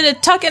suddenly did a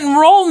tuck and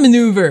roll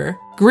maneuver.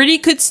 Gritty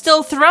could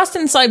still thrust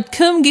inside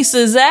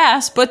Toomgis's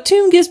ass, but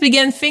Toomgis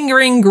began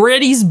fingering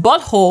Gritty's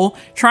butthole,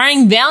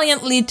 trying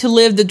valiantly to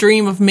live the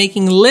dream of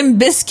making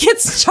Limp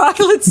Bizkit's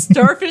chocolate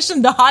starfish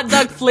and the hot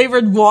dog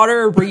flavored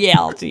water a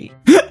reality.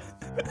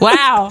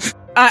 Wow.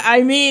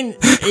 I mean,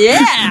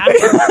 yeah.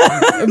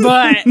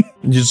 But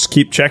You just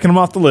keep checking them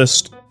off the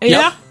list.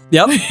 yeah.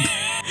 Yep.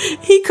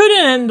 He couldn't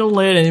handle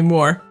it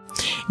anymore.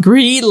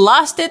 Gritty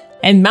lost it,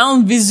 and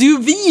Mount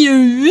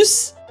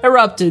Vesuvius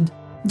erupted.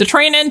 The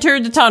train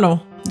entered the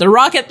tunnel. The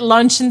rocket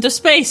launched into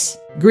space.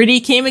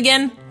 Gritty came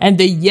again, and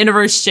the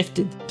universe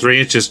shifted.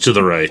 3 inches to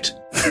the right.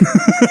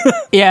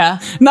 Yeah.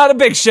 Not a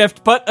big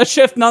shift, but a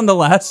shift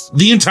nonetheless.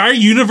 The entire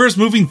universe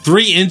moving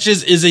 3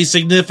 inches is a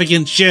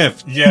significant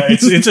shift. Yeah,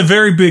 it's a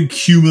very big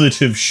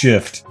cumulative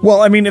shift.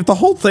 Well, I mean, if the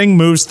whole thing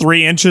moves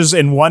 3 inches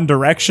in one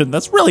direction,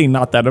 that's really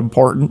not that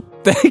important.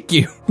 Thank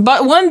you.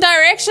 But One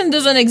Direction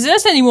doesn't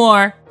exist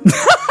anymore.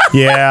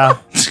 Yeah.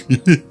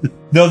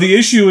 No, the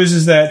issue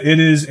is that it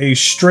is a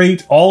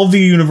straight, all of the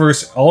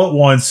universe all at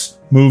once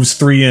moves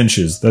 3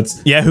 inches.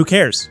 That's Yeah, who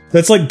cares?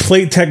 like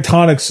plate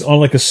tectonics on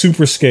like a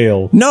super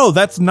scale. No,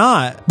 that's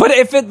not. But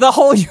if the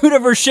whole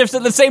universe shifts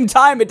at the same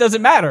time, it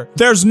doesn't matter.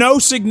 There's no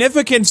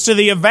significance to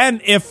the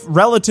event if,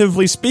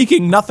 relatively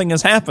speaking, nothing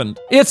has happened.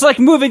 It's like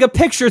moving a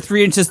picture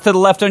 3 inches to the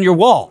left on your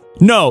wall.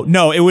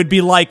 No, it would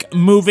be like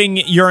moving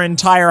your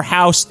entire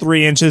house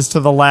 3 inches to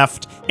the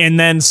left and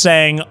then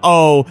saying,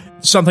 oh,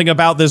 something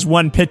about this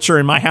one picture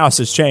in my house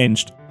has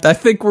changed. I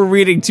think we're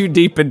reading too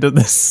deep into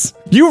this.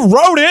 You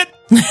wrote it!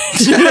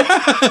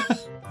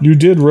 You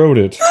did wrote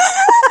it.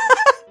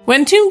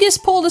 When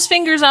Toomgis pulled his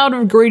fingers out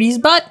of Gritty's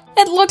butt,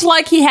 it looked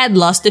like he had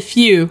lost a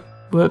few.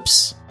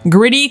 Whoops.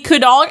 Gritty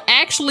could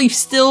actually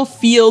still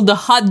feel the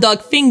hot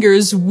dog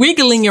fingers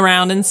wiggling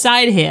around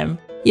inside him.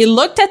 He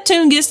looked at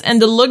Toomgis,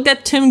 and the look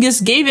that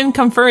Toomgis gave him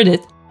comforted.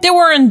 They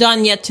weren't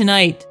done yet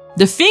tonight.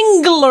 The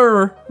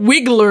fingler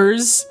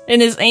wigglers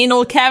in his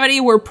anal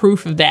cavity were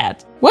proof of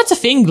that. What's a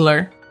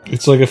fingler?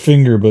 It's like a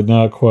finger, but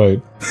not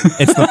quite.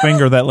 It's the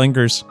finger that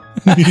lingers.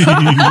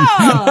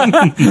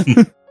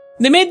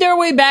 They made their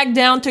way back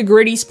down to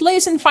Gritty's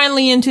place and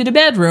finally into the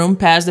bedroom,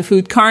 past the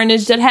food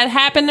carnage that had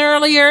happened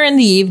earlier in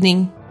the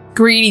evening.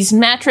 Gritty's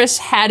mattress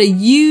had a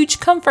huge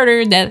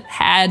comforter that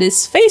had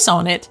his face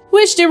on it,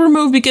 which they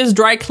removed because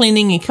dry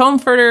cleaning a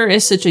comforter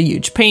is such a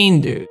huge pain,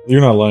 dude.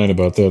 You're not lying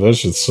about that. That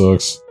shit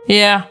sucks.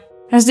 Yeah.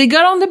 As they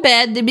got on the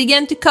bed, they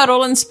began to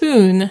cuddle and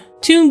spoon.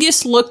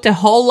 Toomgis looked a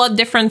whole lot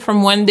different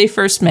from when they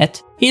first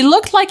met. He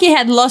looked like he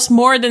had lost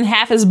more than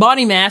half his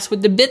body mass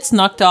with the bits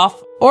knocked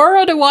off or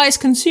otherwise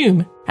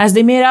consumed. As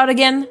they made out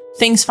again,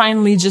 things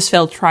finally just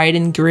felt right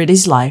in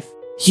Gritty's life.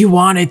 You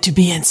wanted to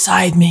be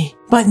inside me,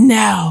 but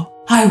now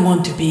I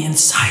want to be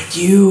inside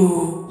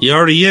you. He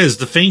already is.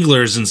 The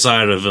fingler's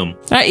inside of him.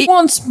 He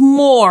wants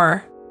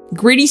more.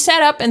 Gritty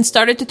sat up and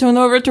started to turn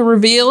over to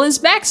reveal his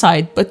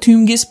backside, but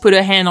Toomgis put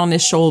a hand on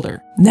his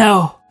shoulder.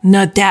 No,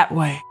 not that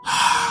way.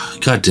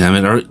 God damn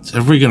it.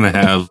 Are we going to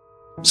have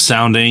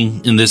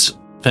sounding in this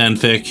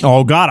fanfic?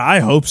 Oh, God, I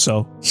hope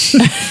so.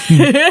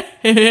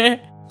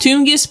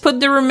 Toomgis put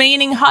the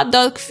remaining hot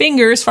dog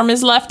fingers from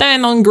his left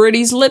hand on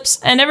Gritty's lips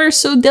and ever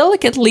so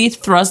delicately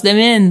thrust them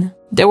in.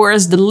 They were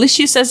as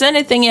delicious as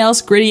anything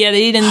else Gritty had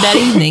eaten that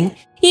evening,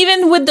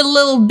 even with the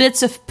little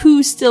bits of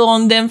poo still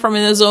on them from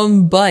his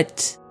own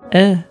butt.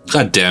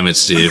 God damn it,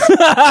 Steve.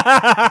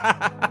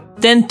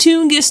 Then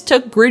Toomgis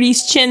took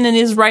Gritty's chin in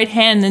his right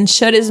hand and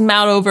shut his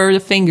mouth over the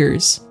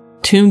fingers.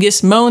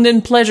 Toomgis moaned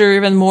in pleasure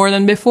even more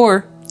than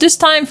before, this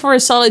time for a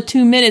solid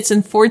 2 minutes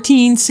and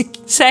 14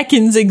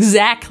 seconds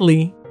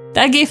exactly.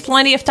 That gave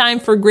plenty of time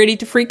for Gritty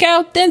to freak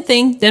out, then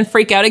think, then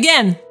freak out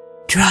again.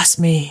 Trust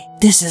me,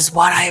 this is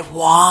what I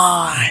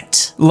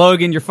want.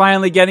 Logan, you're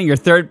finally getting your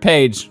third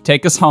page.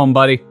 Take us home,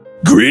 buddy.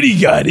 Gritty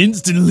got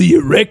instantly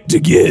erect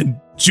again,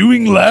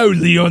 chewing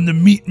loudly on the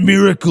meat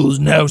miracles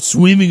now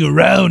swimming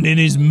around in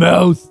his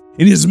mouth.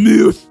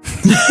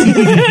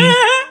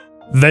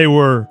 They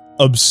were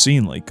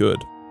obscenely good.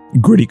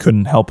 Gritty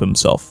couldn't help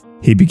himself.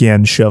 He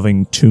began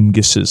shoving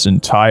Toomgis's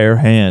entire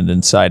hand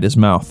inside his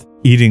mouth,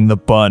 eating the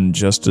bun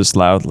just as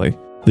loudly.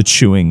 The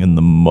chewing and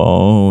the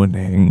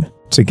moaning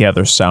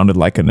together sounded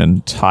like an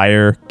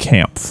entire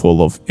camp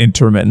full of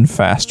intermittent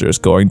fasters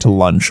going to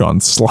lunch on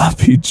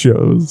Sloppy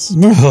Joe's.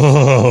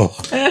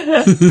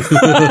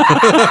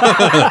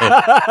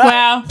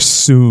 Wow.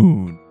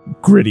 Soon,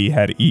 Gritty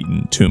had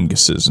eaten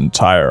Toomgis's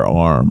entire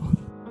arm.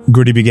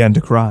 Gritty began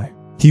to cry.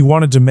 He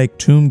wanted to make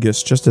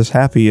Toomgis just as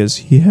happy as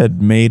he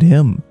had made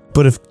him.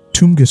 But if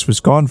Toomgis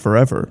was gone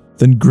forever,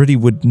 then Gritty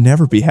would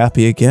never be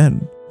happy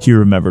again. He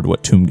remembered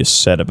what Toomgis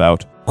said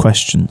about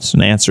questions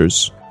and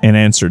answers, and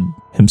answered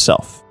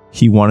himself.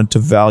 He wanted to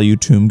value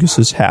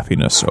Toomgis's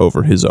happiness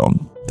over his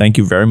own. Thank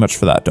you very much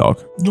for that,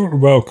 dog. You're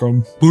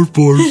welcome.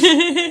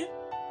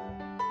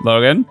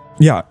 Logan?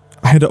 Yeah,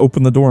 I had to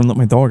open the door and let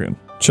my dog in.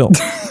 Chill.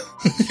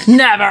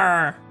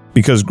 Never.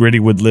 Because Gritty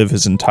would live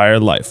his entire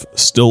life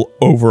still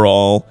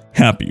overall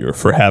happier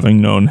for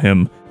having known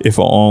him, if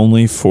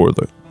only for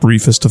the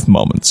briefest of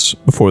moments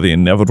before the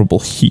inevitable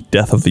heat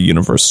death of the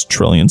universe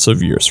trillions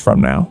of years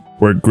from now,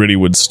 where Gritty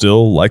would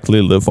still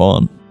likely live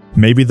on.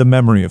 Maybe the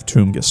memory of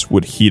Toomgus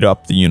would heat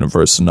up the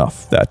universe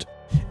enough that,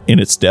 in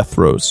its death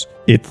throes,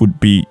 it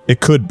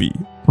could be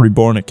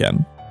reborn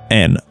again,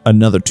 and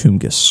another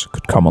Toomgus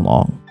could come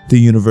along. The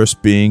universe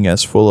being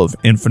as full of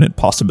infinite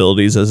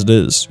possibilities as it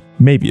is,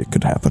 maybe it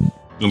could happen.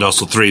 And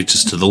also 3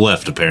 inches to the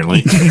left,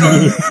 apparently.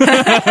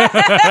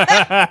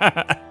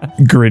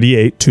 Gritty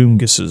ate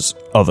Toomgus's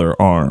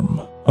other arm.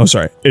 Oh,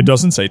 sorry. It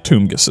doesn't say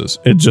Toomgus's.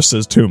 It just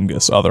says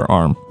Toomgus, other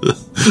arm.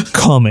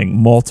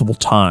 Coming multiple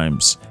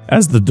times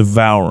as the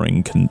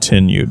devouring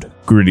continued.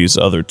 Gritty's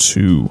other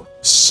 2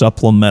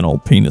 supplemental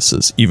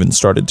penises even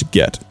started to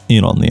get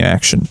in on the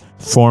action,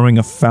 forming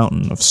a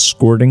fountain of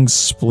squirting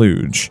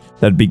splooge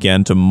that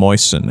began to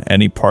moisten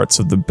any parts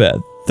of the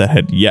bed that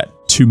had yet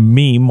to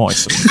me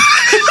moisten.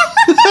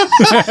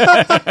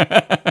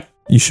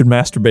 You should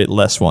masturbate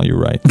less while you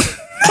write.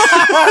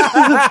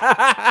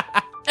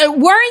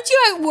 Weren't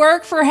you at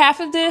work for half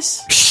of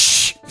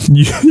this?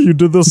 You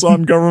did this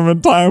on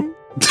government time?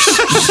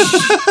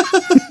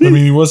 I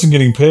mean, he wasn't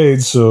getting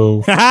paid,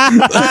 so...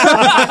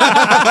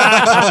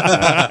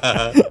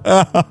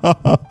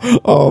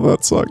 Oh, that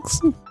sucks.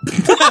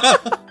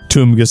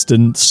 Toomgus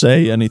didn't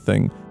say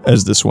anything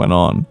as this went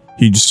on.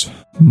 He just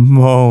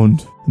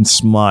moaned and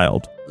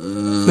smiled.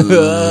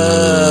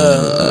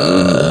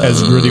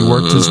 As Gritty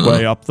worked his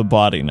way up the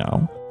body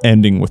now,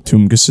 ending with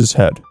Toomgus's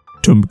head.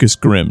 Toomgus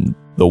grinned,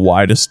 the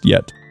widest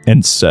yet,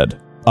 and said,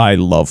 "I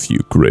love you,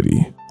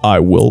 Gritty. I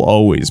will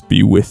always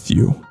be with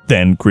you."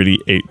 Then Gritty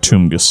ate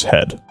Toomgus'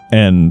 head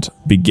and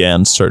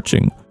began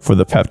searching for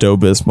the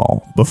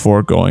Pepto-Bismol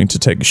before going to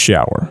take a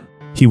shower.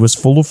 He was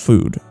full of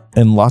food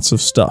and lots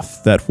of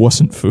stuff that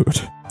wasn't food,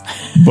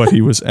 but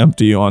he was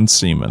empty on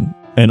semen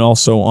and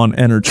also on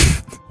energy.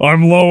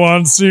 I'm low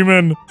on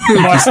semen.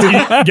 Must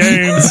eat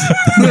gains.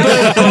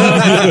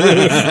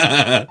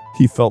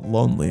 He felt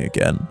lonely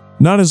again.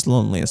 Not as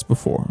lonely as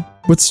before,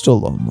 but still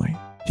lonely.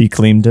 He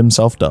cleaned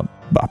himself up.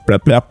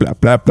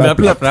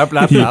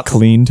 He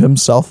cleaned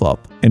himself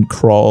up and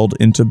crawled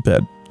into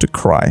bed to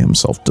cry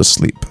himself to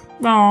sleep.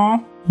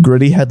 Aww.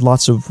 Gritty had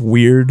lots of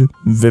weird,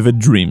 vivid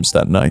dreams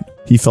that night.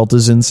 He felt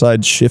his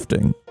insides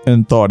shifting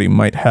and thought he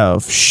might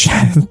have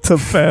shat the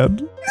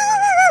bed.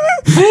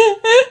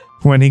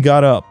 When he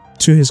got up,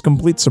 to his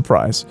complete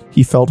surprise,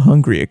 he felt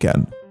hungry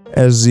again.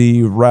 As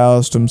he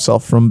roused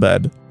himself from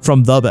the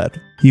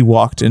bed, he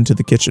walked into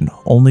the kitchen,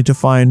 only to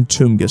find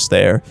Toomgus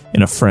there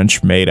in a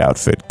French maid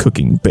outfit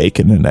cooking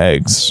bacon and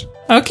eggs.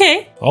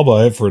 Okay. I'll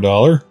buy it for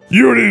 $1.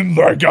 You didn't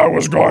think I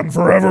was gone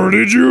forever,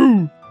 did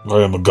you?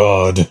 I am a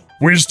god.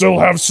 We still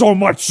have so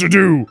much to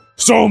do,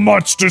 so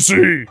much to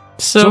see.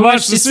 So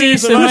much to see,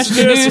 so much to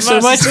do, so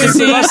much to see,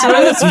 so much to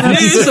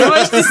do, so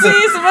much to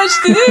see, so much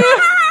to do.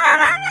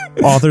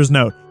 Author's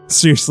note.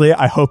 Seriously,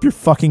 I hope you're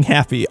fucking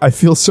happy. I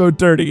feel so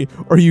dirty.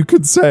 Or you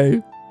could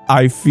say,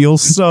 I feel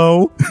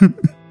so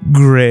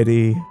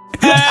gritty. Really?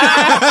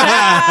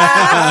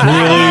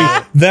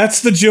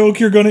 That's the joke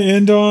you're going to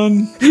end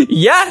on?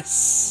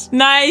 Yes!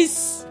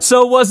 Nice.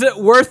 So was it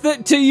worth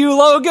it to you,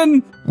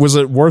 Logan? Was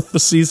it worth the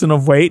season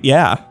of wait?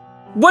 Yeah.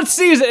 What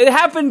season? It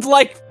happened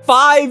like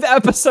 5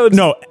 episodes.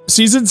 No,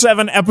 season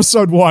 7,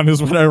 episode 1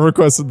 is when I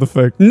requested the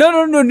fic.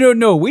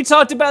 No. We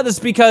talked about this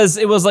because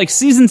it was like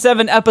season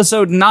 7,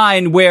 episode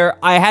 9, where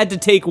I had to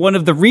take one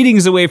of the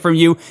readings away from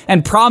you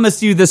and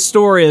promise you this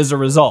story as a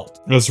result.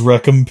 As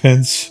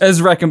recompense.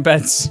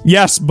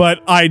 Yes,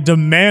 but I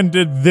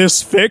demanded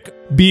this fic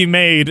be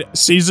made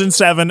season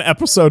 7,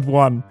 episode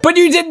 1. But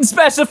you didn't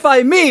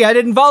specify me. I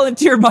didn't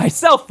volunteer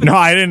myself. No,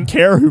 I didn't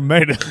care who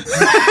made it.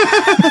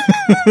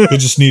 It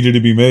just needed to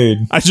be made.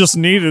 I just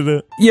needed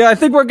it. Yeah, I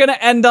think we're going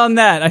to end on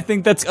that. I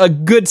think that's a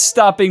good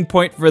stopping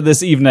point for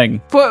this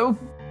evening.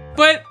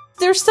 But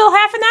there's still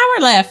half an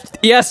hour left.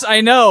 Yes, I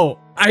know.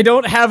 I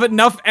don't have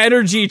enough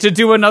energy to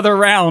do another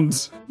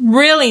round.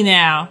 Really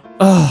now?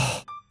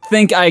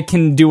 Think I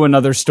can do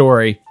another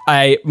story.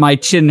 My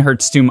chin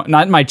hurts too much.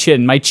 Not my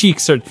chin, my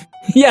cheeks hurt.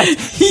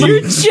 Yes, your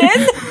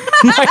chin?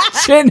 My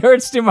chin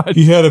hurts too much.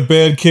 He had a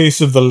bad case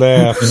of the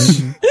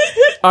laughs.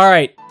 All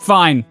right,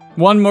 fine.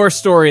 One more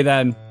story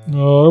then.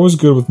 Oh, I was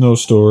good with no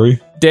story.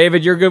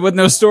 David, you're good with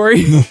no story?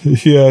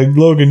 Yeah,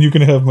 Logan, you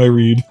can have my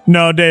read.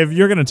 No, Dave,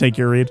 you're going to take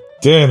your read.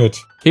 Damn it.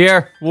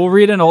 Here, we'll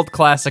read an old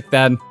classic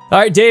then. All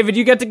right, David,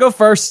 you get to go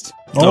first.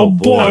 Oh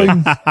boy.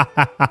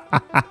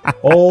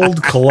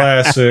 Old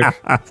classic.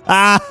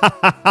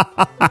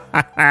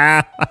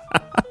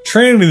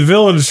 Training the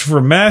village for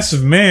a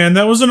massive man.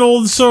 That was an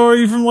old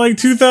story from like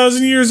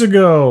 2,000 years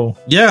ago.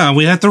 Yeah,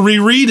 we had to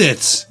reread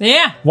it.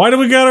 Yeah. Why do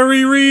we gotta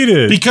reread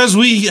it? Because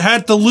we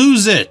had to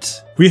lose it.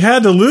 We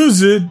had to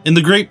lose it. In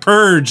the Great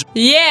Purge.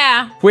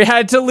 Yeah. We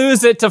had to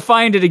lose it to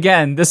find it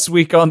again this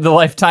week on the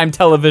Lifetime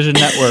Television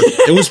Network.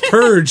 It was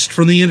purged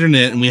from the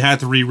internet and we had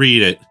to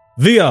reread it.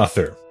 The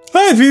author.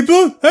 Hi,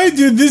 people. I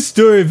did this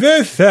story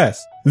very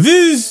fast.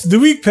 The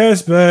week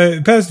passed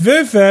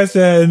very fast. I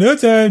had no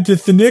time to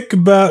think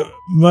about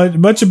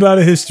much about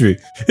a history.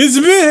 It's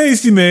a bit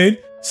hasty made.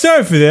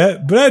 Sorry for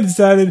that, but I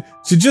decided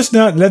to just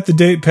not let the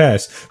date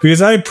pass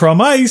because I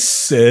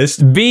promised I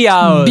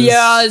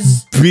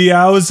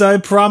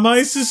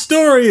promise a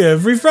story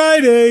every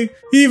Friday.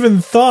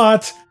 Even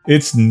thought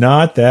it's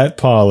not that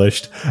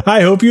polished.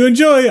 I hope you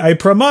enjoy. I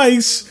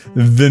promise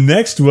the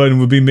next one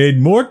will be made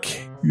more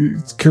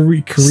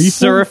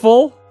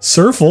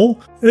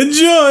Surful.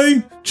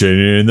 Enjoy!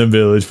 Training in the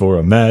village for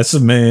a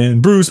massive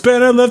man. Bruce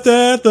Banner left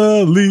at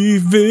the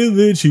Leaf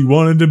Village. He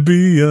wanted to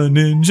be a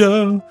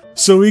ninja,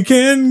 so he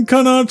can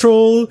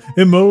control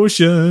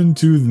emotion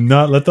to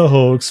not let the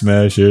Hulk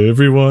smash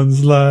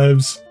everyone's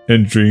lives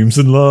and dreams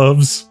and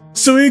loves.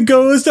 So he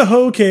goes to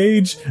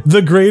Hokage,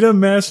 the greater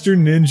master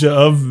ninja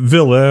of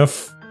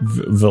Vilef.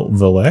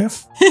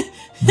 Vilef?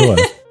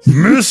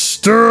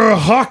 Mr.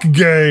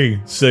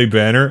 Hawkgay, say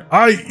Banner.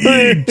 I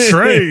eat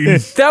train.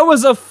 That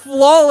was a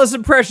flawless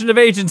impression of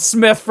Agent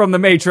Smith from The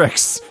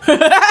Matrix.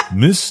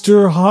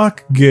 Mr.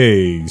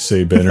 Hawkgay,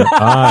 say Banner.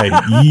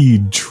 I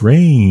eat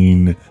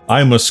train.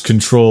 I must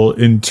control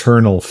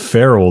internal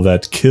feral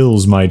that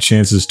kills my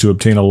chances to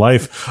obtain a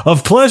life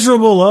of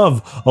pleasurable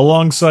love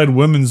alongside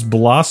women's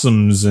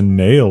blossoms and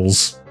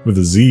nails with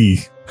a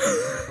Z.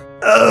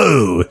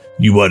 Oh,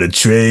 you want to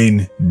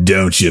train,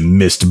 don't you,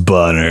 Mr.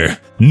 Bonner?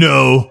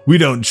 No, we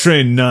don't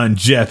train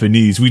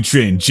non-Japanese. We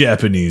train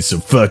Japanese, so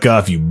fuck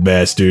off, you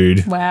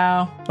bastard.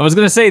 Wow. I was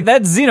going to say,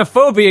 that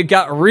xenophobia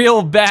got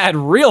real bad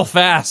real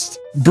fast.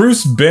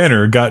 Bruce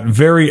Banner got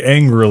very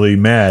angrily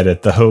mad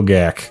at the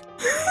Hogak.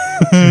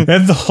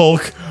 And the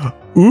Hulk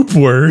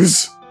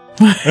Oopwers.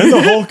 And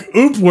the Hulk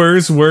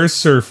Oopwers were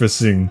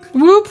surfacing.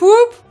 Whoop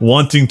whoop.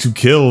 Wanting to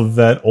kill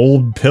that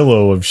old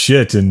pillow of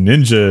shit and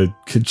ninja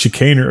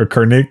chicanery or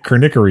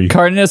carnicery.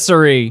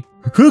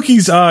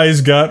 Hookie's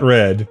eyes got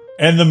red,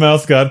 and the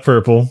mouth got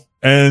purple,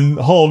 and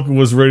Hulk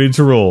was ready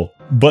to roll.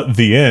 But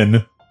the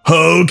end.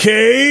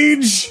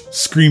 Hokage!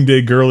 Screamed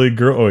a girly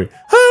girl.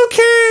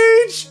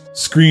 Hokage!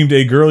 Screamed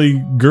a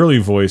girly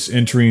voice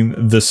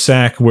entering the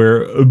sack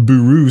where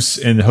Bruce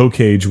and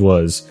Hokage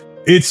was.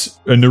 It's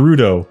a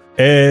Naruto.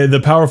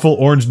 The powerful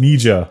orange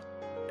ninja,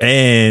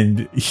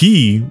 and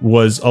he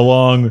was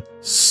along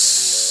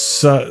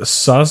Sasuke,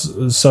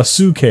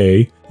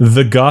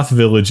 the goth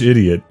village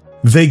idiot.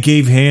 They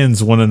gave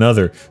hands one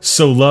another,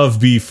 so love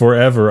be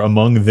forever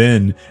among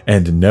them,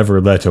 and never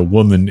let a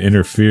woman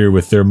interfere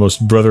with their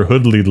most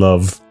brotherhoodly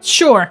love.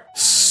 Sure.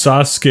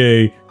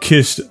 Sasuke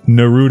kissed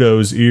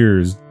Naruto's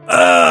ears.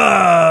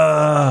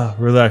 Ah!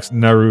 Relax,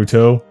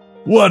 Naruto.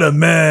 What a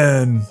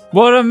man!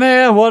 What a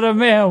man, what a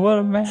man, what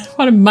a man.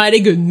 What a mighty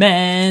good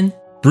man.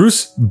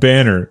 Bruce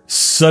Banner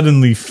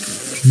suddenly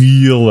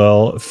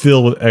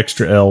filled with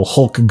extra L.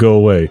 Hulk go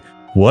away.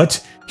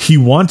 What? He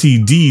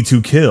wanted D to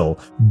kill,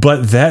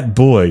 but that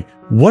boy,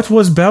 what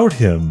was about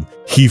him?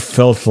 He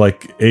felt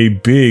like a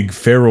big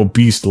feral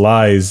beast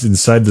lies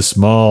inside the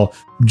small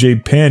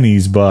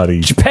Japanese body.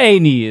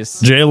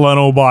 Japanese. Jay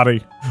Leno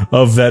body.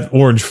 Of that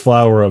orange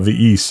flower of the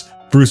east.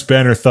 Bruce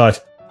Banner thought,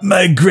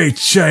 my great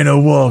China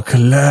wall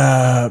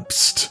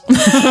collapsed.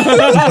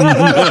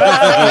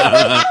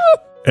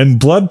 And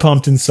blood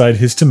pumped inside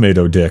his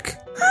tomato dick.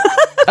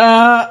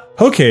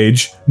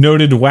 Hokage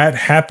noted what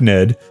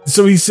happened,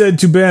 so he said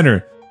to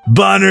Banner,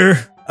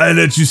 Banner, I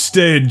let you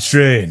stay and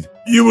train.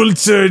 You will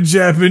turn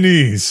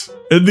Japanese.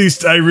 At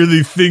least I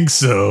really think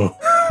so.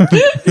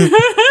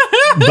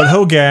 But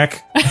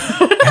Hogak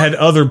had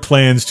other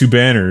plans to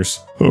Banner's.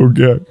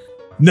 Hogak.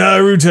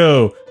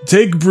 Naruto,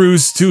 take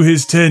Bruce to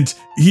his tent.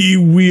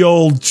 We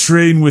all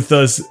train with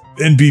us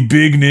and be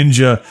big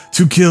ninja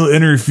to kill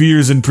inner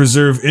fears and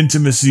preserve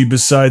intimacy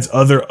besides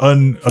other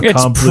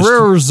unaccomplished. It's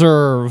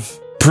preserve.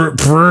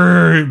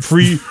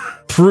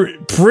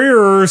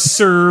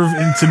 Preserve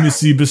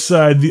intimacy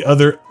beside the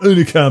other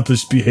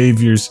unaccomplished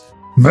behaviors.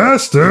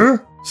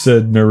 Master,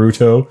 said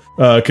Naruto,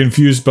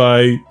 confused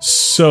by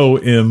so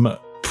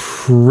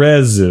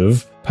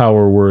impressive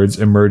power words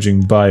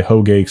emerging by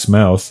Hogak's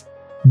mouth.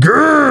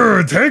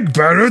 Grr, take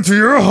Banner to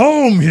your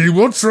home. He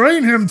will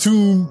train him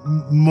to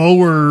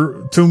mow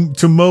rower.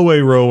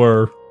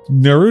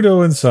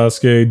 Naruto and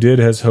Sasuke did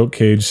as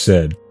Hokage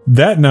said.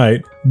 That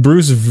night,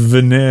 Bruce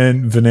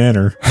Banner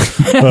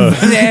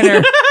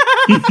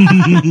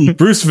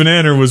Bruce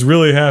Banner was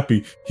really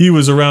happy. He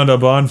was around a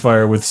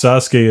bonfire with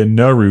Sasuke and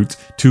Naruto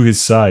to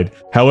his side.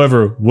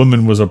 However,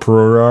 woman was a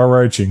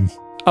poraching.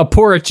 A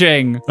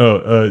poraching.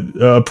 A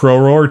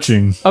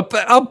poraching. A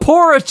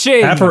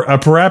poraching.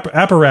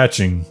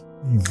 Apparatching.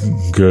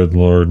 Good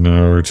Lord,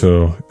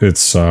 Naruto.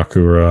 It's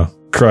Sakura,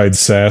 cried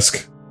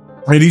Sasuke.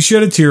 And he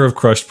shed a tear of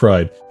crushed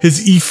pride.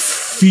 His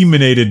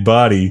effeminated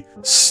body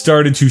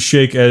started to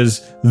shake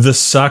as the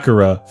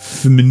Sakura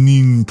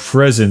feminine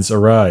presence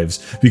arrives,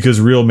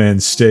 because real men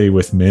stay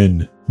with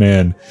men.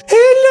 Man.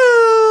 Hello!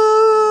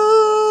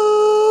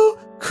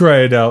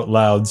 Cried out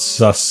loud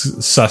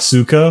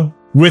Sasuka,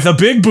 with a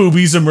big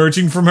boobies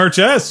emerging from her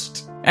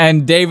chest.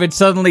 And David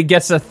suddenly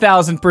gets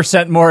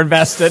 1,000% more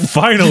invested.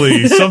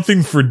 Finally,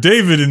 something for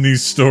David in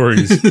these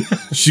stories.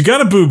 She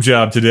got a boob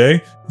job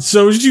today,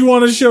 so she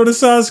want to show to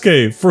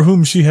Sasuke, for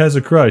whom she has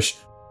a crush.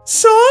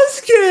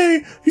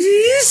 Sasuke, do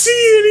you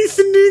see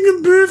anything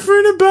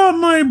different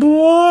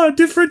about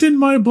different in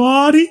my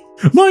body?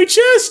 My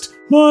chest,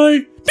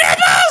 my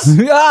nipples!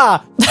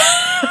 Ah!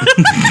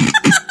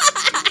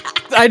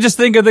 I just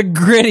think of the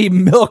gritty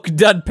milk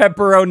dud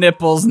pepero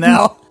nipples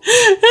now.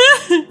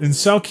 And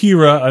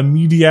Sakura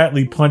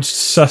immediately punched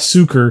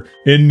Sasuke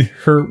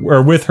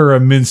with her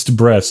minced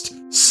breast.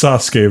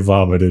 Sasuke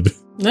vomited.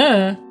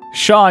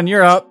 Sean,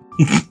 you're up.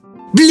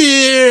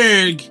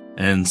 Blurg!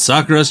 And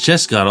Sakura's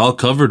chest got all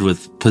covered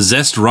with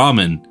possessed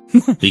ramen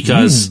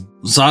because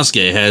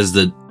Sasuke has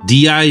the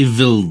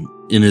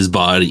DI-vil in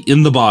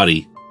the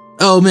body.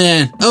 Oh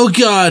man, oh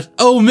god,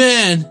 oh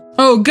man.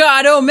 Oh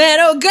god, oh man,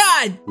 oh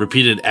god!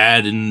 Repeated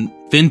ad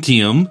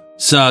infinitum.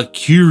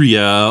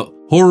 Sakura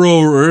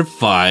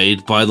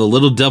horrified by the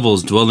little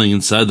devils dwelling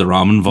inside the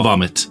ramen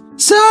vomit.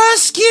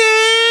 Sasuke!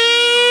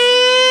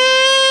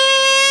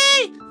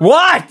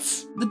 What?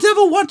 The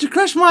devil want to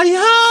crush my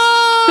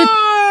heart!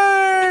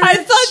 I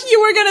thought you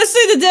were gonna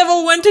say the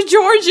devil went to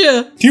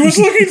Georgia. He was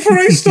looking for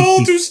a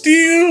stall to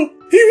steal.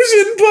 He was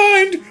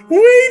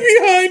way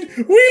behind,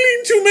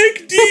 waiting to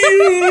make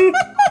deal.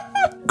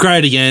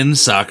 Cried again,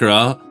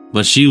 Sakura,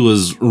 but she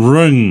was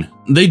wrong.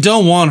 They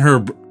don't want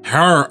her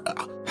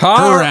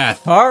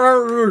wrath.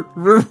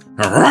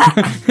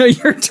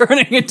 You're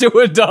turning into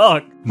a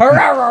dog.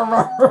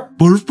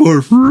 Barf,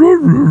 barf.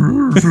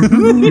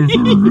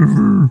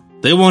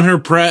 They want her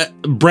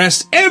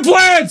breast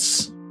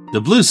implants! The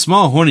blue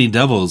small horny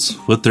devils,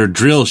 with their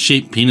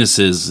drill-shaped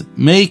penises,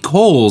 make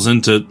holes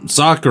into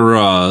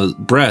Sakura's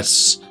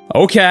breasts.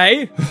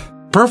 Okay.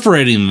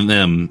 Perforating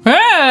them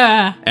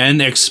and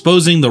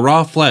exposing the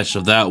raw flesh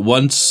of that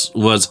once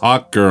was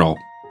hot girl.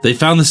 They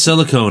found the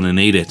silicone and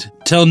ate it,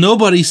 till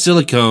nobody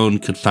silicone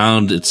could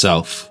found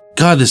itself.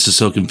 God, this is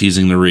so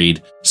confusing to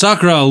read.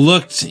 Sakura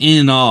looked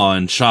in awe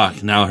and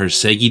shock. Now her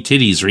saggy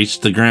titties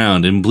reached the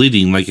ground and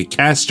bleeding like a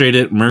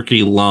castrated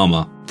murky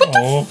llama. What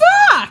the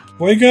fuck?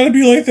 Why you gotta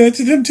be like that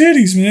to them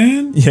titties,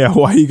 man? Yeah,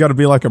 why you gotta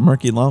be like a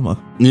murky llama?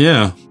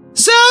 Yeah.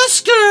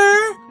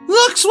 Sasuke!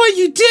 Looks what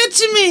you did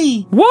to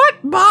me!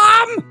 What,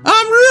 Mom?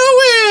 I'm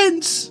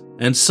ruined!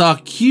 And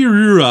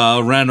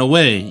Sakura ran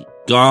away,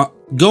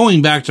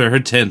 going back to her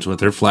tent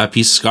with her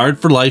flappy, scarred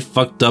for life,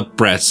 fucked up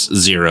breasts,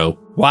 zero.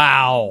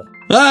 Wow.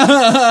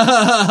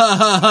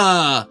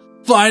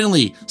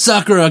 Finally,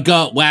 Sakura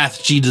got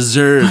wrath she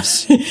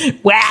deserves.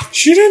 Whack.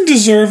 She didn't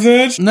deserve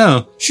that.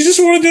 No. She just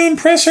wanted to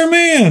impress her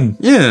man.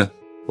 Yeah.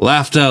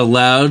 Laughed out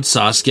loud,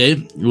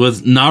 Sasuke,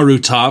 with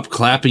Naruto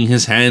clapping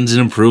his hands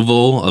in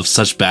approval of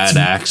such bad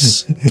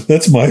acts.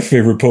 That's my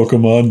favorite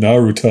Pokemon,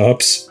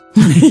 Narutops.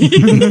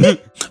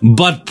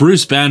 But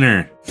Bruce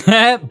Banner.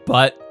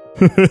 But.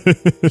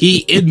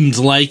 He didn't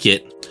like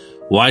it.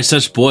 Why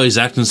such boys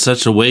act in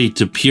such a way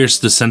to pierce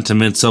the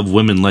sentiments of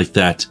women like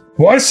that?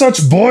 Why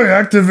such boy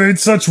activate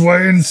such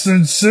way in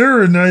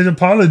sincere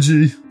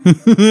apology?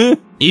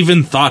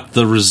 Even thought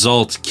the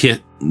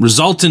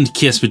resultant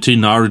kiss between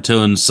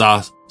Naruto and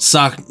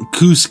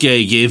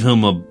Sakusuke gave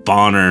him a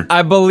boner.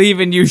 I believe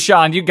in you,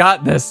 Sean. You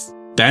got this.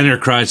 Banner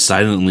cried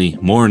silently,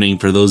 mourning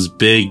for those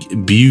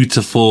big,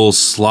 beautiful,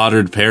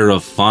 slaughtered pair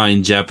of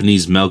fine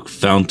Japanese milk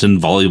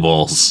fountain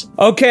volleyballs.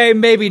 Okay,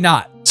 maybe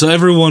not. So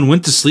everyone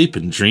went to sleep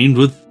and dreamed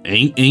with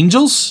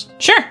angels?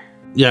 Sure.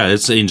 Yeah,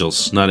 it's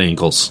angels, not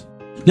ankles.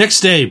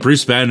 Next day,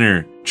 Bruce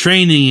Banner,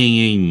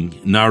 training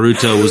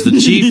Naruto, was the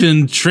chief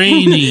in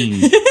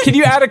training. Can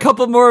you add a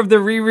couple more of the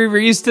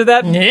re-re-re's to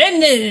that?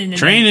 Training.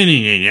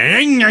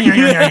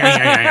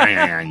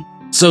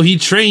 So he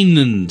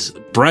trained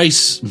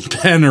Bryce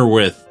Banner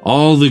with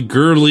all the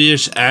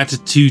girlyish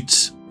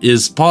attitudes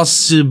is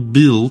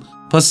possible.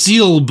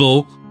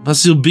 I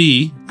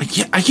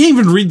can't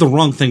even read the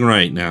wrong thing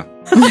right now.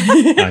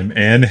 I'm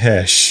Anne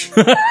Hesh.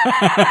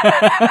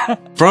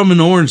 From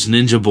an orange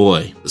ninja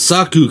boy,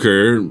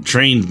 Sakura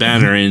trained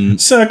Banner in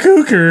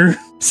Sakura.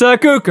 The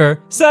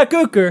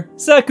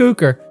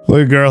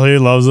girl he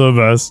loves the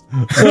best.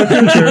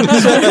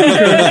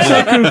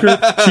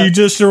 Sakura. She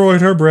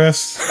destroyed her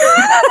breasts.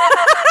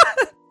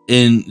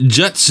 In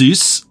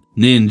ninjutsus,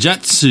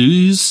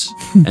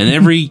 and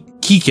every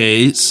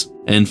kikes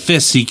and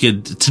fists he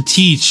could to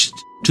teach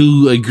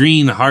to a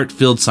green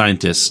heart-filled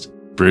scientist.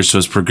 Bruce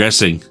was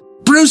progressing.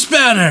 Bruce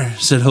Banner,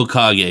 said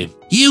Hokage,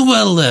 you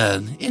will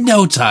learn in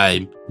no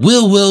time.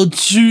 Will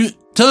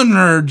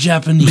turn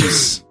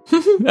Japanese.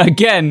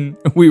 Again,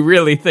 we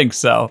really think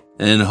so.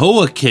 And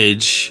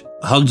Hokage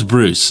hugged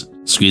Bruce,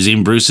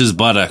 squeezing Bruce's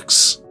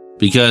buttocks,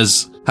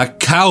 because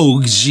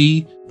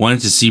Hokage wanted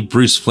to see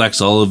Bruce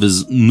flex all of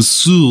his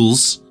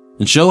muscles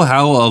and show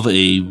how of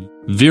a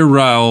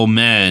virile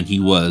man he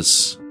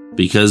was.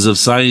 Because of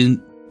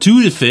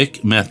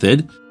scientific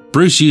method,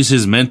 Bruce used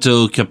his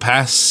mental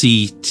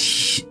capacities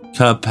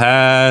to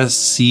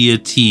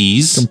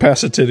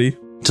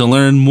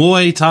learn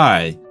Muay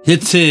Thai.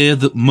 It's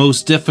the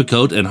most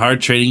difficult and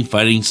hard-training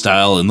fighting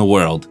style in the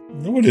world.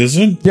 No, it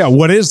isn't. Yeah,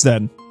 what is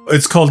then?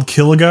 It's called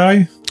Kill a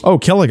Guy. Oh,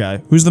 Kill a Guy.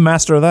 Who's the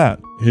master of that?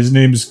 His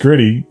name's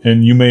Gritty,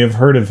 and you may have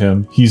heard of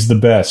him. He's the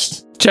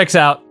best. Checks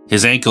out.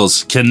 His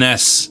ankles,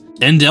 caness,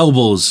 and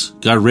elbows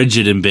got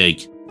rigid and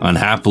big.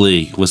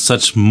 Unhappily, with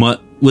such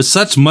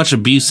much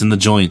abuse in the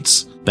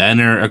joints,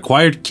 Banner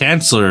acquired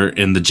cancer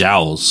in the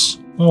jowls.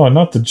 Oh,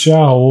 not the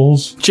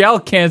jowls. Jowl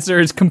cancer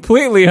is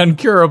completely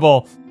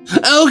uncurable.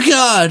 Oh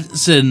God,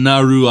 said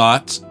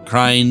Naruat,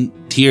 crying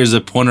tears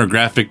of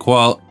pornographic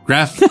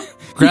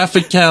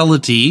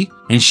graphicality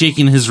and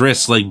shaking his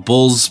wrists like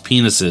bulls'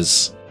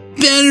 penises.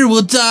 Banner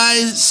will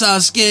die,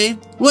 Sasuke.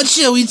 What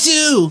shall we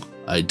do?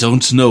 I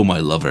don't know, my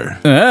lover,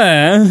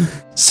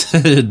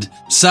 said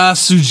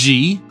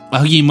Sasuke,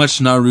 hugging much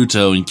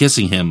Naruto and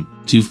kissing him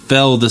to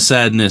fell the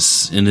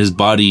sadness in his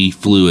body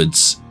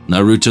fluids.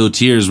 Naruto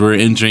tears were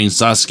entering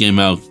Sasuke's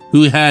mouth,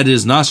 who had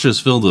his nostrils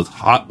filled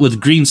with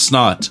green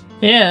snot.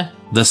 Yeah.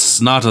 The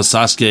snot of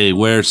Sasuke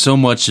were so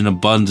much in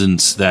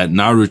abundance that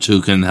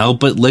Naruto couldn't help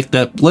but lick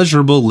that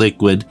pleasurable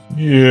liquid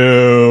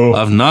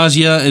of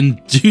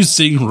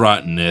nausea-inducing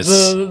rottenness.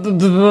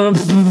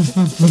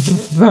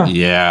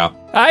 Yeah.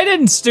 I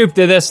didn't stoop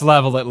to this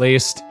level, at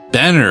least.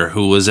 Banner,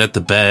 who was at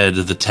the bed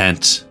of the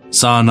tent,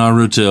 saw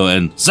Naruto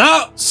and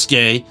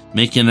Sasuke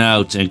making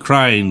out and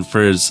crying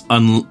for his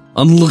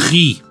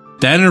unlucky.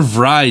 Banner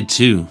vried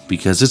too,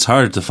 because it's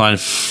hard to find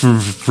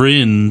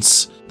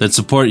friends that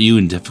support you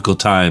in difficult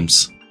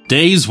times.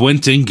 Days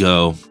went and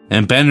go,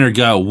 and Banner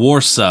got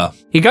Warsaw.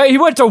 He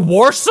went to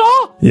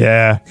Warsaw?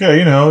 Yeah.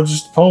 Yeah,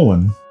 just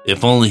Poland.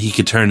 If only he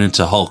could turn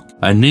into Hulk.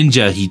 A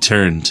ninja he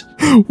turned.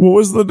 What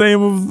was the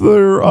name of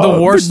their... the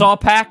Warsaw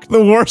Pact?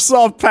 The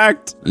Warsaw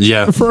Pact.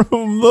 Yeah. From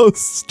the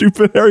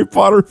stupid Harry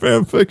Potter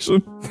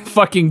fanfiction.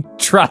 Fucking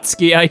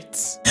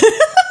Trotskyites.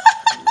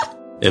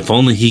 If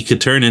only he could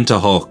turn into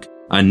Hulk.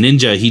 A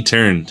ninja he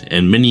turned,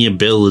 and many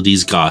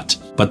abilities got.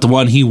 But the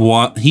one he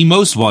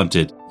most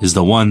wanted is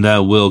the one that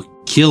will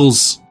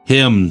kills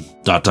him... ...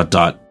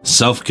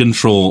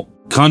 Self-control.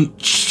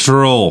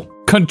 Control.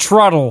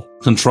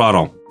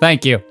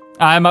 Thank you.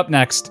 I'm up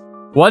next.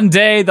 One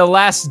day, the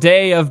last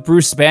day of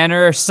Bruce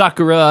Banner,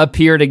 Sakura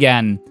appeared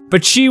again.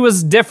 But she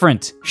was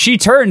different. She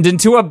turned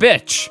into a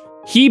bitch.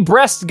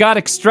 Breast got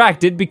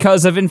extracted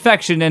because of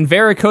infection and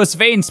varicose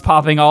veins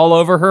popping all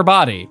over her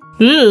body.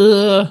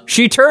 Ugh.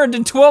 She turned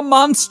into a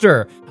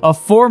monster, a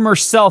former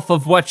self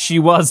of what she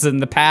was in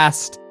the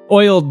past.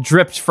 Oil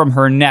dripped from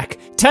her neck.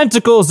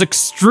 Tentacles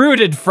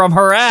extruded from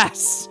her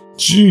ass.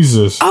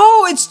 Jesus.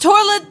 Oh, it's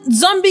toilet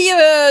zombie.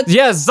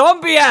 Yeah,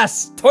 zombie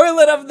ass.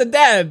 Toilet of the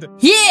dead.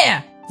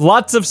 Yeah.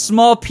 Lots of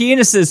small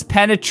penises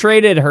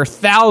penetrated her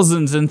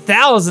thousands and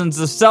thousands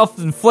of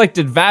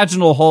self-inflicted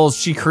vaginal holes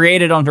she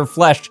created on her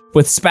flesh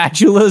with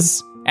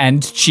spatulas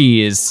and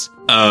cheese.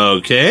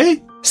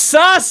 Okay.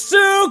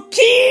 Sasuke!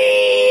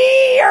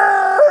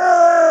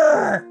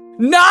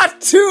 Not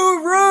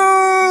too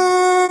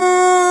rude!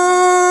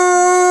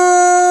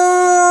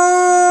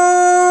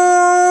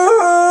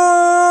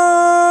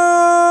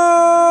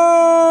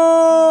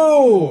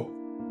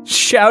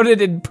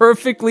 Shouted in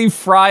perfectly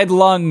fried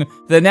lung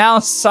the now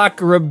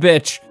Sakura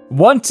bitch,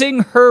 wanting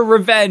her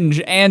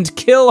revenge and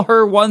kill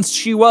her once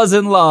she was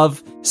in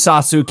love,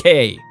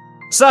 Sasuke.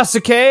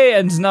 Sasuke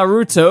and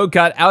Naruto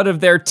got out of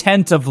their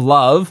tent of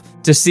love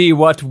to see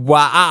what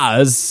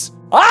was.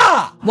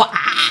 Ah!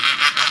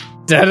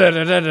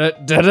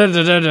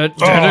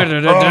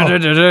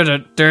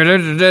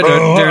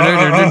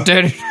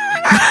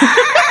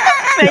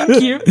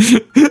 Thank you.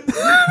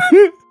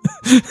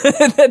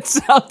 That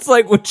sounds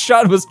like what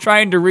Sean was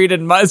trying to read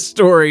in my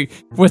story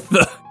with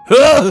the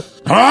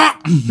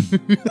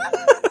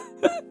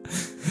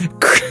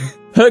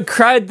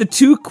cried the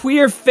two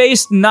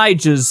queer-faced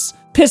Nijas,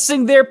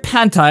 pissing their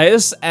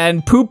panties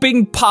and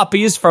pooping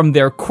poppies from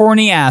their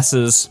corny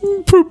asses.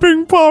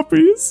 Pooping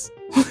poppies.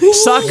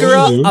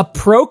 Sakura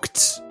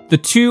approached the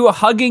two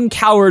hugging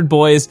coward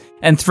boys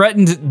and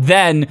threatened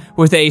then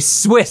with a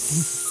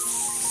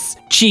Swiss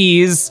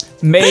cheese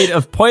made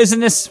of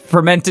poisonous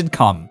fermented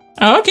cum.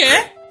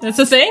 Okay, that's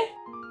a thing.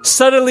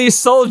 Suddenly,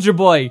 Soldier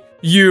Boy,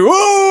 you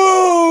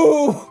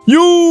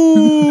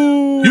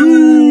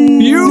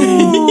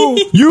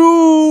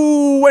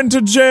went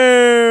to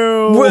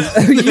jail.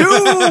 You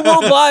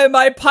will buy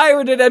my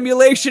pirated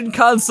emulation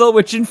console,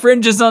 which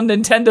infringes on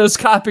Nintendo's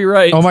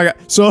copyright. Oh my god!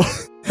 So.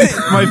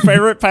 My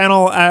favorite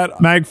panel at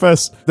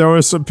MagFest, there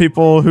were some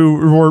people who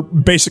were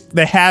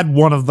they had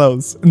one of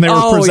those and they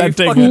were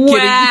presenting it.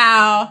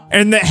 Wow.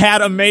 And it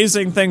had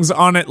amazing things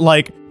on it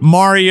like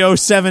Mario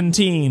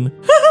 17.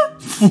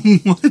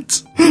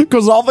 What?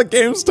 Because all the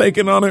games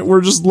taken on it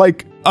were just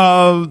like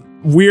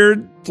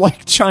weird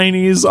like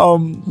Chinese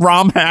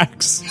ROM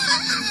hacks.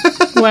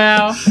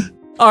 Wow.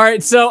 All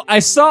right, so I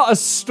saw a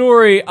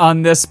story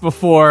on this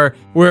before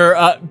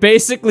where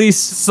basically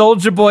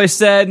Soulja Boy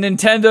said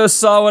Nintendo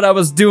saw what I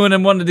was doing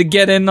and wanted to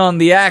get in on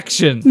the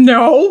action.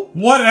 No.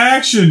 What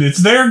action?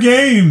 It's their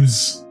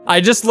games.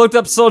 I just looked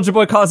up Soulja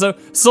Boy console.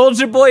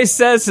 Soulja Boy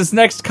says his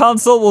next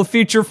console will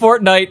feature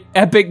Fortnite.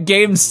 Epic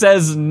Games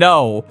says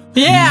no.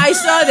 Yeah, I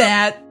saw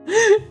that.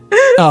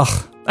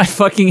 Ugh, I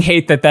fucking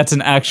hate that that's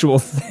an actual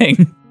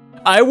thing.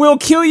 I will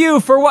kill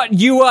you for what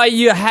you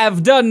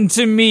have done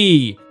to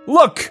me.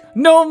 Look,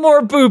 no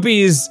more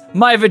boobies.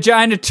 My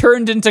vagina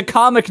turned into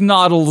comic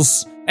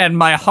noddles. And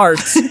my heart.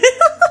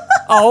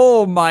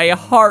 Oh, my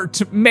heart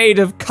made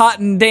of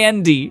cotton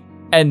dandy.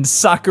 And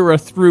Sakura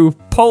threw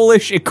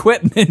Polish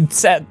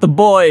equipment at the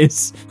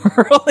boys,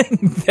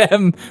 hurling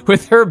them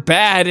with her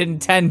bad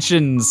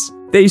intentions.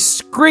 They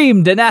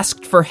screamed and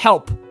asked for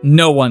help.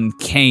 No one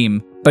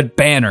came. But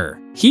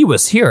Banner, he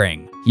was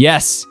hearing.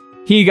 Yes,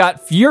 he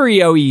got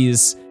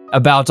furioused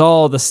about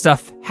all the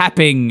stuff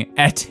happening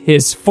at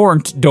his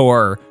front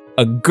door.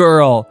 A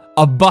girl,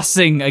 a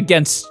bussing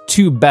against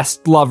two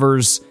best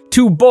lovers,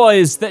 two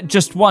boys that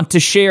just want to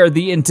share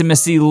the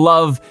intimacy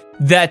love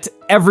that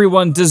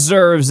everyone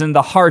deserves in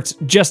the heart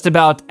just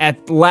about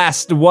at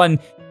last one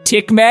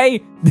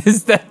Tikme?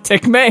 Is that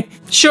Tikme?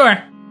 Sure.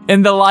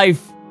 In the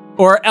life,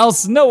 or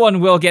else no one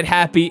will get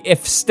happy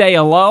if stay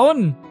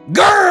alone.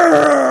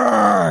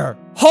 Grrr!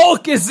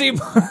 Hulk is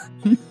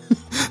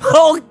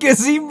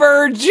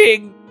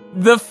emerging.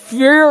 The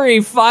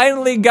Fury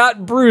finally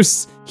got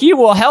Bruce. He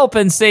will help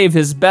and save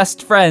his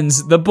best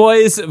friends. The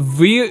boys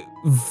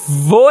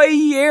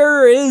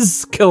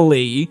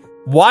voyeuristically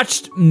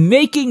watched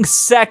making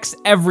sex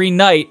every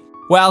night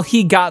while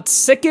he got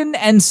sicker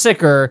and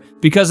sicker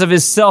because of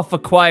his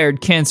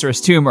self-acquired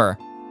cancerous tumor.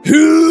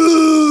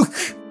 Hook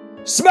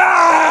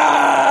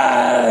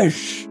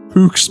smash!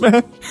 Hook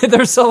smash?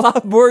 There's a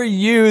lot more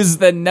U's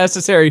than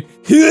necessary.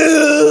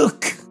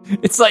 Hook!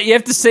 It's like you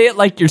have to say it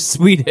like you're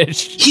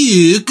Swedish.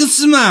 Hulk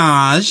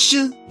smash.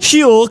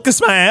 Hulk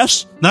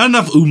smash. Not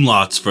enough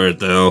umlauts for it,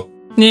 though.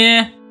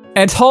 Yeah.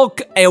 And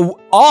Hulk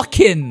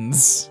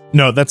Awkins.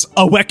 No, that's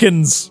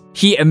Awakens.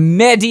 He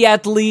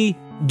immediately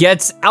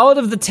gets out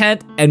of the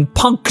tent and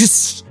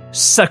punks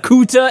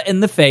Sakuta in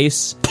the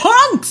face.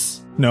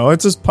 Punks! No,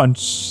 it's just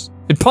punch.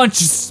 It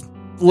punches,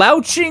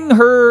 slouching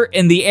her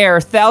in the air,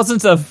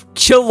 thousands of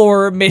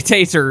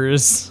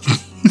kilormitators.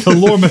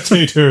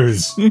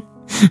 Kilormitators.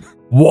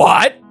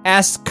 What?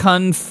 Asked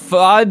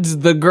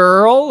Confud the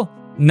girl,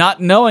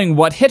 not knowing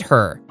what hit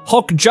her.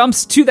 Hulk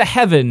jumps to the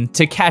heaven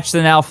to catch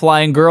the now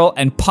flying girl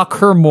and puck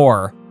her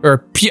more.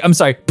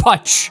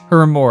 Putch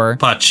her more.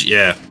 Putch,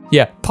 yeah.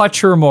 Yeah,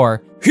 putch her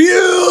more.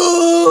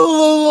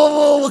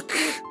 Hulk!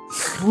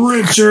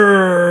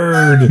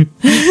 Richard!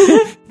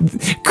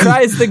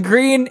 Cries the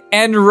green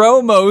and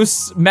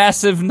Romos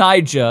massive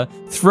Naija,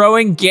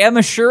 throwing gamma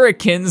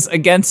shurikens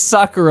against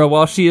Sakura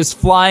while she is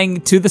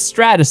flying to the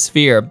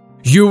stratosphere.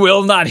 You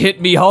will not hit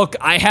me, Hulk.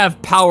 I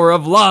have power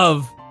of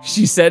love,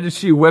 she said as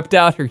she whipped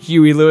out her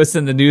Huey Lewis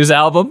in the News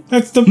album.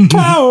 That's the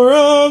power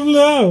of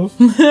love.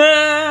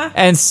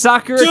 And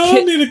Sakura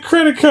don't need a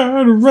credit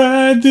card to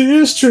ride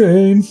this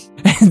train.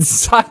 And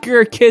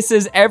Sakura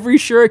kisses every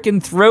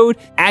shuriken thrown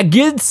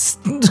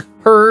against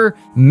her,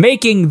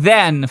 making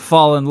them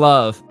fall in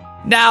love.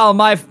 Now,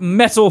 my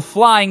metal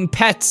flying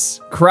pets,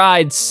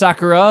 cried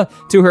Sakura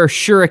to her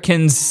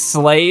shuriken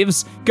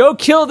slaves. Go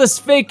kill this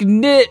fake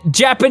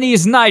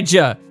Japanese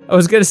Naija. I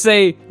was gonna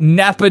say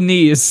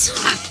Napanese.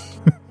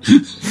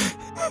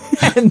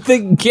 And the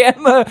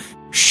gamma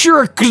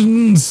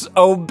shurikens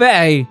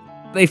obey.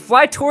 They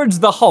fly towards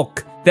the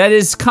Hulk that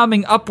is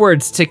coming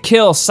upwards to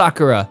kill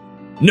Sakura.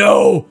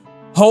 No!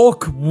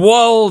 Hulk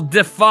will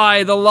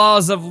defy the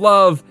laws of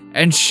love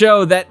and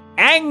show that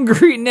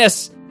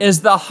angriness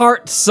is the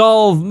heart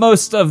solve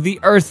most of the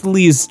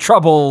earthly's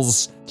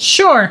troubles.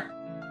 Sure.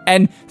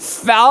 And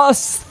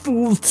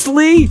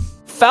fastly,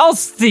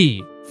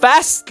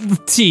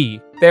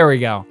 there we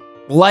go.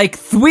 Like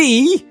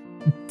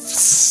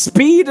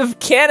speed of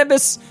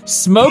cannabis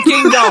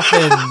smoking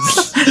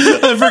dolphins.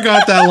 I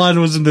forgot that line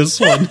was in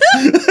this one.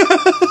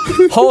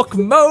 Hulk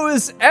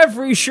mows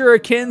every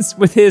shurikens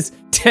with his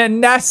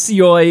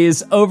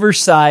Tenacio's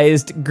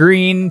oversized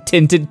green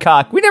tinted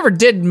cock. We never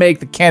did make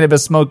the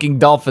cannabis smoking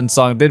dolphin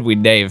song, did we,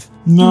 Dave?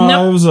 No,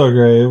 Nope. It was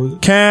okay. It was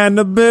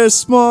Cannabis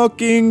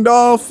smoking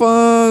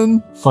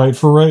dolphin. Fight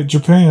for Right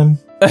Japan.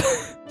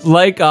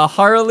 Like a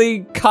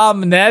Harley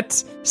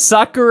Comnet,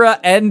 Sakura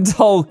and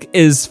Hulk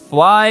is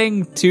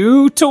flying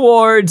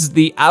towards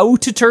the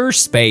outer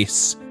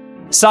space.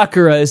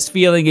 Sakura is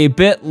feeling a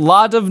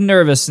lot of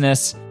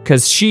nervousness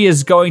because she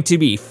is going to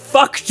be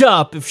fucked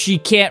up if she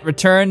can't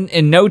return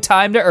in no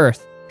time to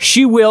Earth.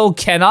 She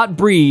cannot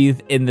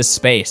breathe in the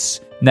space.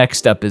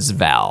 Next up is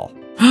Val.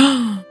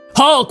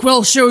 Hulk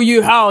will show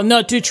you how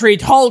not to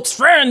treat Hulk's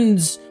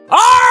friends.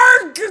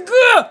 Arg!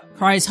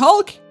 Cries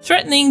Hulk,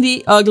 threatening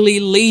the ugly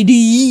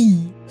lady.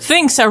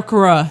 Think,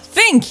 Sakura,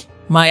 think.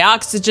 My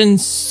oxygen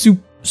supply?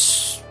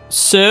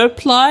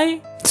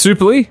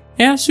 Supli?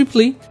 Yeah,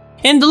 supply.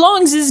 and the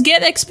lungs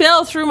get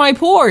expelled through my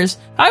pores.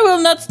 I will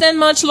not stand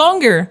much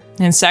longer.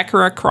 And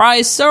Sakura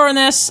cries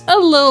soreness a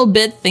little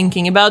bit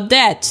thinking about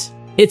that.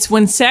 It's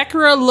when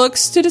Sakura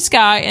looks to the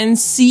sky and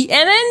see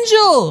an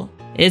angel.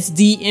 It's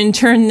the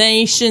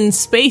International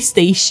Space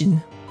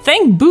Station.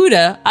 Thank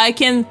Buddha, I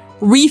can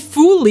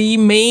refuel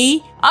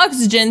my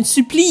oxygen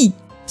supply.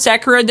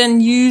 Sakura then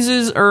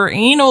uses her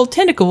anal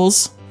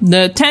tentacles.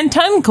 The 10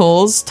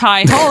 tentacles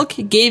tie Hulk,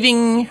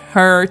 giving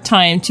her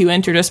time to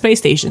enter the space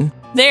station.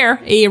 There,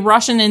 a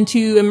Russian and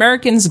 2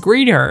 Americans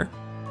greet her.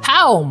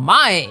 How,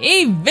 my,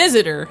 a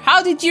visitor.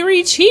 How did you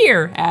reach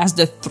here? Asked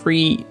the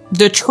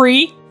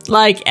tree,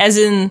 like as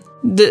in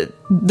the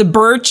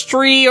birch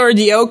tree or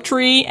the oak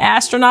tree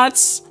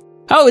astronauts.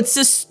 Oh, it's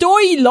a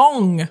stoy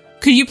long.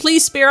 Could you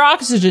please spare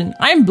oxygen?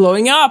 I'm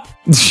blowing up.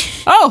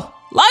 Oh,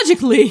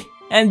 logically.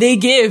 And they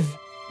give.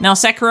 Now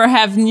Sakura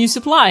have new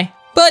supply.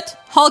 But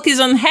Hulk is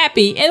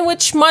unhappy, and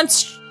with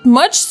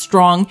much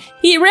strong,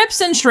 he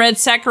rips and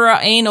shreds Sakura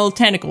anal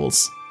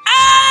tentacles.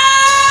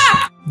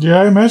 Ah!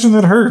 Yeah, I imagine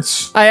that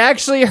hurts. I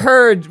actually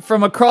heard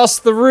from across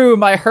the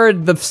room, I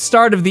heard the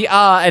start of the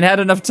and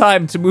had enough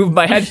time to move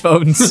my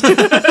headphones.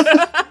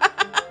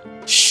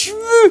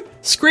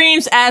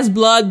 Screams as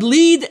blood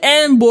bleed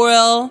and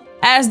boil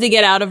as they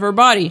get out of her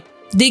body.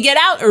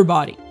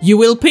 You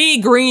will pay,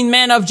 green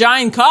man of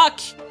giant cock.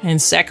 And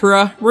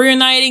Sakura,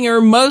 reuniting her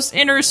most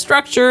inner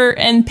structure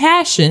and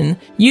passion,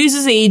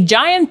 uses a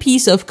giant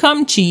piece of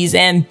cum cheese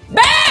and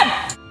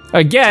BAM!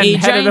 Again,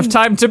 had enough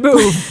time to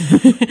move.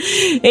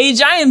 A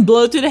giant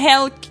blow to the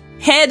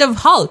head of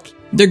Hulk.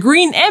 The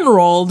green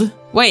emerald...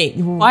 Wait,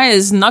 why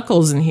is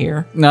Knuckles in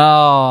here?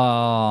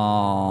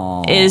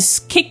 No. Is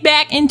kicked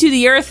back into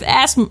the Earth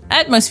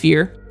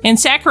atmosphere, and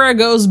Sakura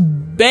goes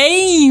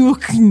bang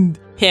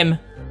him.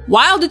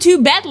 While the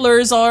 2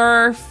 battlers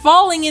are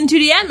falling into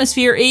the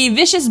atmosphere, a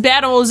vicious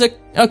battle is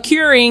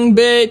occurring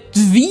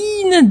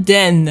between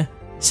them.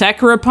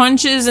 Sakura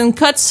punches and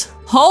cuts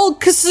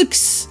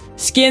Hulk's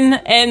skin,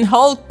 and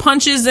Hulk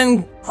punches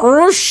and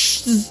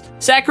crushes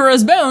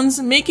Sakura's bones,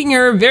 making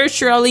her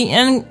virtually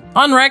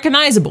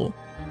unrecognizable.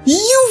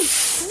 You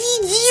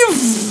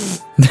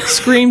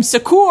screams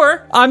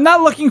Sakura. I'm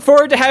not looking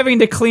forward to having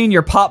to clean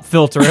your pop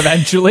filter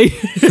eventually.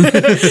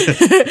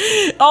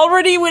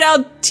 Already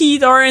without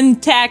teeth or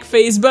intact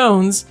face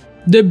bones,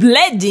 the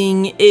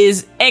bleeding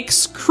is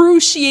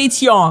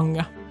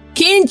excruciating.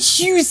 Can't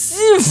you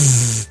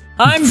see?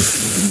 I'm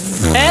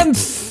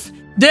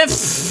the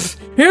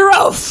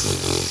hero.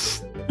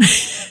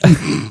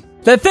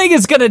 The thing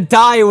is gonna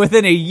die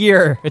within a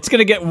year. It's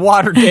gonna get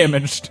water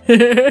damaged.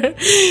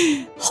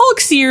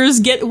 Hulk's ears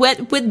get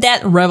wet with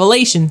that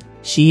revelation.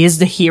 She is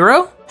the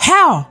hero?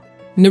 How?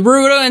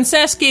 Naruto and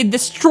Sasuke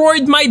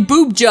destroyed my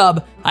boob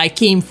job. I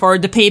came for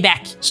the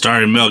payback.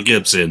 Starring Mel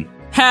Gibson.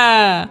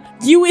 Ha!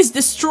 You is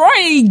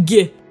destroying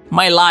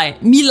me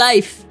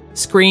life,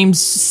 screams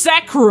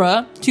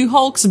Sakura to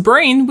Hulk's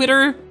brain with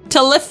her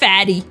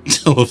telepathy.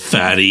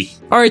 Telepathy.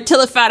 Or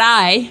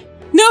telepathy.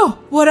 No,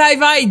 what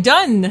have I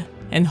done?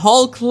 And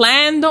Hulk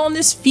land on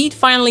his feet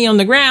finally on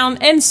the ground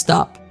and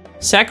stop.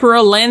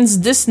 Sakura lands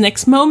this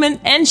next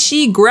moment and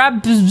she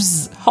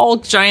grabs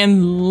Hulk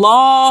giant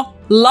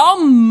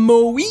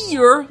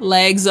lawnmower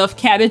legs of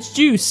cabbage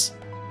juice.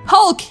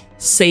 Hulk,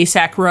 say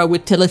Sakura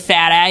with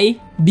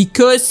telepathy,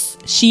 because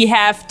she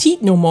have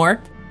teeth no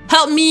more.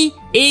 Help me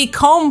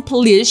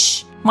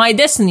accomplish my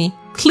destiny.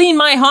 Clean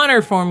my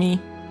honor for me.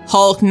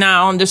 Hulk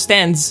now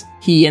understands.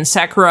 He and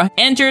Sakura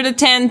enter the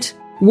tent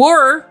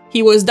where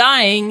he was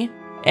dying,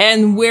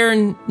 and where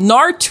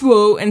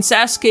Naruto and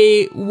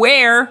Sasuke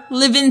were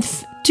living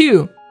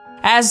too.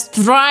 As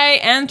they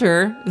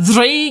enter,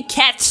 they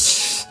catch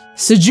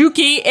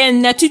Suzuki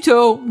and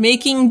Naruto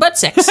making butt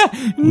sex.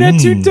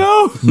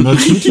 Naruto!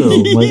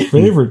 Naruto, my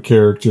favorite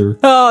character.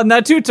 Oh,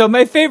 Naruto,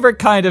 my favorite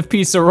kind of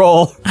piece of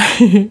roll.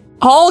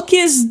 Hulk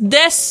is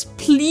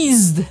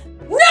displeased.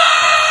 No!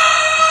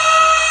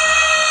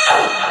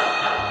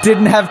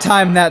 Didn't have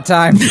time that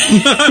time.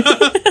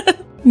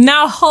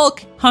 Now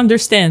Hulk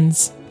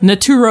understands.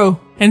 Naturo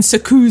and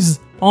Sakuz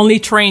only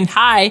trained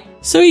high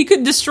so he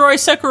could destroy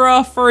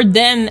Sakura for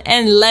then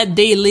and let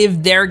they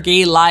live their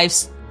gay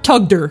lives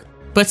together.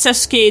 But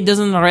Sasuke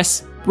doesn't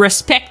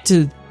respect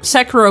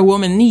Sakura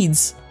woman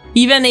needs.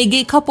 Even a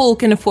gay couple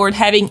can afford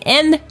having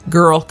an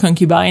girl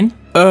concubine.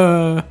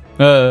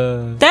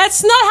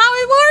 That's not how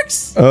it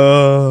works.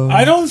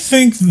 I don't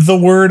think the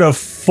word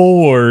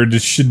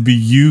afford should be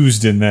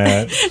used in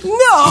that.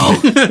 No!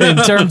 In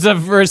terms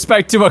of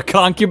respect to a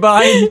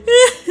concubine?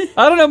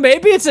 I don't know,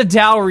 maybe it's a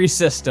dowry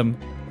system.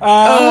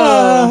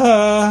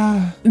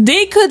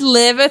 They could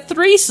live a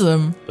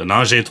threesome.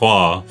 Ménage à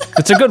trois.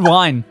 It's a good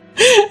wine.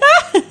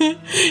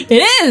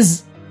 It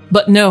is!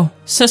 But no,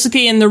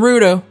 Sasuke and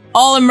Naruto,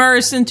 all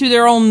immersed into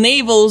their own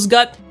navels,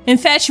 got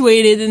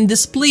infatuated and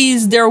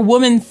displeased their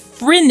woman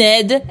friend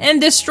and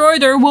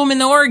destroyed their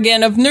woman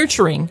organ of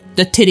nurturing,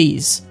 the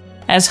titties.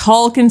 As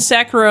Hulk and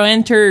Sakura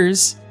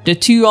enters, the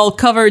two all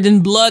covered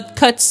in blood,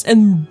 cuts,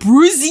 and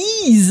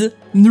bruises,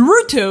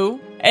 Naruto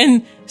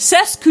and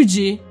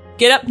Sasuke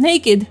get up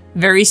naked,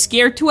 very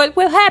scared to what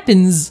will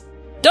happens.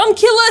 Don't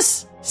kill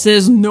us,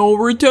 says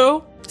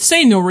Naruto.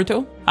 Say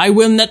Naruto. I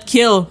will not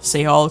kill,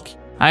 say Hulk.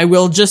 I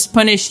will just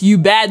punish you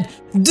bad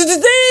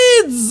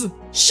deeds!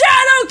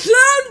 Shadow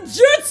Clone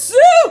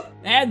Jutsu!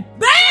 And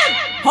BAM!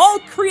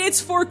 Hulk creates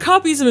 4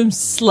 copies of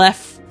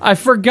himself. I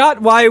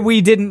forgot why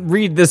we didn't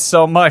read this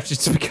so much.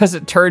 It's because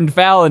it turned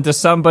Val into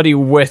somebody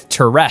with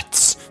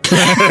Tourette's.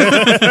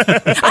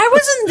 I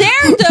wasn't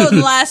there, though,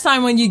 the last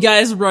time when you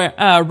guys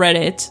read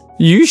it.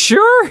 You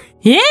sure?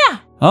 Yeah.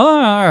 Oh,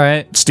 all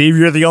right. Steve,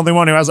 you're the only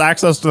one who has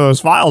access to those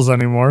files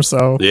anymore,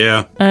 so.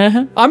 Yeah.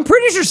 I'm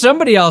pretty sure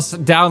somebody else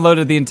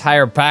downloaded the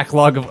entire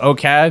backlog of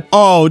OCAD.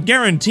 Oh,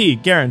 guarantee.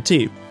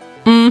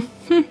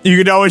 You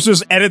could always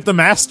just edit the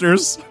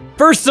masters.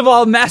 First of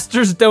all,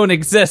 masters don't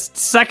exist.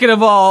 Second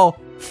of all,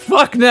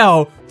 fuck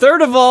no.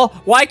 Third of all,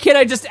 why can't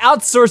I just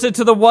outsource it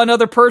to the one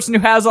other person who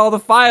has all the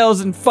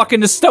files in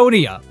fucking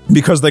Estonia?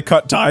 Because they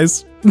cut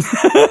ties.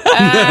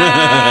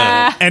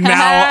 And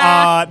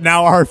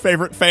now our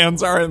favorite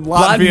fans are in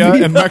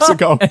Latvia and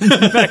Mexico.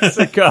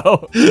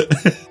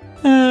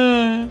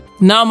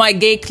 Now my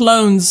gay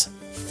clones.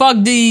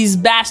 Fuck these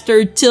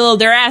bastards till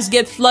their ass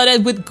get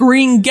flooded with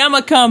green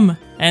gamma cum.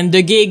 And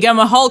the gay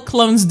Gamma Hulk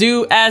clones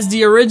do as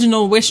the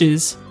original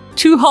wishes.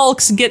 2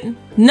 Hulks get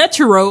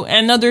Netero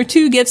and other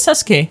 2 get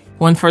Sasuke.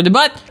 One for the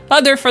butt,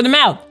 other for the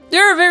mouth.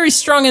 They're very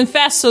strong and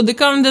fast, so the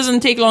cum doesn't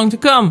take long to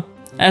come.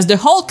 As the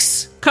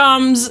Hulks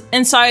comes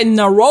inside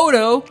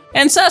Naruto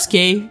and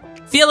Sasuke,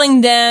 filling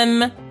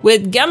them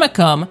with gamma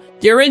cum,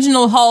 the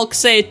original Hulk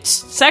said,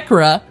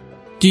 Sakura,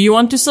 do you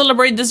want to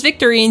celebrate this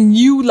victory in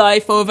new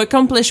life of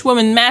accomplished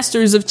women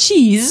masters of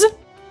cheese?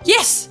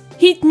 Yes,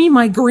 eat me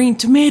my green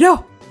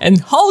tomato. And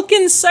Hulk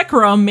and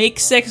Sakura make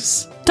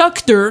sex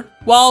tucked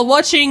while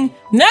watching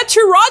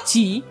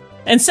Naturati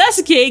and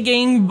Sasuke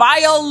getting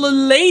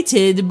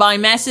violated by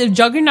massive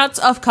juggernauts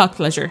of cock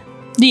pleasure.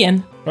 The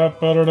end. Yeah.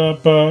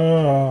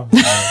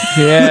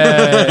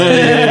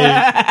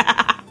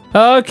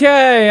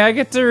 Okay, I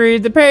get to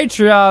read the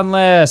Patreon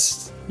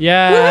list.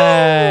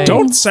 Yay.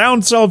 Don't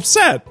sound so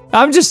upset.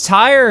 I'm just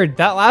tired.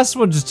 That last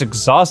one just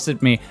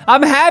exhausted me.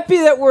 I'm happy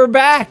that we're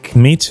back.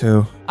 Me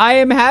too. I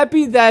am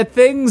happy that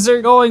things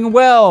are going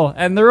well,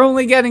 and they're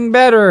only getting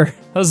better.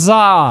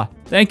 Huzzah.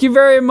 Thank you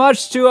very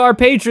much to our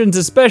patrons,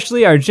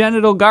 especially our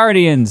genital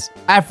guardians.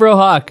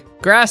 Afrohawk,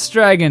 Grass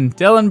Dragon,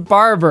 Dylan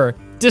Barber,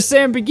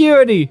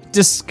 Disambiguity,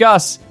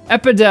 Discuss,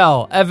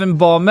 Epidel, Evan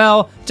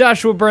Baumel,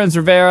 Joshua Burns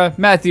Rivera,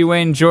 Matthew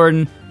Wayne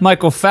Jordan,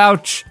 Michael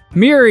Fauch,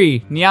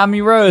 Miri,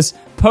 Niami Rose,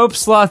 Pope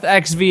Sloth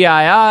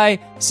XVII,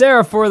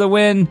 Sarah for the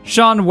Win,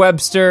 Sean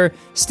Webster,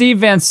 Steve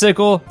Van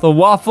Sickle, The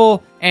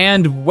Waffle,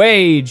 and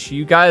Wage.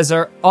 You guys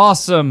are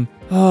awesome.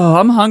 Oh,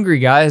 I'm hungry,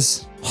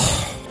 guys.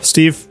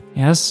 Steve?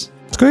 Yes?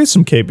 Let's go get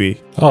some KB.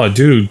 Oh,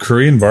 dude,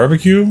 Korean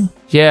barbecue?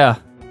 Yeah,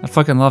 I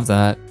fucking love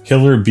that.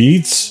 Killer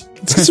beets?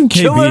 Let's get some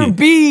KB. Killer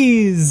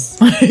bees!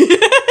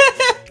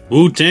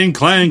 Wu-Tang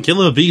Clan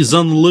Killer Bees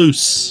on the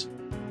loose.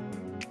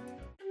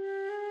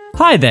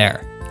 Hi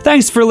there.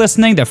 Thanks for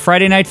listening to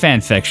Friday Night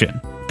Fanfiction.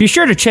 Be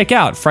sure to check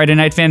out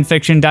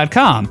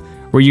FridayNightFanfiction.com,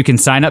 where you can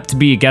sign up to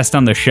be a guest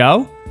on the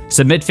show,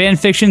 submit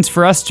fanfictions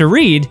for us to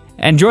read,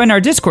 and join our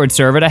Discord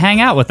server to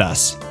hang out with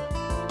us.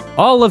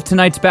 All of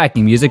tonight's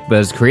backing music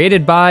was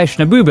created by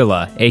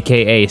Schnabubula,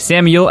 aka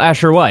Samuel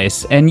Asher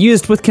Weiss, and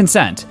used with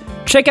consent.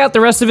 Check out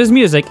the rest of his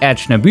music at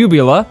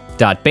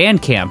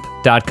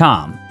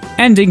schnabubula.bandcamp.com.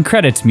 Ending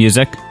credits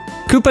music,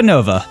 Koopa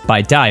Nova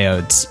by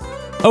Diodes.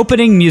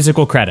 Opening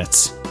musical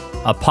credits,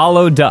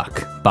 Apollo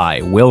Duck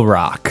by Will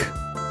Rock.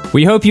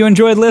 We hope you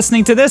enjoyed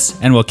listening to this,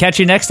 and we'll catch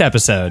you next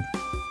episode.